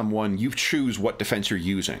targeted by someone, you choose what defense you're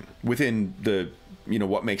using within the,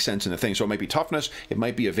 what makes sense in the thing. So it might be toughness, it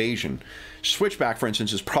might be evasion. Switchback, for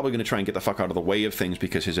instance, is probably going to try and get the fuck out of the way of things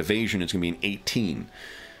because his evasion is going to be an 18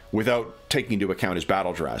 without taking into account his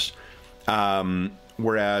battle dress.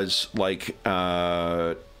 Whereas, like,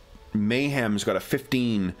 Mayhem's got a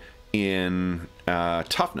 15 in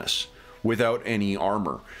toughness without any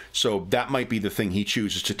armor. So that might be the thing he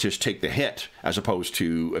chooses to just take the hit as opposed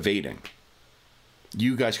to evading.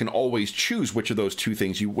 You guys can always choose which of those two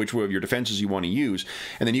things, which of your defenses you want to use.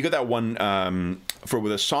 And then you got that one,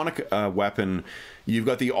 with a sonic weapon, you've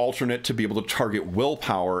got the alternate to be able to target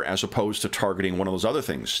willpower as opposed to targeting one of those other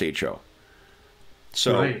things, Stage Show.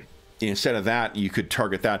 So... Right. Instead of that, you could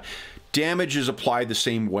target that. Damage is applied the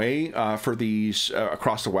same way for these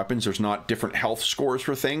across the weapons. There's not different health scores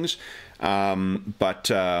for things. Yeah,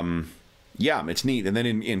 it's neat. And then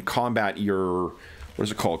in combat, what is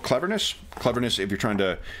it called? Cleverness? Cleverness, if you're trying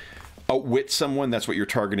to outwit someone, that's what you're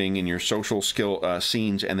targeting in your social skill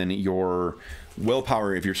scenes. And then your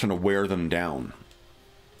willpower, if you're trying to wear them down.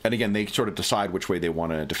 And again, they sort of decide which way they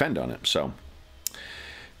want to defend on it. So...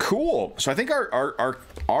 Cool. So I think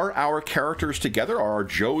our characters together? Are our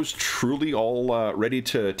Joes truly all ready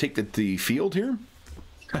to take the field here?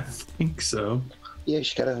 I think so. Yeah, you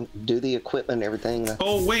gotta do the equipment and everything.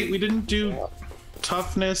 Oh wait, we didn't do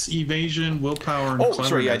toughness, evasion, willpower, and cleverness.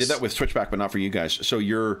 Sorry, yeah, I did that with Switchback, but not for you guys. So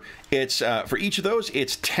it's for each of those,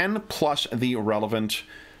 it's 10 plus the relevant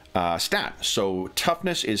stat. So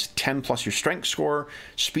toughness is 10 plus your strength score.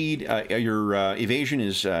 Speed, your evasion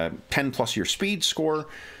is 10 plus your speed score.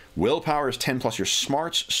 Willpower is 10 plus your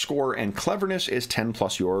smarts score, and cleverness is 10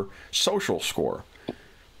 plus your social score.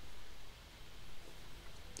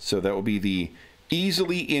 So that will be the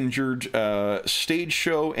easily injured Stage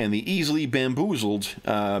Show and the easily bamboozled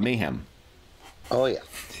Mayhem. Oh,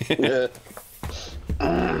 yeah.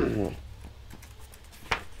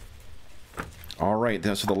 All right,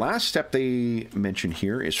 so the last step they mention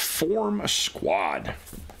here is form a squad.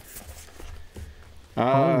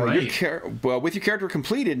 All right. With your character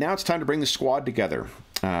completed, now it's time to bring the squad together.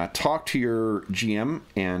 Talk to your GM,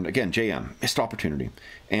 and again, JM, missed opportunity.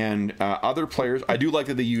 And other players, I do like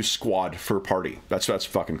that they use squad for party. That's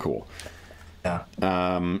fucking cool. Yeah.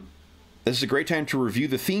 This is a great time to review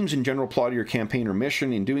the themes and general plot of your campaign or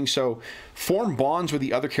mission. In doing so, form bonds with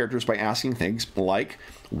the other characters by asking things like,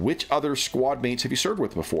 which other squad mates have you served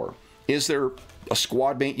with before? Is there a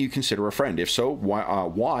squad mate you consider a friend? If so,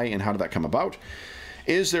 why and how did that come about?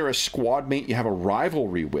 Is there a squad mate you have a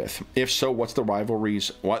rivalry with? If so, what's the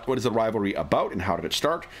rivalries? What is the rivalry about, and how did it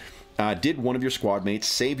start? Did one of your squad mates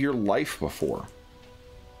save your life before?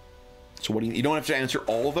 So what do you don't have to answer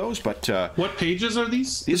all of those, but what pages are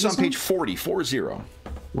these? This is on page 40.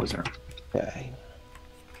 What's there? Okay.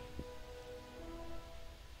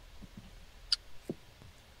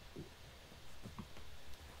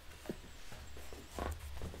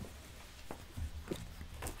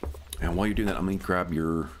 And while you're doing that, I'm going to grab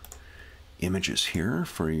your images here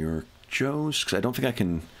for your Joes, because I don't think I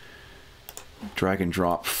can drag and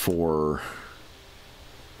drop for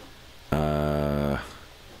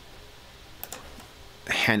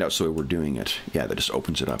handouts the way we're doing it. Yeah, that just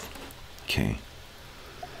opens it up. Okay.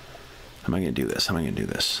 How am I going to do this?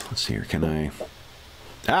 Let's see here. Can I...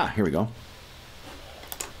 Ah, here we go.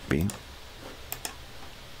 B.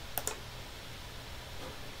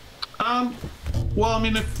 Well, I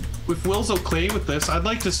mean, if Will's okay with this, I'd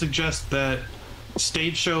like to suggest that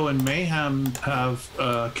Stage Show and Mayhem have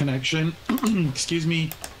a connection. Excuse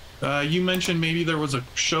me. You mentioned maybe there was a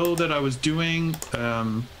show that I was doing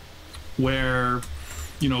where,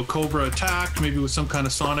 Cobra attacked, maybe with some kind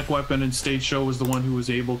of sonic weapon, and Stage Show was the one who was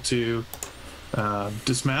able to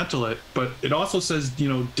dismantle it. But it also says,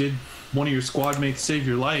 did one of your squad mates save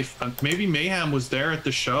your life? Maybe Mayhem was there at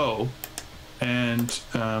the show. And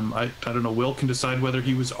I don't know, Will can decide whether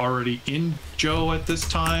he was already in Joe at this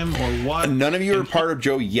time or what. None of you are part of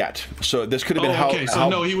Joe yet. So this could have been okay, so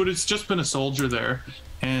no, he would have just been a soldier there.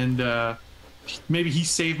 And maybe he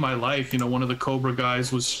saved my life. One of the Cobra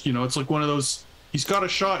guys was, it's like one of those, he's got a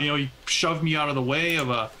shot, he shoved me out of the way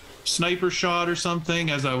of a sniper shot or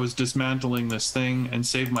something as I was dismantling this thing and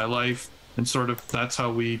saved my life. And sort of that's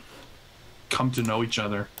how we come to know each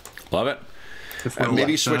other. Love it.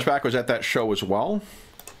 Maybe Switchback was at that show as well.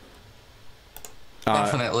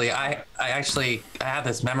 Definitely. I have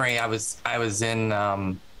this memory. I was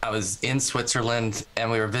in Switzerland, and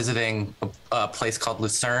we were visiting a place called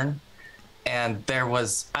Lucerne, and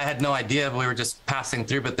I had no idea, we were just passing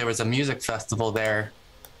through, but there was a music festival there,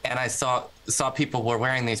 and I saw people were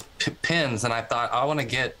wearing these pins, and I thought, I want to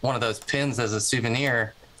get one of those pins as a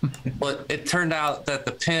souvenir. But it turned out that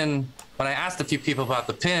the pin, when I asked a few people about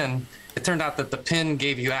the pin, it turned out that the pin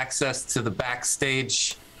gave you access to the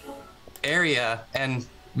backstage area, and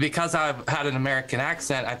because I had an American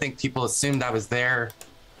accent, I think people assumed I was there,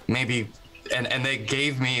 maybe, and they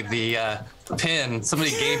gave me the pin.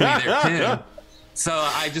 Somebody gave me their pin. So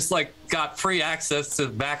I just like got free access to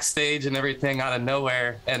backstage and everything out of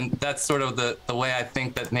nowhere. And that's sort of the way I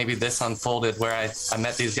think that maybe this unfolded, where I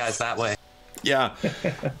met these guys that way. Yeah.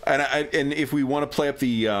 And if we want to play up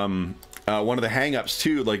the one of the hang-ups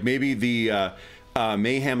too, like maybe the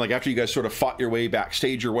Mayhem, like after you guys sort of fought your way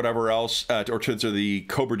backstage or whatever else, or to the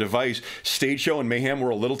Cobra device, Stage Show and Mayhem were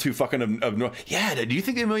a little too fucking yeah, do you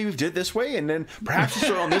think they maybe did this way? And then perhaps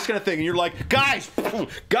it's on this kind of thing, and you're like, guys,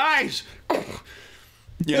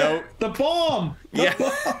 you know, the bomb. Yeah.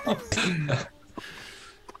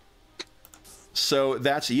 So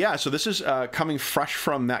that's, yeah, so this is coming fresh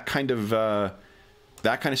from that kind of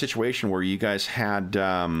situation where you guys had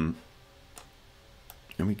there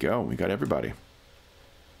we go, we got everybody.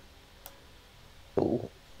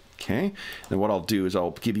 Okay, then what I'll do is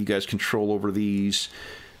I'll give you guys control over these.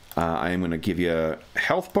 I'm going to give you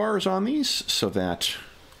health bars on these so that,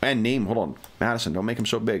 and name, hold on, Madison, don't make them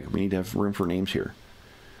so big. We need to have room for names here.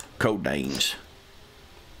 Code names.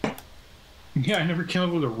 Yeah, I never came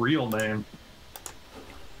up with a real name.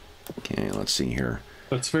 Okay, let's see here.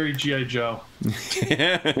 That's very GI Joe.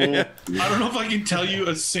 I don't know if I can tell you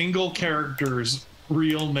a single character's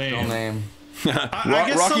real name. Real name.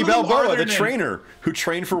 Rocky Balboa, the trainer who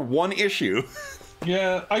trained for one issue.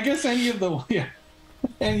 Yeah, I guess any of the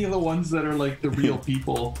ones that are like the real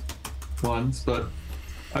people ones, but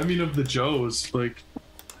I mean of the Joes, like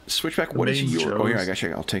Switchback. What is your? Oh, here, I guess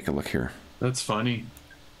I'll take a look here. That's funny.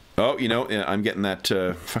 Oh, you know, I'm getting that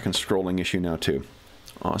fucking scrolling issue now too.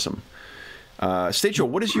 Awesome. Stage Joe,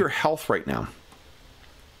 what is your health right now?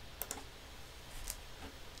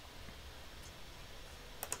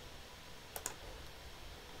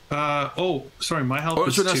 Oh, sorry, my health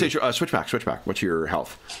is so no, 2. Stage Joe, Switchback. What's your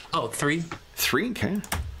health? Oh, 3. 3, okay. There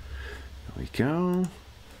we go.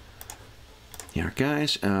 Yeah,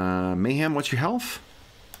 guys. Mayhem, what's your health?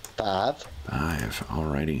 5. 5,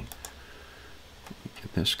 alrighty.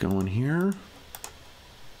 Get this going here.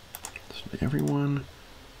 So everyone.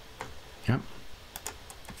 Yep.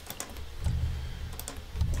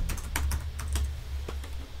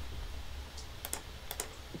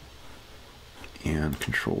 And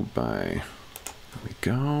controlled by, there we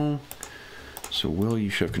go. So Will, you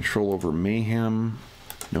should have control over Mayhem.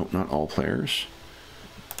 Nope, not all players.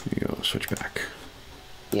 There you go, Switchback.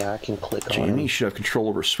 Yeah, I can click on Jamie, it. you should have control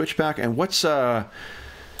over Switchback. And what's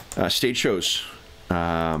Stage Show's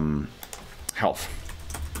health?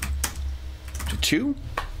 2?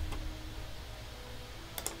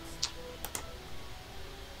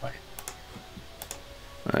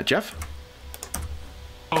 Jeff?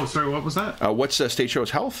 Oh, sorry, what was that? What's Stage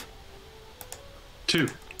Show's health? 2.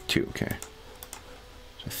 2, okay.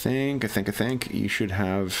 So I think you should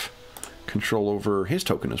have control over his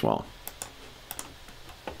token as well.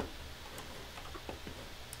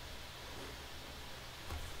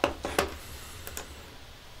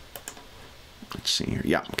 Let's see here.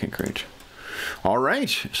 Yeah, okay, great. All right,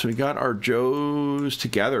 so we got our Joes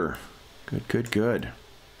together. Good.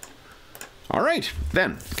 All right,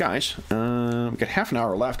 then, guys, we got half an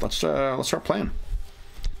hour left. Let's start playing.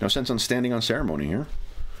 No sense on standing on ceremony here.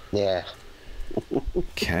 Yeah.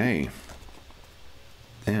 Okay.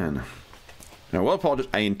 Then, now, well, apologize.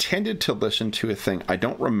 I intended to listen to a thing. I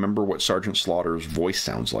don't remember what Sergeant Slaughter's voice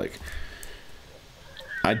sounds like.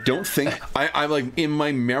 I don't think I like in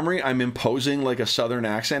my memory. I'm imposing like a Southern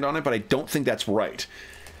accent on it, but I don't think that's right.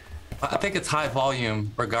 I think it's high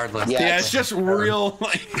volume, regardless. Yeah, it's just real,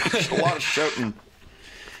 like, a lot of shouting.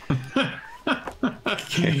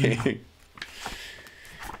 Okay.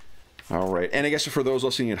 All right. And I guess for those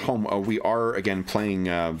listening at home, we are, again, playing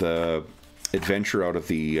the adventure out of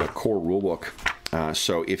the core rulebook.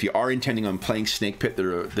 So if you are intending on playing Snake Pit,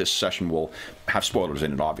 this session will have spoilers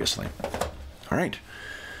in it, obviously. All right.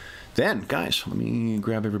 Then, guys, let me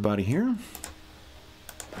grab everybody here.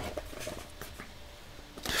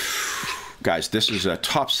 Guys, this is a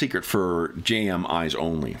top secret for JM eyes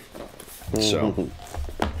only. So,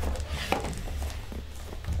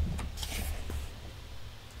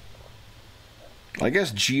 I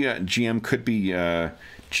guess GM could be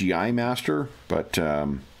GI Master, but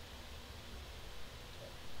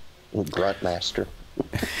Grunt Master.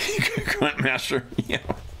 Grunt Master, yeah.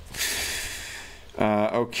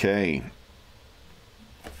 Okay.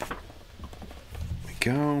 There we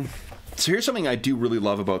go. So here's something I do really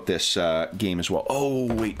love about this game as well.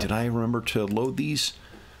 Oh, wait, did I remember to load these?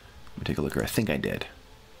 Let me take a look here. I think I did.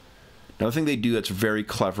 Another thing they do that's very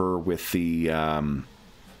clever with the,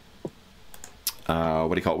 what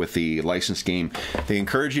do you call it, with the licensed game, they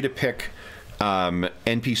encourage you to pick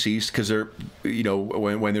NPCs, because they're, you know,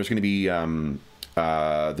 when there's going to be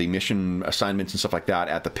the mission assignments and stuff like that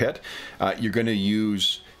at the pit, you're going to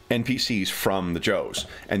use NPCs from the Joes,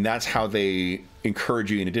 and that's how they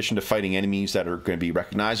encourage you, in addition to fighting enemies that are going to be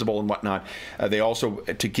recognizable and whatnot, they also,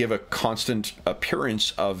 to give a constant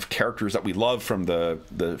appearance of characters that we love from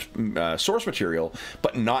the source material,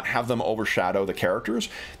 but not have them overshadow the characters.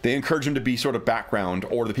 They encourage them to be sort of background,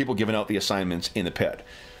 or the people giving out the assignments in the pit.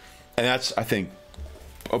 And that's, I think,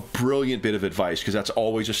 a brilliant bit of advice, because that's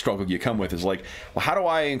always a struggle you come with, is like, well, how do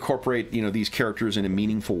I incorporate, you know, these characters in a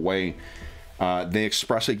meaningful way? They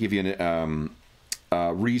expressly give you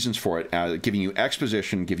reasons for it, giving you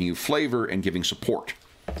exposition, giving you flavor, and giving support.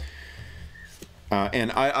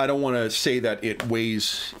 And I don't want to say that it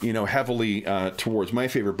weighs, you know, heavily towards my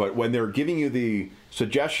favor, but when they're giving you the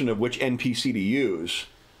suggestion of which NPC to use,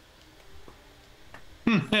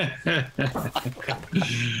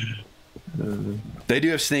 they do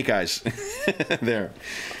have snake eyes there.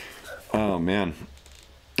 Oh man.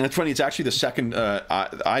 That's funny. It's actually the second.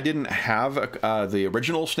 I didn't have the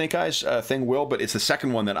original Snake Eyes thing, Will, but it's the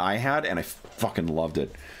second one that I had, and I fucking loved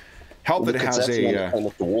it. Help that it has a.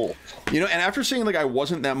 You know, and after saying like I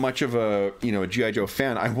wasn't that much of a a GI Joe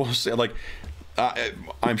fan, I will say like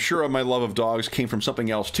I'm sure my love of dogs came from something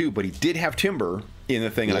else too. But he did have Timber in the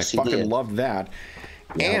thing, and I fucking loved that.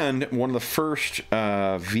 Yep. And one of the first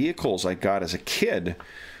vehicles I got as a kid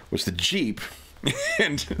was the Jeep.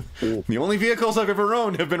 And the only vehicles I've ever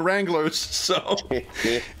owned have been Wranglers, so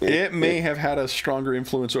it may have had a stronger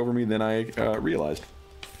influence over me than I realized.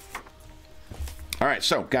 All right,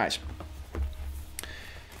 so guys,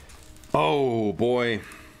 oh boy,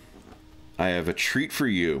 I have a treat for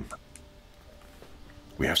you.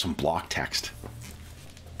 We have some block text.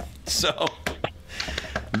 So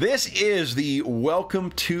this is the Welcome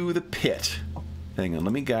to the Pit. Hang on,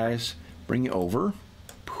 let me guys bring you over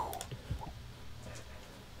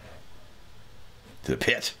to the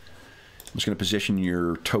pit. I'm just going to position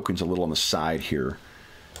your tokens a little on the side here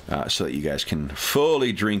so that you guys can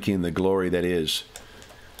fully drink in the glory that is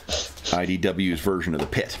IDW's version of the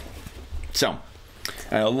pit. So,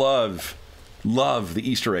 I love the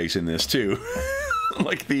Easter eggs in this too.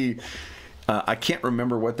 Like the, I can't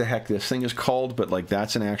remember what the heck this thing is called, but like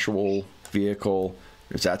that's an actual vehicle.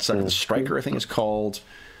 There's that side of the Striker, I think it's called.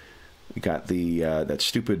 We got the that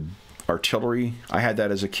stupid artillery. I had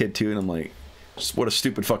that as a kid too, and I'm like, what a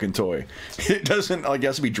stupid fucking toy. It doesn't, I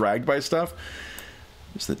guess, be dragged by stuff.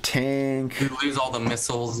 There's the tank. You lose all the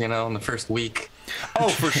missiles, you know, in the first week. Oh,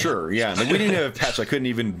 for sure, yeah. Like, we didn't have pets. I couldn't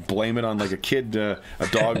even blame it on, like, a kid, a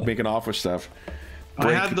dog making off with stuff.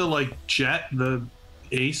 I had the, like, jet, the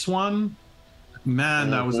Ace one. Man,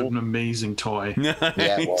 that was an amazing toy. Nice.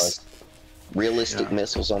 Yeah, it was. Realistic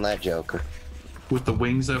missiles on that Joker. With the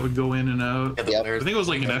wings that would go in and out. Yep. I think it was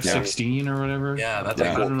like an F-16 or whatever. Yeah, that's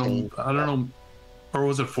I don't know. Or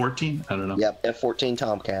was it 14? I don't know. Yep, F-14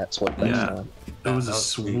 Tomcats. What yeah, it was a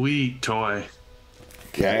sweet toy.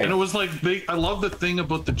 Okay. And it was like I love the thing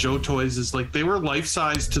about the Joe toys is like they were life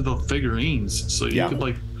size to the figurines, so you could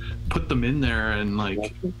like put them in there and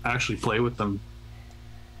like actually play with them.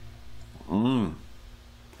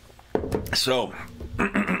 So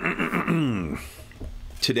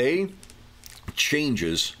today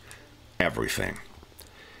changes everything.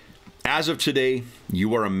 As of today,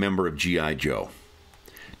 you are a member of GI Joe.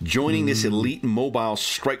 Joining this elite mobile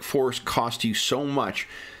strike force cost you so much,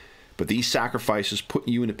 but these sacrifices put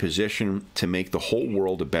you in a position to make the whole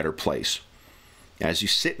world a better place. As you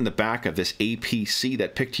sit in the back of this APC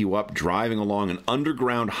that picked you up driving along an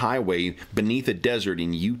underground highway beneath a desert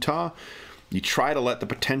in Utah, you try to let the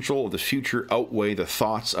potential of the future outweigh the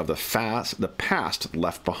thoughts of the past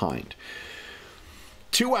left behind.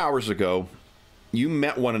 2 hours ago, you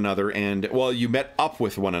met one another and, well, you met up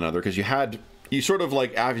with one another because you sort of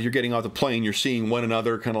like, after you're getting off the plane, you're seeing one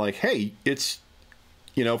another kind of like, hey, it's,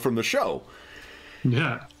 you know, from the show.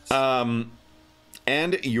 Yeah.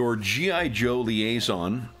 And your GI Joe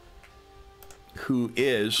liaison, who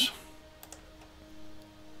is,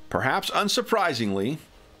 perhaps unsurprisingly,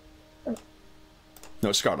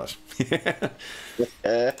 no, Scarlett. Because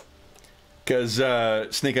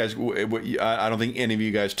Because Snake Eyes, I don't think any of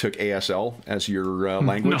you guys took ASL as your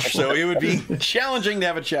language, so it would be challenging to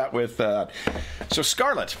have a chat with. So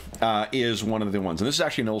Scarlet is one of the ones, and this is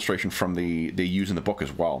actually an illustration from they use in the book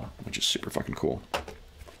as well, which is super fucking cool.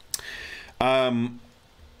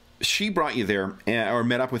 She brought you there, or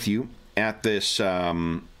met up with you at this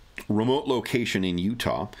remote location in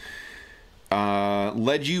Utah.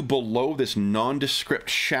 Led you below this nondescript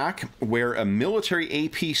shack where a military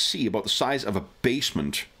APC about the size of a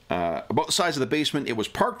basement, about the size of the basement it was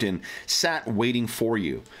parked in, sat waiting for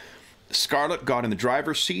you. Scarlet got in the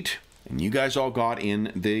driver's seat, and you guys all got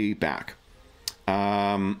in the back.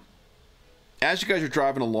 As you guys are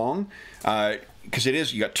driving along, because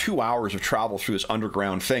you got 2 hours of travel through this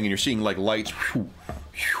underground thing, and you're seeing like lights,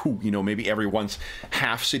 you know, maybe every once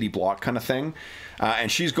half city block kind of thing.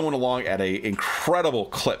 And she's going along at an incredible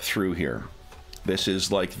clip through here. This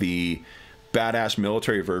is like the badass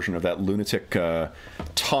military version of that lunatic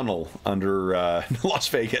tunnel under Las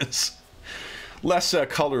Vegas. Less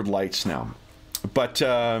colored lights now. But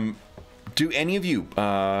do any of you,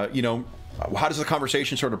 you know, how does the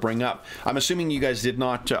conversation sort of bring up? I'm assuming you guys did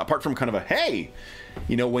not, apart from kind of a, hey,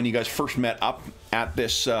 you know, when you guys first met up at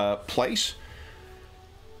this place.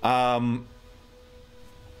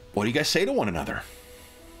 What do you guys say to one another?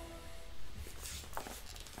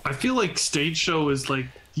 I feel like Stage Show is like,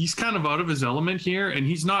 he's kind of out of his element here, and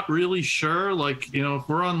he's not really sure, like, you know, if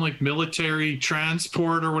we're on like military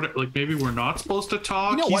transport or whatever, like maybe we're not supposed to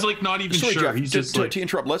talk. You know, he's like not even sure. Jeff, he's just like, to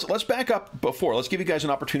interrupt. Let's back up before. Let's give you guys an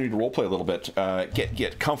opportunity to roleplay a little bit.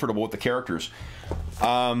 Get comfortable with the characters.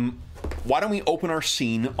 Why don't we open our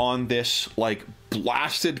scene on this like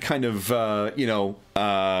blasted kind of you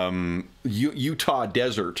know, Utah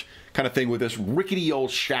desert kind of thing with this rickety old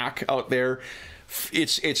shack out there.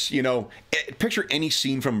 It's you know, picture any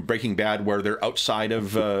scene from Breaking Bad where they're outside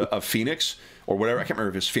of Phoenix or whatever. I can't remember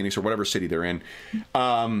if it's Phoenix or whatever city they're in,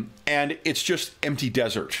 and it's just empty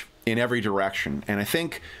desert in every direction. And I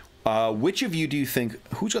think, which of you do you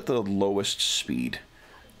think, who's got the lowest speed?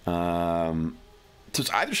 So it's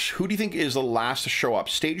either, who do you think is the last to show up,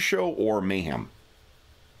 Stage Show or Mayhem?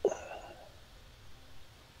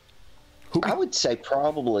 I would say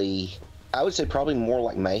probably more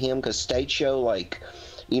like Mayhem, because Stage Show, like,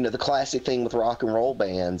 you know, the classic thing with rock and roll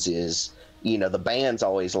bands is, you know, the band's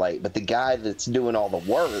always late, but the guy that's doing all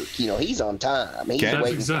the work, you know, he's on time. That's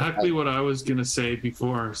exactly what I was gonna say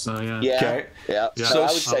before. So yeah. Okay. Yeah. So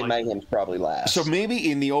I would say Mayhem's probably last. So maybe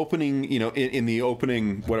in the opening, you know, in the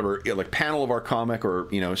opening, whatever, like panel of our comic or,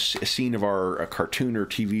 you know, a scene of our cartoon or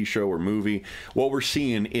TV show or movie, what we're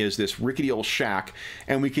seeing is this rickety old shack,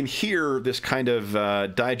 and we can hear this kind of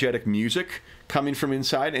diegetic music coming from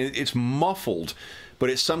inside, and it's muffled, but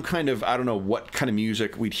it's some kind of, I don't know what kind of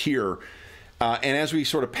music we'd hear. And as we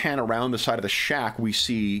sort of pan around the side of the shack, we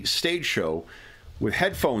see Stage Show with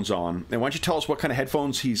headphones on. And why don't you tell us what kind of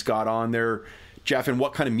headphones he's got on there, Jeff, and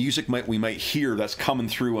what kind of music we might hear that's coming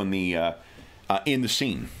through on the in the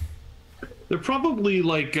scene? They're probably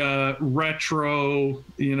like retro,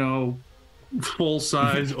 you know, full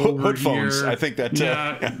size over headphones. I think that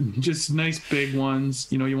yeah, just nice big ones.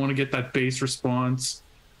 You know, you want to get that bass response.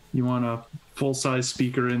 You want a full size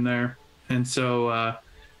speaker in there, and so.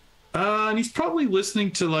 And he's probably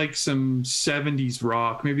listening to like some 70s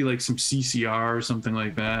rock, maybe like some CCR or something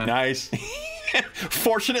like that. Nice.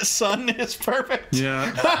 Fortunate Son is perfect.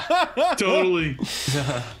 Yeah, totally.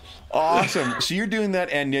 Awesome. So you're doing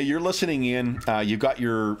that, and you're listening in. You've got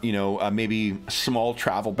your, you know, maybe small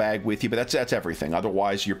travel bag with you, but that's everything.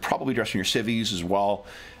 Otherwise, you're probably dressing your civvies as well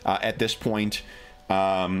at this point.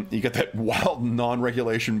 You got that wild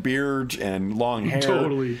non-regulation beard and long hair.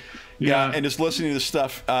 Totally. Yeah, and just listening to this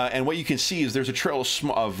stuff, and what you can see is there's a trail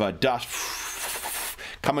of dust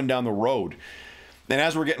coming down the road. And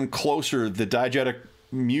as we're getting closer, the diegetic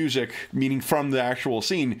music, meaning from the actual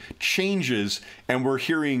scene, changes, and we're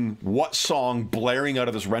hearing what song blaring out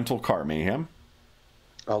of this rental car, Mayhem?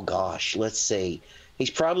 Oh, gosh, let's see. He's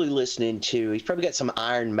probably got some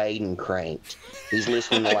Iron Maiden cranked. He's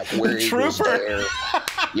listening to, like, Where Eagles Dare.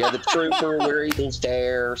 Yeah, the Trooper, Where Eagles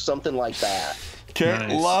Dare, something like that. Okay,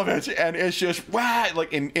 nice. Love it, and it's just wow.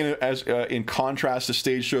 Like in contrast to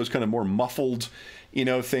Stage Show's kind of more muffled, you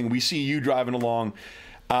know, thing. We see you driving along,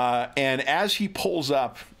 and as he pulls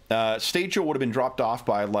up, Stage Show would have been dropped off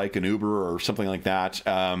by like an Uber or something like that.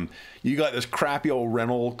 You got this crappy old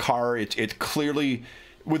rental car. It's clearly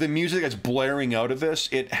with the music that's blaring out of this.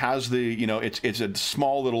 It has the, you know, it's a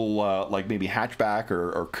small little like maybe hatchback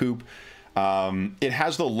or coupe. It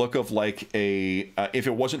has the look of like a if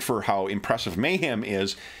it wasn't for how impressive Mayhem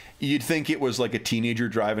is, you'd think it was like a teenager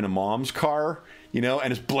driving a mom's car, you know,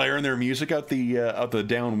 and it's blaring their music out the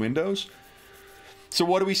down windows. So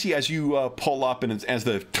what do we see as you pull up and as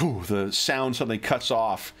the sound suddenly cuts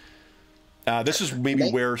off? This is maybe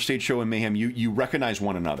where Stage Show and Mayhem, you recognize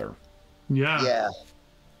one another. Yeah.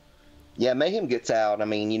 Yeah, Mayhem gets out. I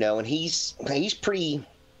mean, you know, and he's pretty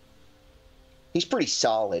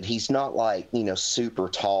solid. He's not like, you know, super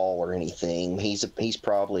tall or anything. He's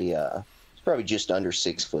probably just under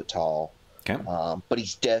 6 foot tall. Okay. But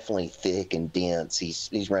he's definitely thick and dense.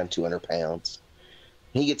 He's around 200 pounds.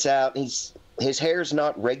 He gets out. His hair's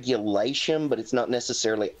not regulation, but it's not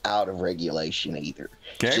necessarily out of regulation either.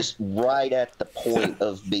 Okay. It's just right at the point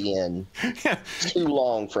of being too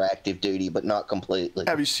long for active duty, but not completely.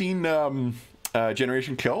 Have you seen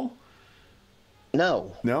Generation Kill?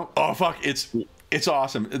 No. No? Oh, fuck. It's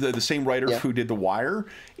awesome. The same writer who did The Wire.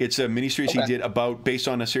 It's a miniseries he did based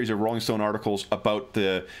on a series of Rolling Stone articles about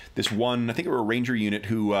this one, I think it was a Ranger unit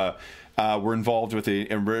who were involved with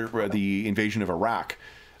the invasion of Iraq.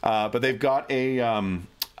 But they've got a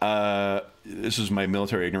this is my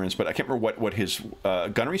military ignorance, but I can't remember what his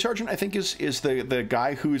gunnery sergeant, I think, is the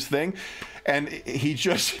guy whose thing, and he's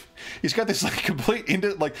got this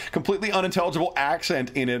completely unintelligible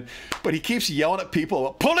accent in it, but he keeps yelling at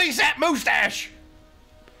people, "Police that mustache!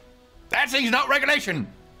 That thing's not regulation."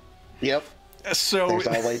 Yep. So there's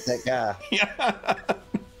always that guy.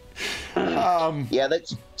 Yeah,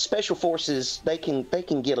 that's special forces. They can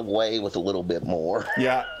get away with a little bit more.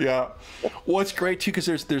 Yeah. Well, it's great too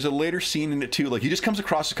because there's a later scene in it too. Like he just comes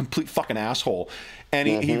across a complete fucking asshole, and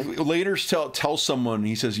he later tells someone.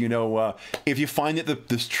 He says, you know, if you find that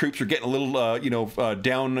the troops are getting a little,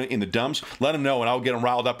 down in the dumps, let them know, and I'll get them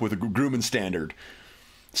riled up with a grooming standard.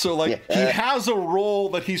 So, like, he has a role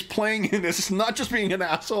that he's playing in this. It's not just being an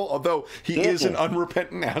asshole, although he is an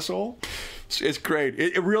unrepentant asshole. It's great.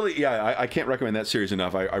 It really, I can't recommend that series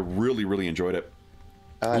enough. I really, really enjoyed it.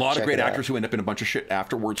 A lot of great actors who end up in a bunch of shit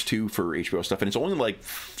afterwards, too, for HBO stuff. And it's only like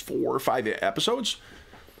 4 or 5 episodes.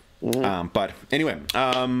 But anyway,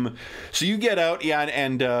 so you get out,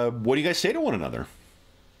 and what do you guys say to one another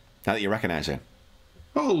now that you recognize it?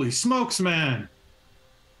 Holy smokes, man.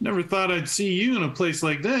 Never thought I'd see you in a place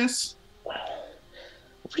like this. What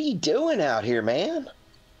are you doing out here, man?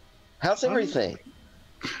 How's everything?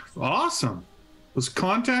 Awesome. Was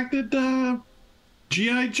contacted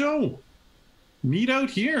GI Joe. Meet out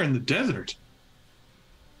here in the desert.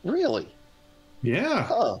 Really? Yeah.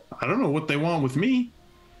 Huh. I don't know what they want with me.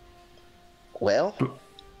 Well,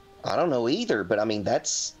 I don't know either, but I mean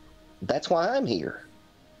that's why I'm here.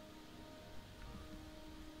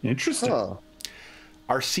 Interesting. Huh.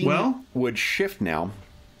 Our scene would shift now.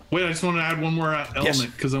 Wait, I just want to add one more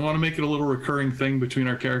element because I want to make it a little recurring thing between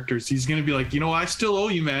our characters. He's going to be like, you know, I still owe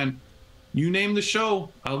you, man. You name the show,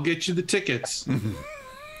 I'll get you the tickets.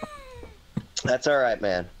 That's all right,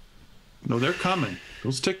 man. No, they're coming.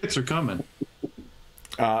 Those tickets are coming.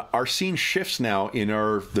 Our scene shifts now in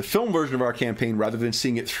the film version of our campaign. Rather than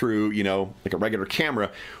seeing it through, you know, like a regular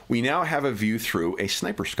camera, we now have a view through a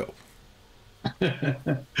sniper scope.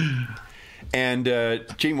 And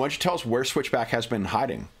Jamie, why don't you tell us where Switchback has been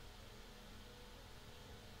hiding?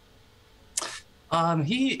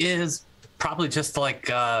 He is probably just like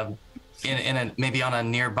maybe on a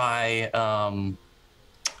nearby.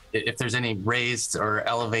 If there's any raised or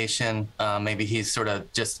elevation, maybe he's sort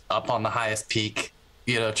of just up on the highest peak.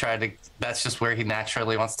 You know, that's just where he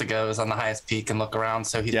naturally wants to go, is on the highest peak and look around.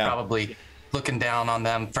 So he's probably looking down on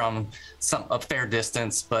them from a fair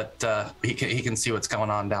distance, but he can see what's going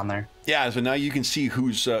on down there. Yeah, so now you can see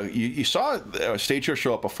who's you saw Stage Show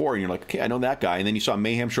show up before, and you're like, okay, I know that guy, and then you saw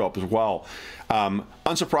Mayhem show up as well.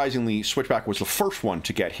 Unsurprisingly, Switchback was the first one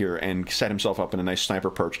to get here and set himself up in a nice sniper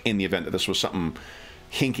perch in the event that this was something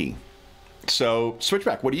hinky. So,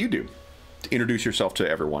 Switchback, what do you do to introduce yourself to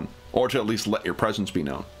everyone, or to at least let your presence be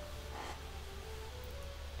known?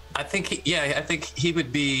 I think he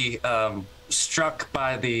would be struck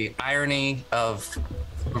by the irony of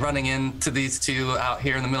running into these two out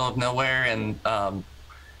here in the middle of nowhere, and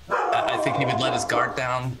I think he would let his guard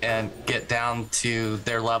down and get down to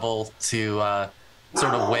their level to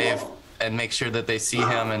sort of wave and make sure that they see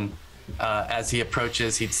him. And as he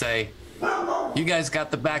approaches, he'd say, "You guys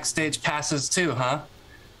got the backstage passes too, huh?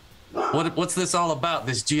 What's this all about?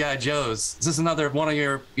 This GI Joe's? Is this another one of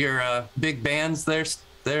your big bands there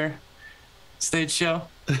stage show?"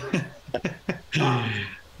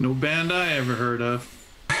 No band I ever heard of.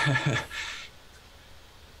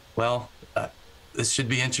 Well, this should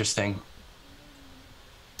be interesting.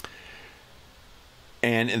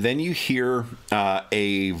 And then you hear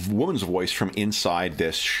a woman's voice from inside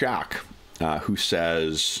this shack who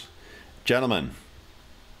says, "Gentlemen,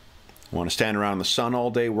 Want to stand around in the sun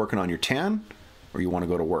all day working on your tan, or you want to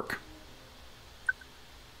go to work?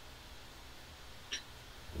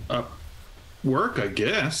 Work, I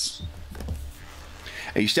guess.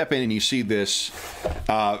 And you step in and you see this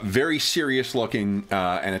very serious-looking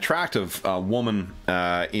and attractive woman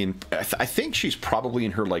in. I think she's probably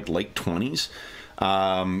in her like late 20s.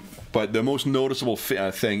 But the most noticeable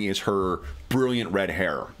thing is her brilliant red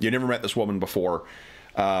hair. You never met this woman before,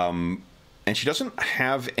 and she doesn't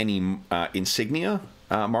have any insignia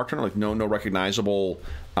marked on her, like no recognizable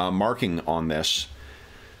marking on this.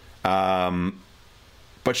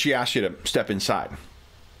 But she asked you to step inside,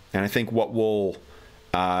 and I think what will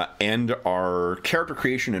end our character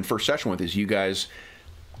creation and first session with is you guys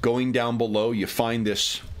going down below. You find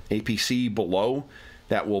this APC below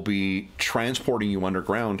that will be transporting you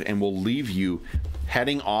underground and will leave you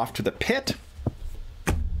heading off to the pit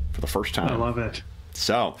for the first time. I love it.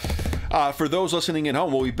 So, for those listening at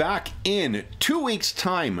home, we'll be back in 2 weeks'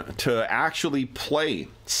 time to actually play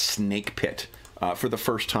Snake Pit for the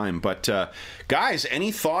first time. But, guys,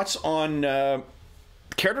 any thoughts on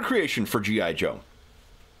character creation for GI Joe?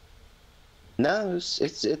 No,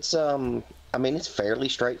 it's I mean, it's fairly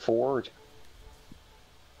straightforward.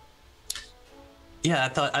 Yeah,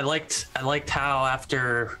 I liked how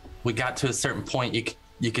after we got to a certain point,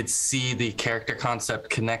 you could see the character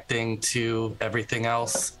concept connecting to everything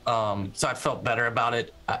else. So I felt better about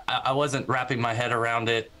it. I wasn't wrapping my head around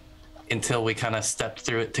it until we kind of stepped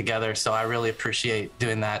through it together. So I really appreciate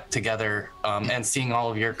doing that together and seeing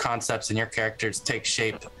all of your concepts and your characters take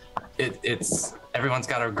shape. It's everyone's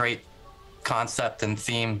got a great concept and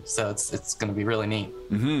theme, so it's going to be really neat.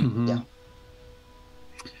 Yeah.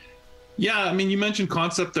 Yeah, I mean, you mentioned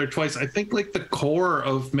concept there twice. I think like the core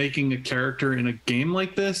of making a character in a game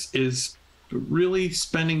like this is really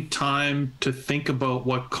spending time to think about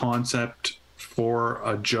what concept for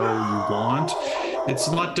a Joe you want. It's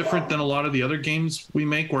a lot different than a lot of the other games we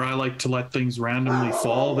make where I like to let things randomly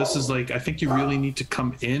fall. This is like, I think you really need to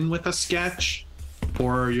come in with a sketch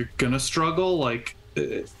or you're gonna struggle. Like,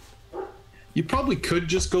 you probably could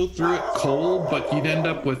just go through it cold, but you'd end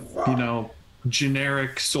up with, you know,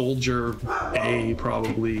 generic soldier A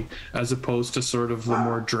probably, as opposed to sort of the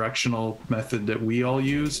more directional method that we all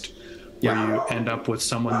used, where you end up with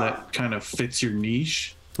someone that kind of fits your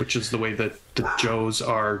niche, which is the way that the Joes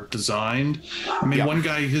are designed. I mean, one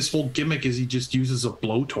guy, his whole gimmick is he just uses a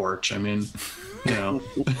blowtorch. I mean, you know,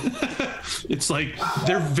 it's like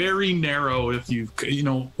they're very narrow if you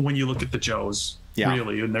know, when you look at the Joes,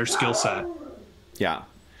 really, and their skill set.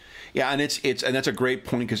 Yeah, and and that's a great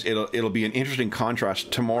point because it'll be an interesting contrast.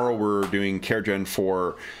 Tomorrow we're doing care gen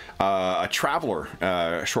for a Traveler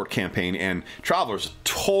short campaign, and Traveler's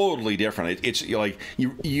totally different. It's like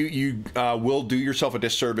you will do yourself a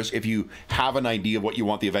disservice if you have an idea of what you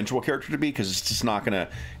want the eventual character to be, because it's just not gonna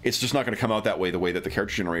come out that way, the way that the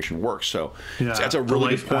character generation works. So that's a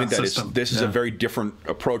really good point. That this is a very different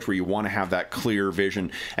approach where you want to have that clear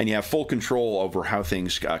vision and you have full control over how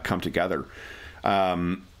things come together.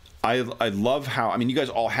 I love how, I mean, you guys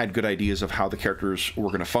all had good ideas of how the characters were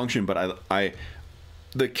going to function, but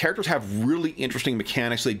the characters have really interesting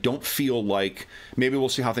mechanics. They don't feel like, maybe we'll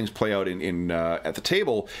see how things play out in at the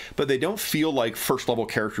table, but they don't feel like first level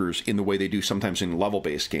characters in the way they do sometimes in level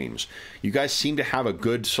based games. You guys seem to have a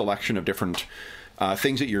good selection of different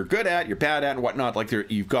things that you're good at, you're bad at, and whatnot. Like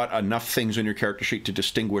you've got enough things in your character sheet to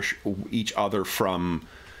distinguish each other from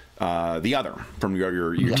the other, from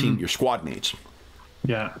your team, your squad mates.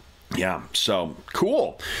 Yeah, so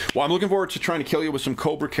cool. Well, I'm looking forward to trying to kill you with some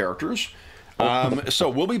Cobra characters. So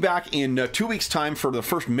we'll be back in 2 weeks' time for the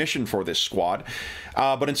first mission for this squad.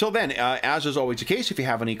 But until then, as is always the case, if you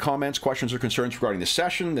have any comments, questions, or concerns regarding the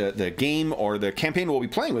session, the game, or the campaign we'll be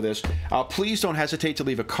playing with this, please don't hesitate to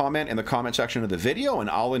leave a comment in the comment section of the video, and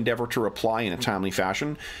I'll endeavor to reply in a timely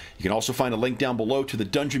fashion. You can also find a link down below to the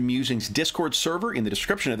Dungeon Musings Discord server in the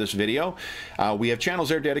description of this video. We have channels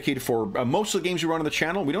there dedicated for most of the games we run on the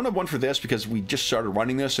channel. We don't have one for this because we just started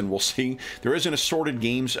running this, and we'll see. There is an assorted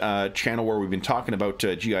games channel where we've been talking about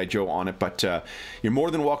GI Joe on it, but you're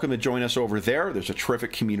more than welcome to join us over there. There's a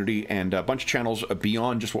terrific community and a bunch of channels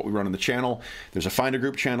beyond just what we run on the channel. There's a Find a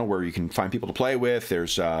Group channel where you can find people to play with.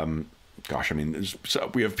 There's gosh, I mean,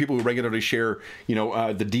 we have people who regularly share, you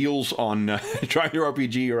know, the deals on Try Your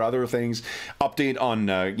RPG or other things, update on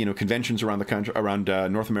you know, conventions around the country, around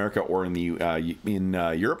North America or in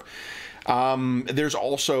Europe. There's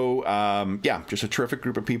also, just a terrific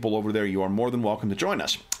group of people over there. You are more than welcome to join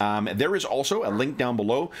us. There is also a link down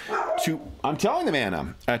below I'm telling them,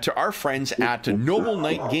 Anna, to our friends at Noble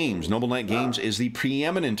Knight Games. Noble Knight Games is the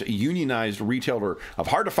preeminent unionized retailer of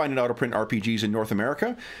hard-to-find and out-of-print RPGs in North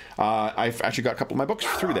America. I've actually got a couple of my books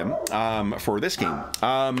through them for this game.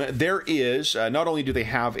 There is, not only do they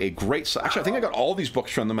have a great... Actually, I think I got all these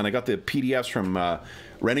books from them, and I got the PDFs from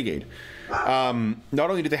Renegade. Not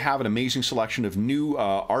only do they have an amazing selection of new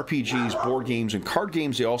RPGs, board games, and card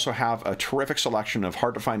games, they also have a terrific selection of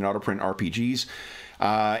hard-to-find and out-of-print RPGs.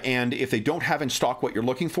 And if they don't have in stock what you're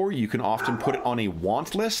looking for, you can often put it on a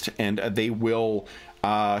want list, and they will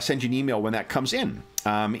send you an email when that comes in.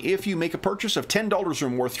 If you make a purchase of $10 or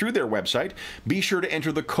more through their website, be sure to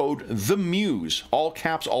enter the code THEMUSE, all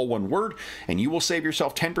caps, all one word, and you will save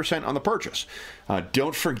yourself 10% on the purchase.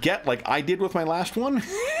 Don't forget, like I did with my last one,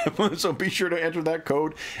 so be sure to enter that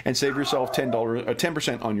code and save yourself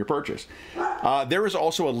 10% on your purchase. There is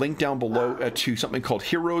also a link down below to something called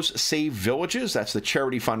Heroes Save Villages. That's the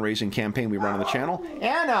charity fundraising campaign we run on the channel.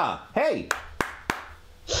 Anna, hey!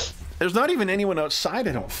 There's not even anyone outside,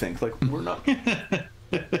 I don't think. Like, we're not...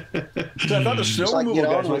 So I thought the snow removal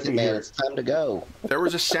guys might be here. It's time to go. There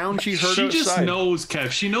was a sound she heard outside. She just knows,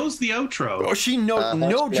 Kev. She knows the outro. Oh, she knows.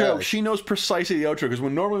 No joke. She knows precisely the outro, because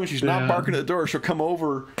normally when she's not barking at the door, she'll come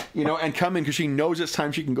over, you know, and come in because she knows it's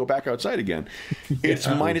time she can go back outside again. It's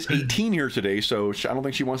minus 18 here today, so I don't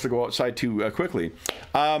think she wants to go outside too quickly.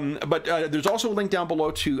 But there's also a link down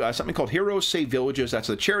below to something called Heroes Save Villages. That's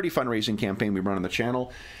the charity fundraising campaign we run on the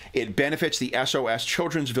channel. It benefits the SOS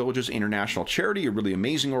Children's Villages International Charity, a really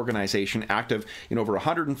amazing organization active in over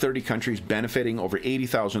 130 countries, benefiting over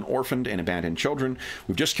 80,000 orphaned and abandoned children.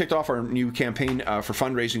 We've just kicked off our new campaign for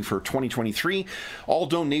fundraising for 2023. All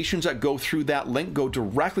donations that go through that link go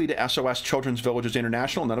directly to SOS Children's Villages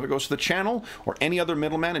International. None of it goes to the channel or any other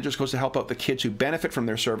middleman. It just goes to help out the kids who benefit from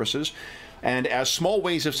their services. And as small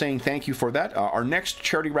ways of saying thank you for that, our next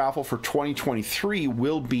charity raffle for 2023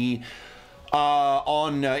 will be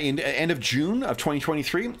in end of June of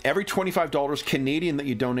 2023. Every $25 Canadian that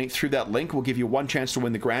you donate through that link will give you one chance to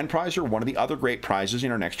win the grand prize or one of the other great prizes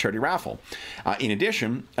in our next charity raffle. In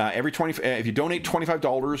addition, if you donate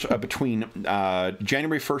 $25 between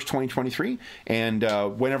January 1st, 2023 and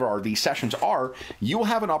whenever these sessions are, you will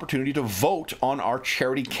have an opportunity to vote on our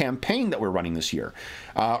charity campaign that we're running this year.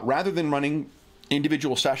 Rather than running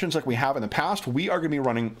individual sessions like we have in the past, we are going to be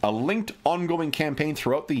running a linked ongoing campaign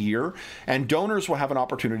throughout the year, and donors will have an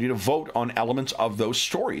opportunity to vote on elements of those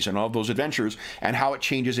stories and of those adventures and how it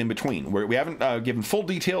changes in between. We haven't given full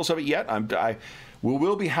details of it yet. We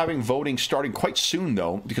will be having voting starting quite soon,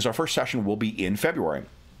 though, because our first session will be in February.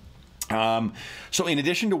 So in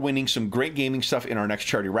addition to winning some great gaming stuff in our next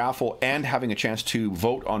charity raffle and having a chance to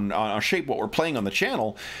vote on shape what we're playing on the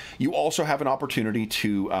channel, you also have an opportunity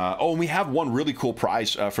to and we have one really cool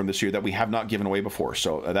prize from this year that we have not given away before,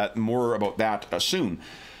 so more about that soon.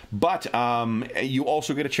 But you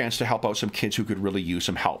also get a chance to help out some kids who could really use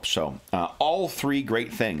some help. So all three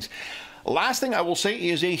great things. Last thing I will say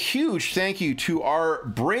is a huge thank you to our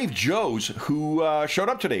brave Joes who showed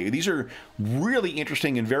up today. These are really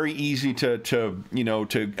interesting and very easy to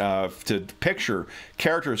picture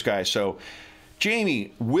characters, guys. So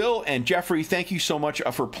Jamie, Will, and Jeffrey, thank you so much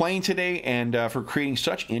for playing today and for creating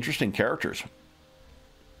such interesting characters.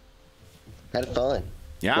 Had fun.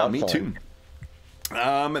 Yeah, me too.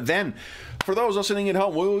 Then, for those listening at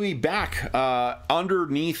home, we will be back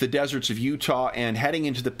underneath the deserts of Utah and heading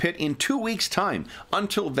into the pit in 2 weeks' time.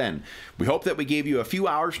 Until then, we hope that we gave you a few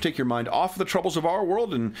hours to take your mind off of the troubles of our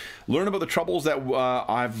world and learn about the troubles that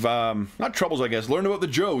not troubles, I guess, learn about the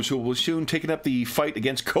Joes who will soon take up the fight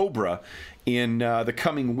against Cobra in the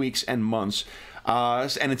coming weeks and months.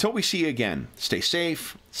 And until we see you again, stay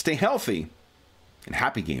safe, stay healthy, and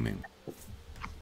happy gaming.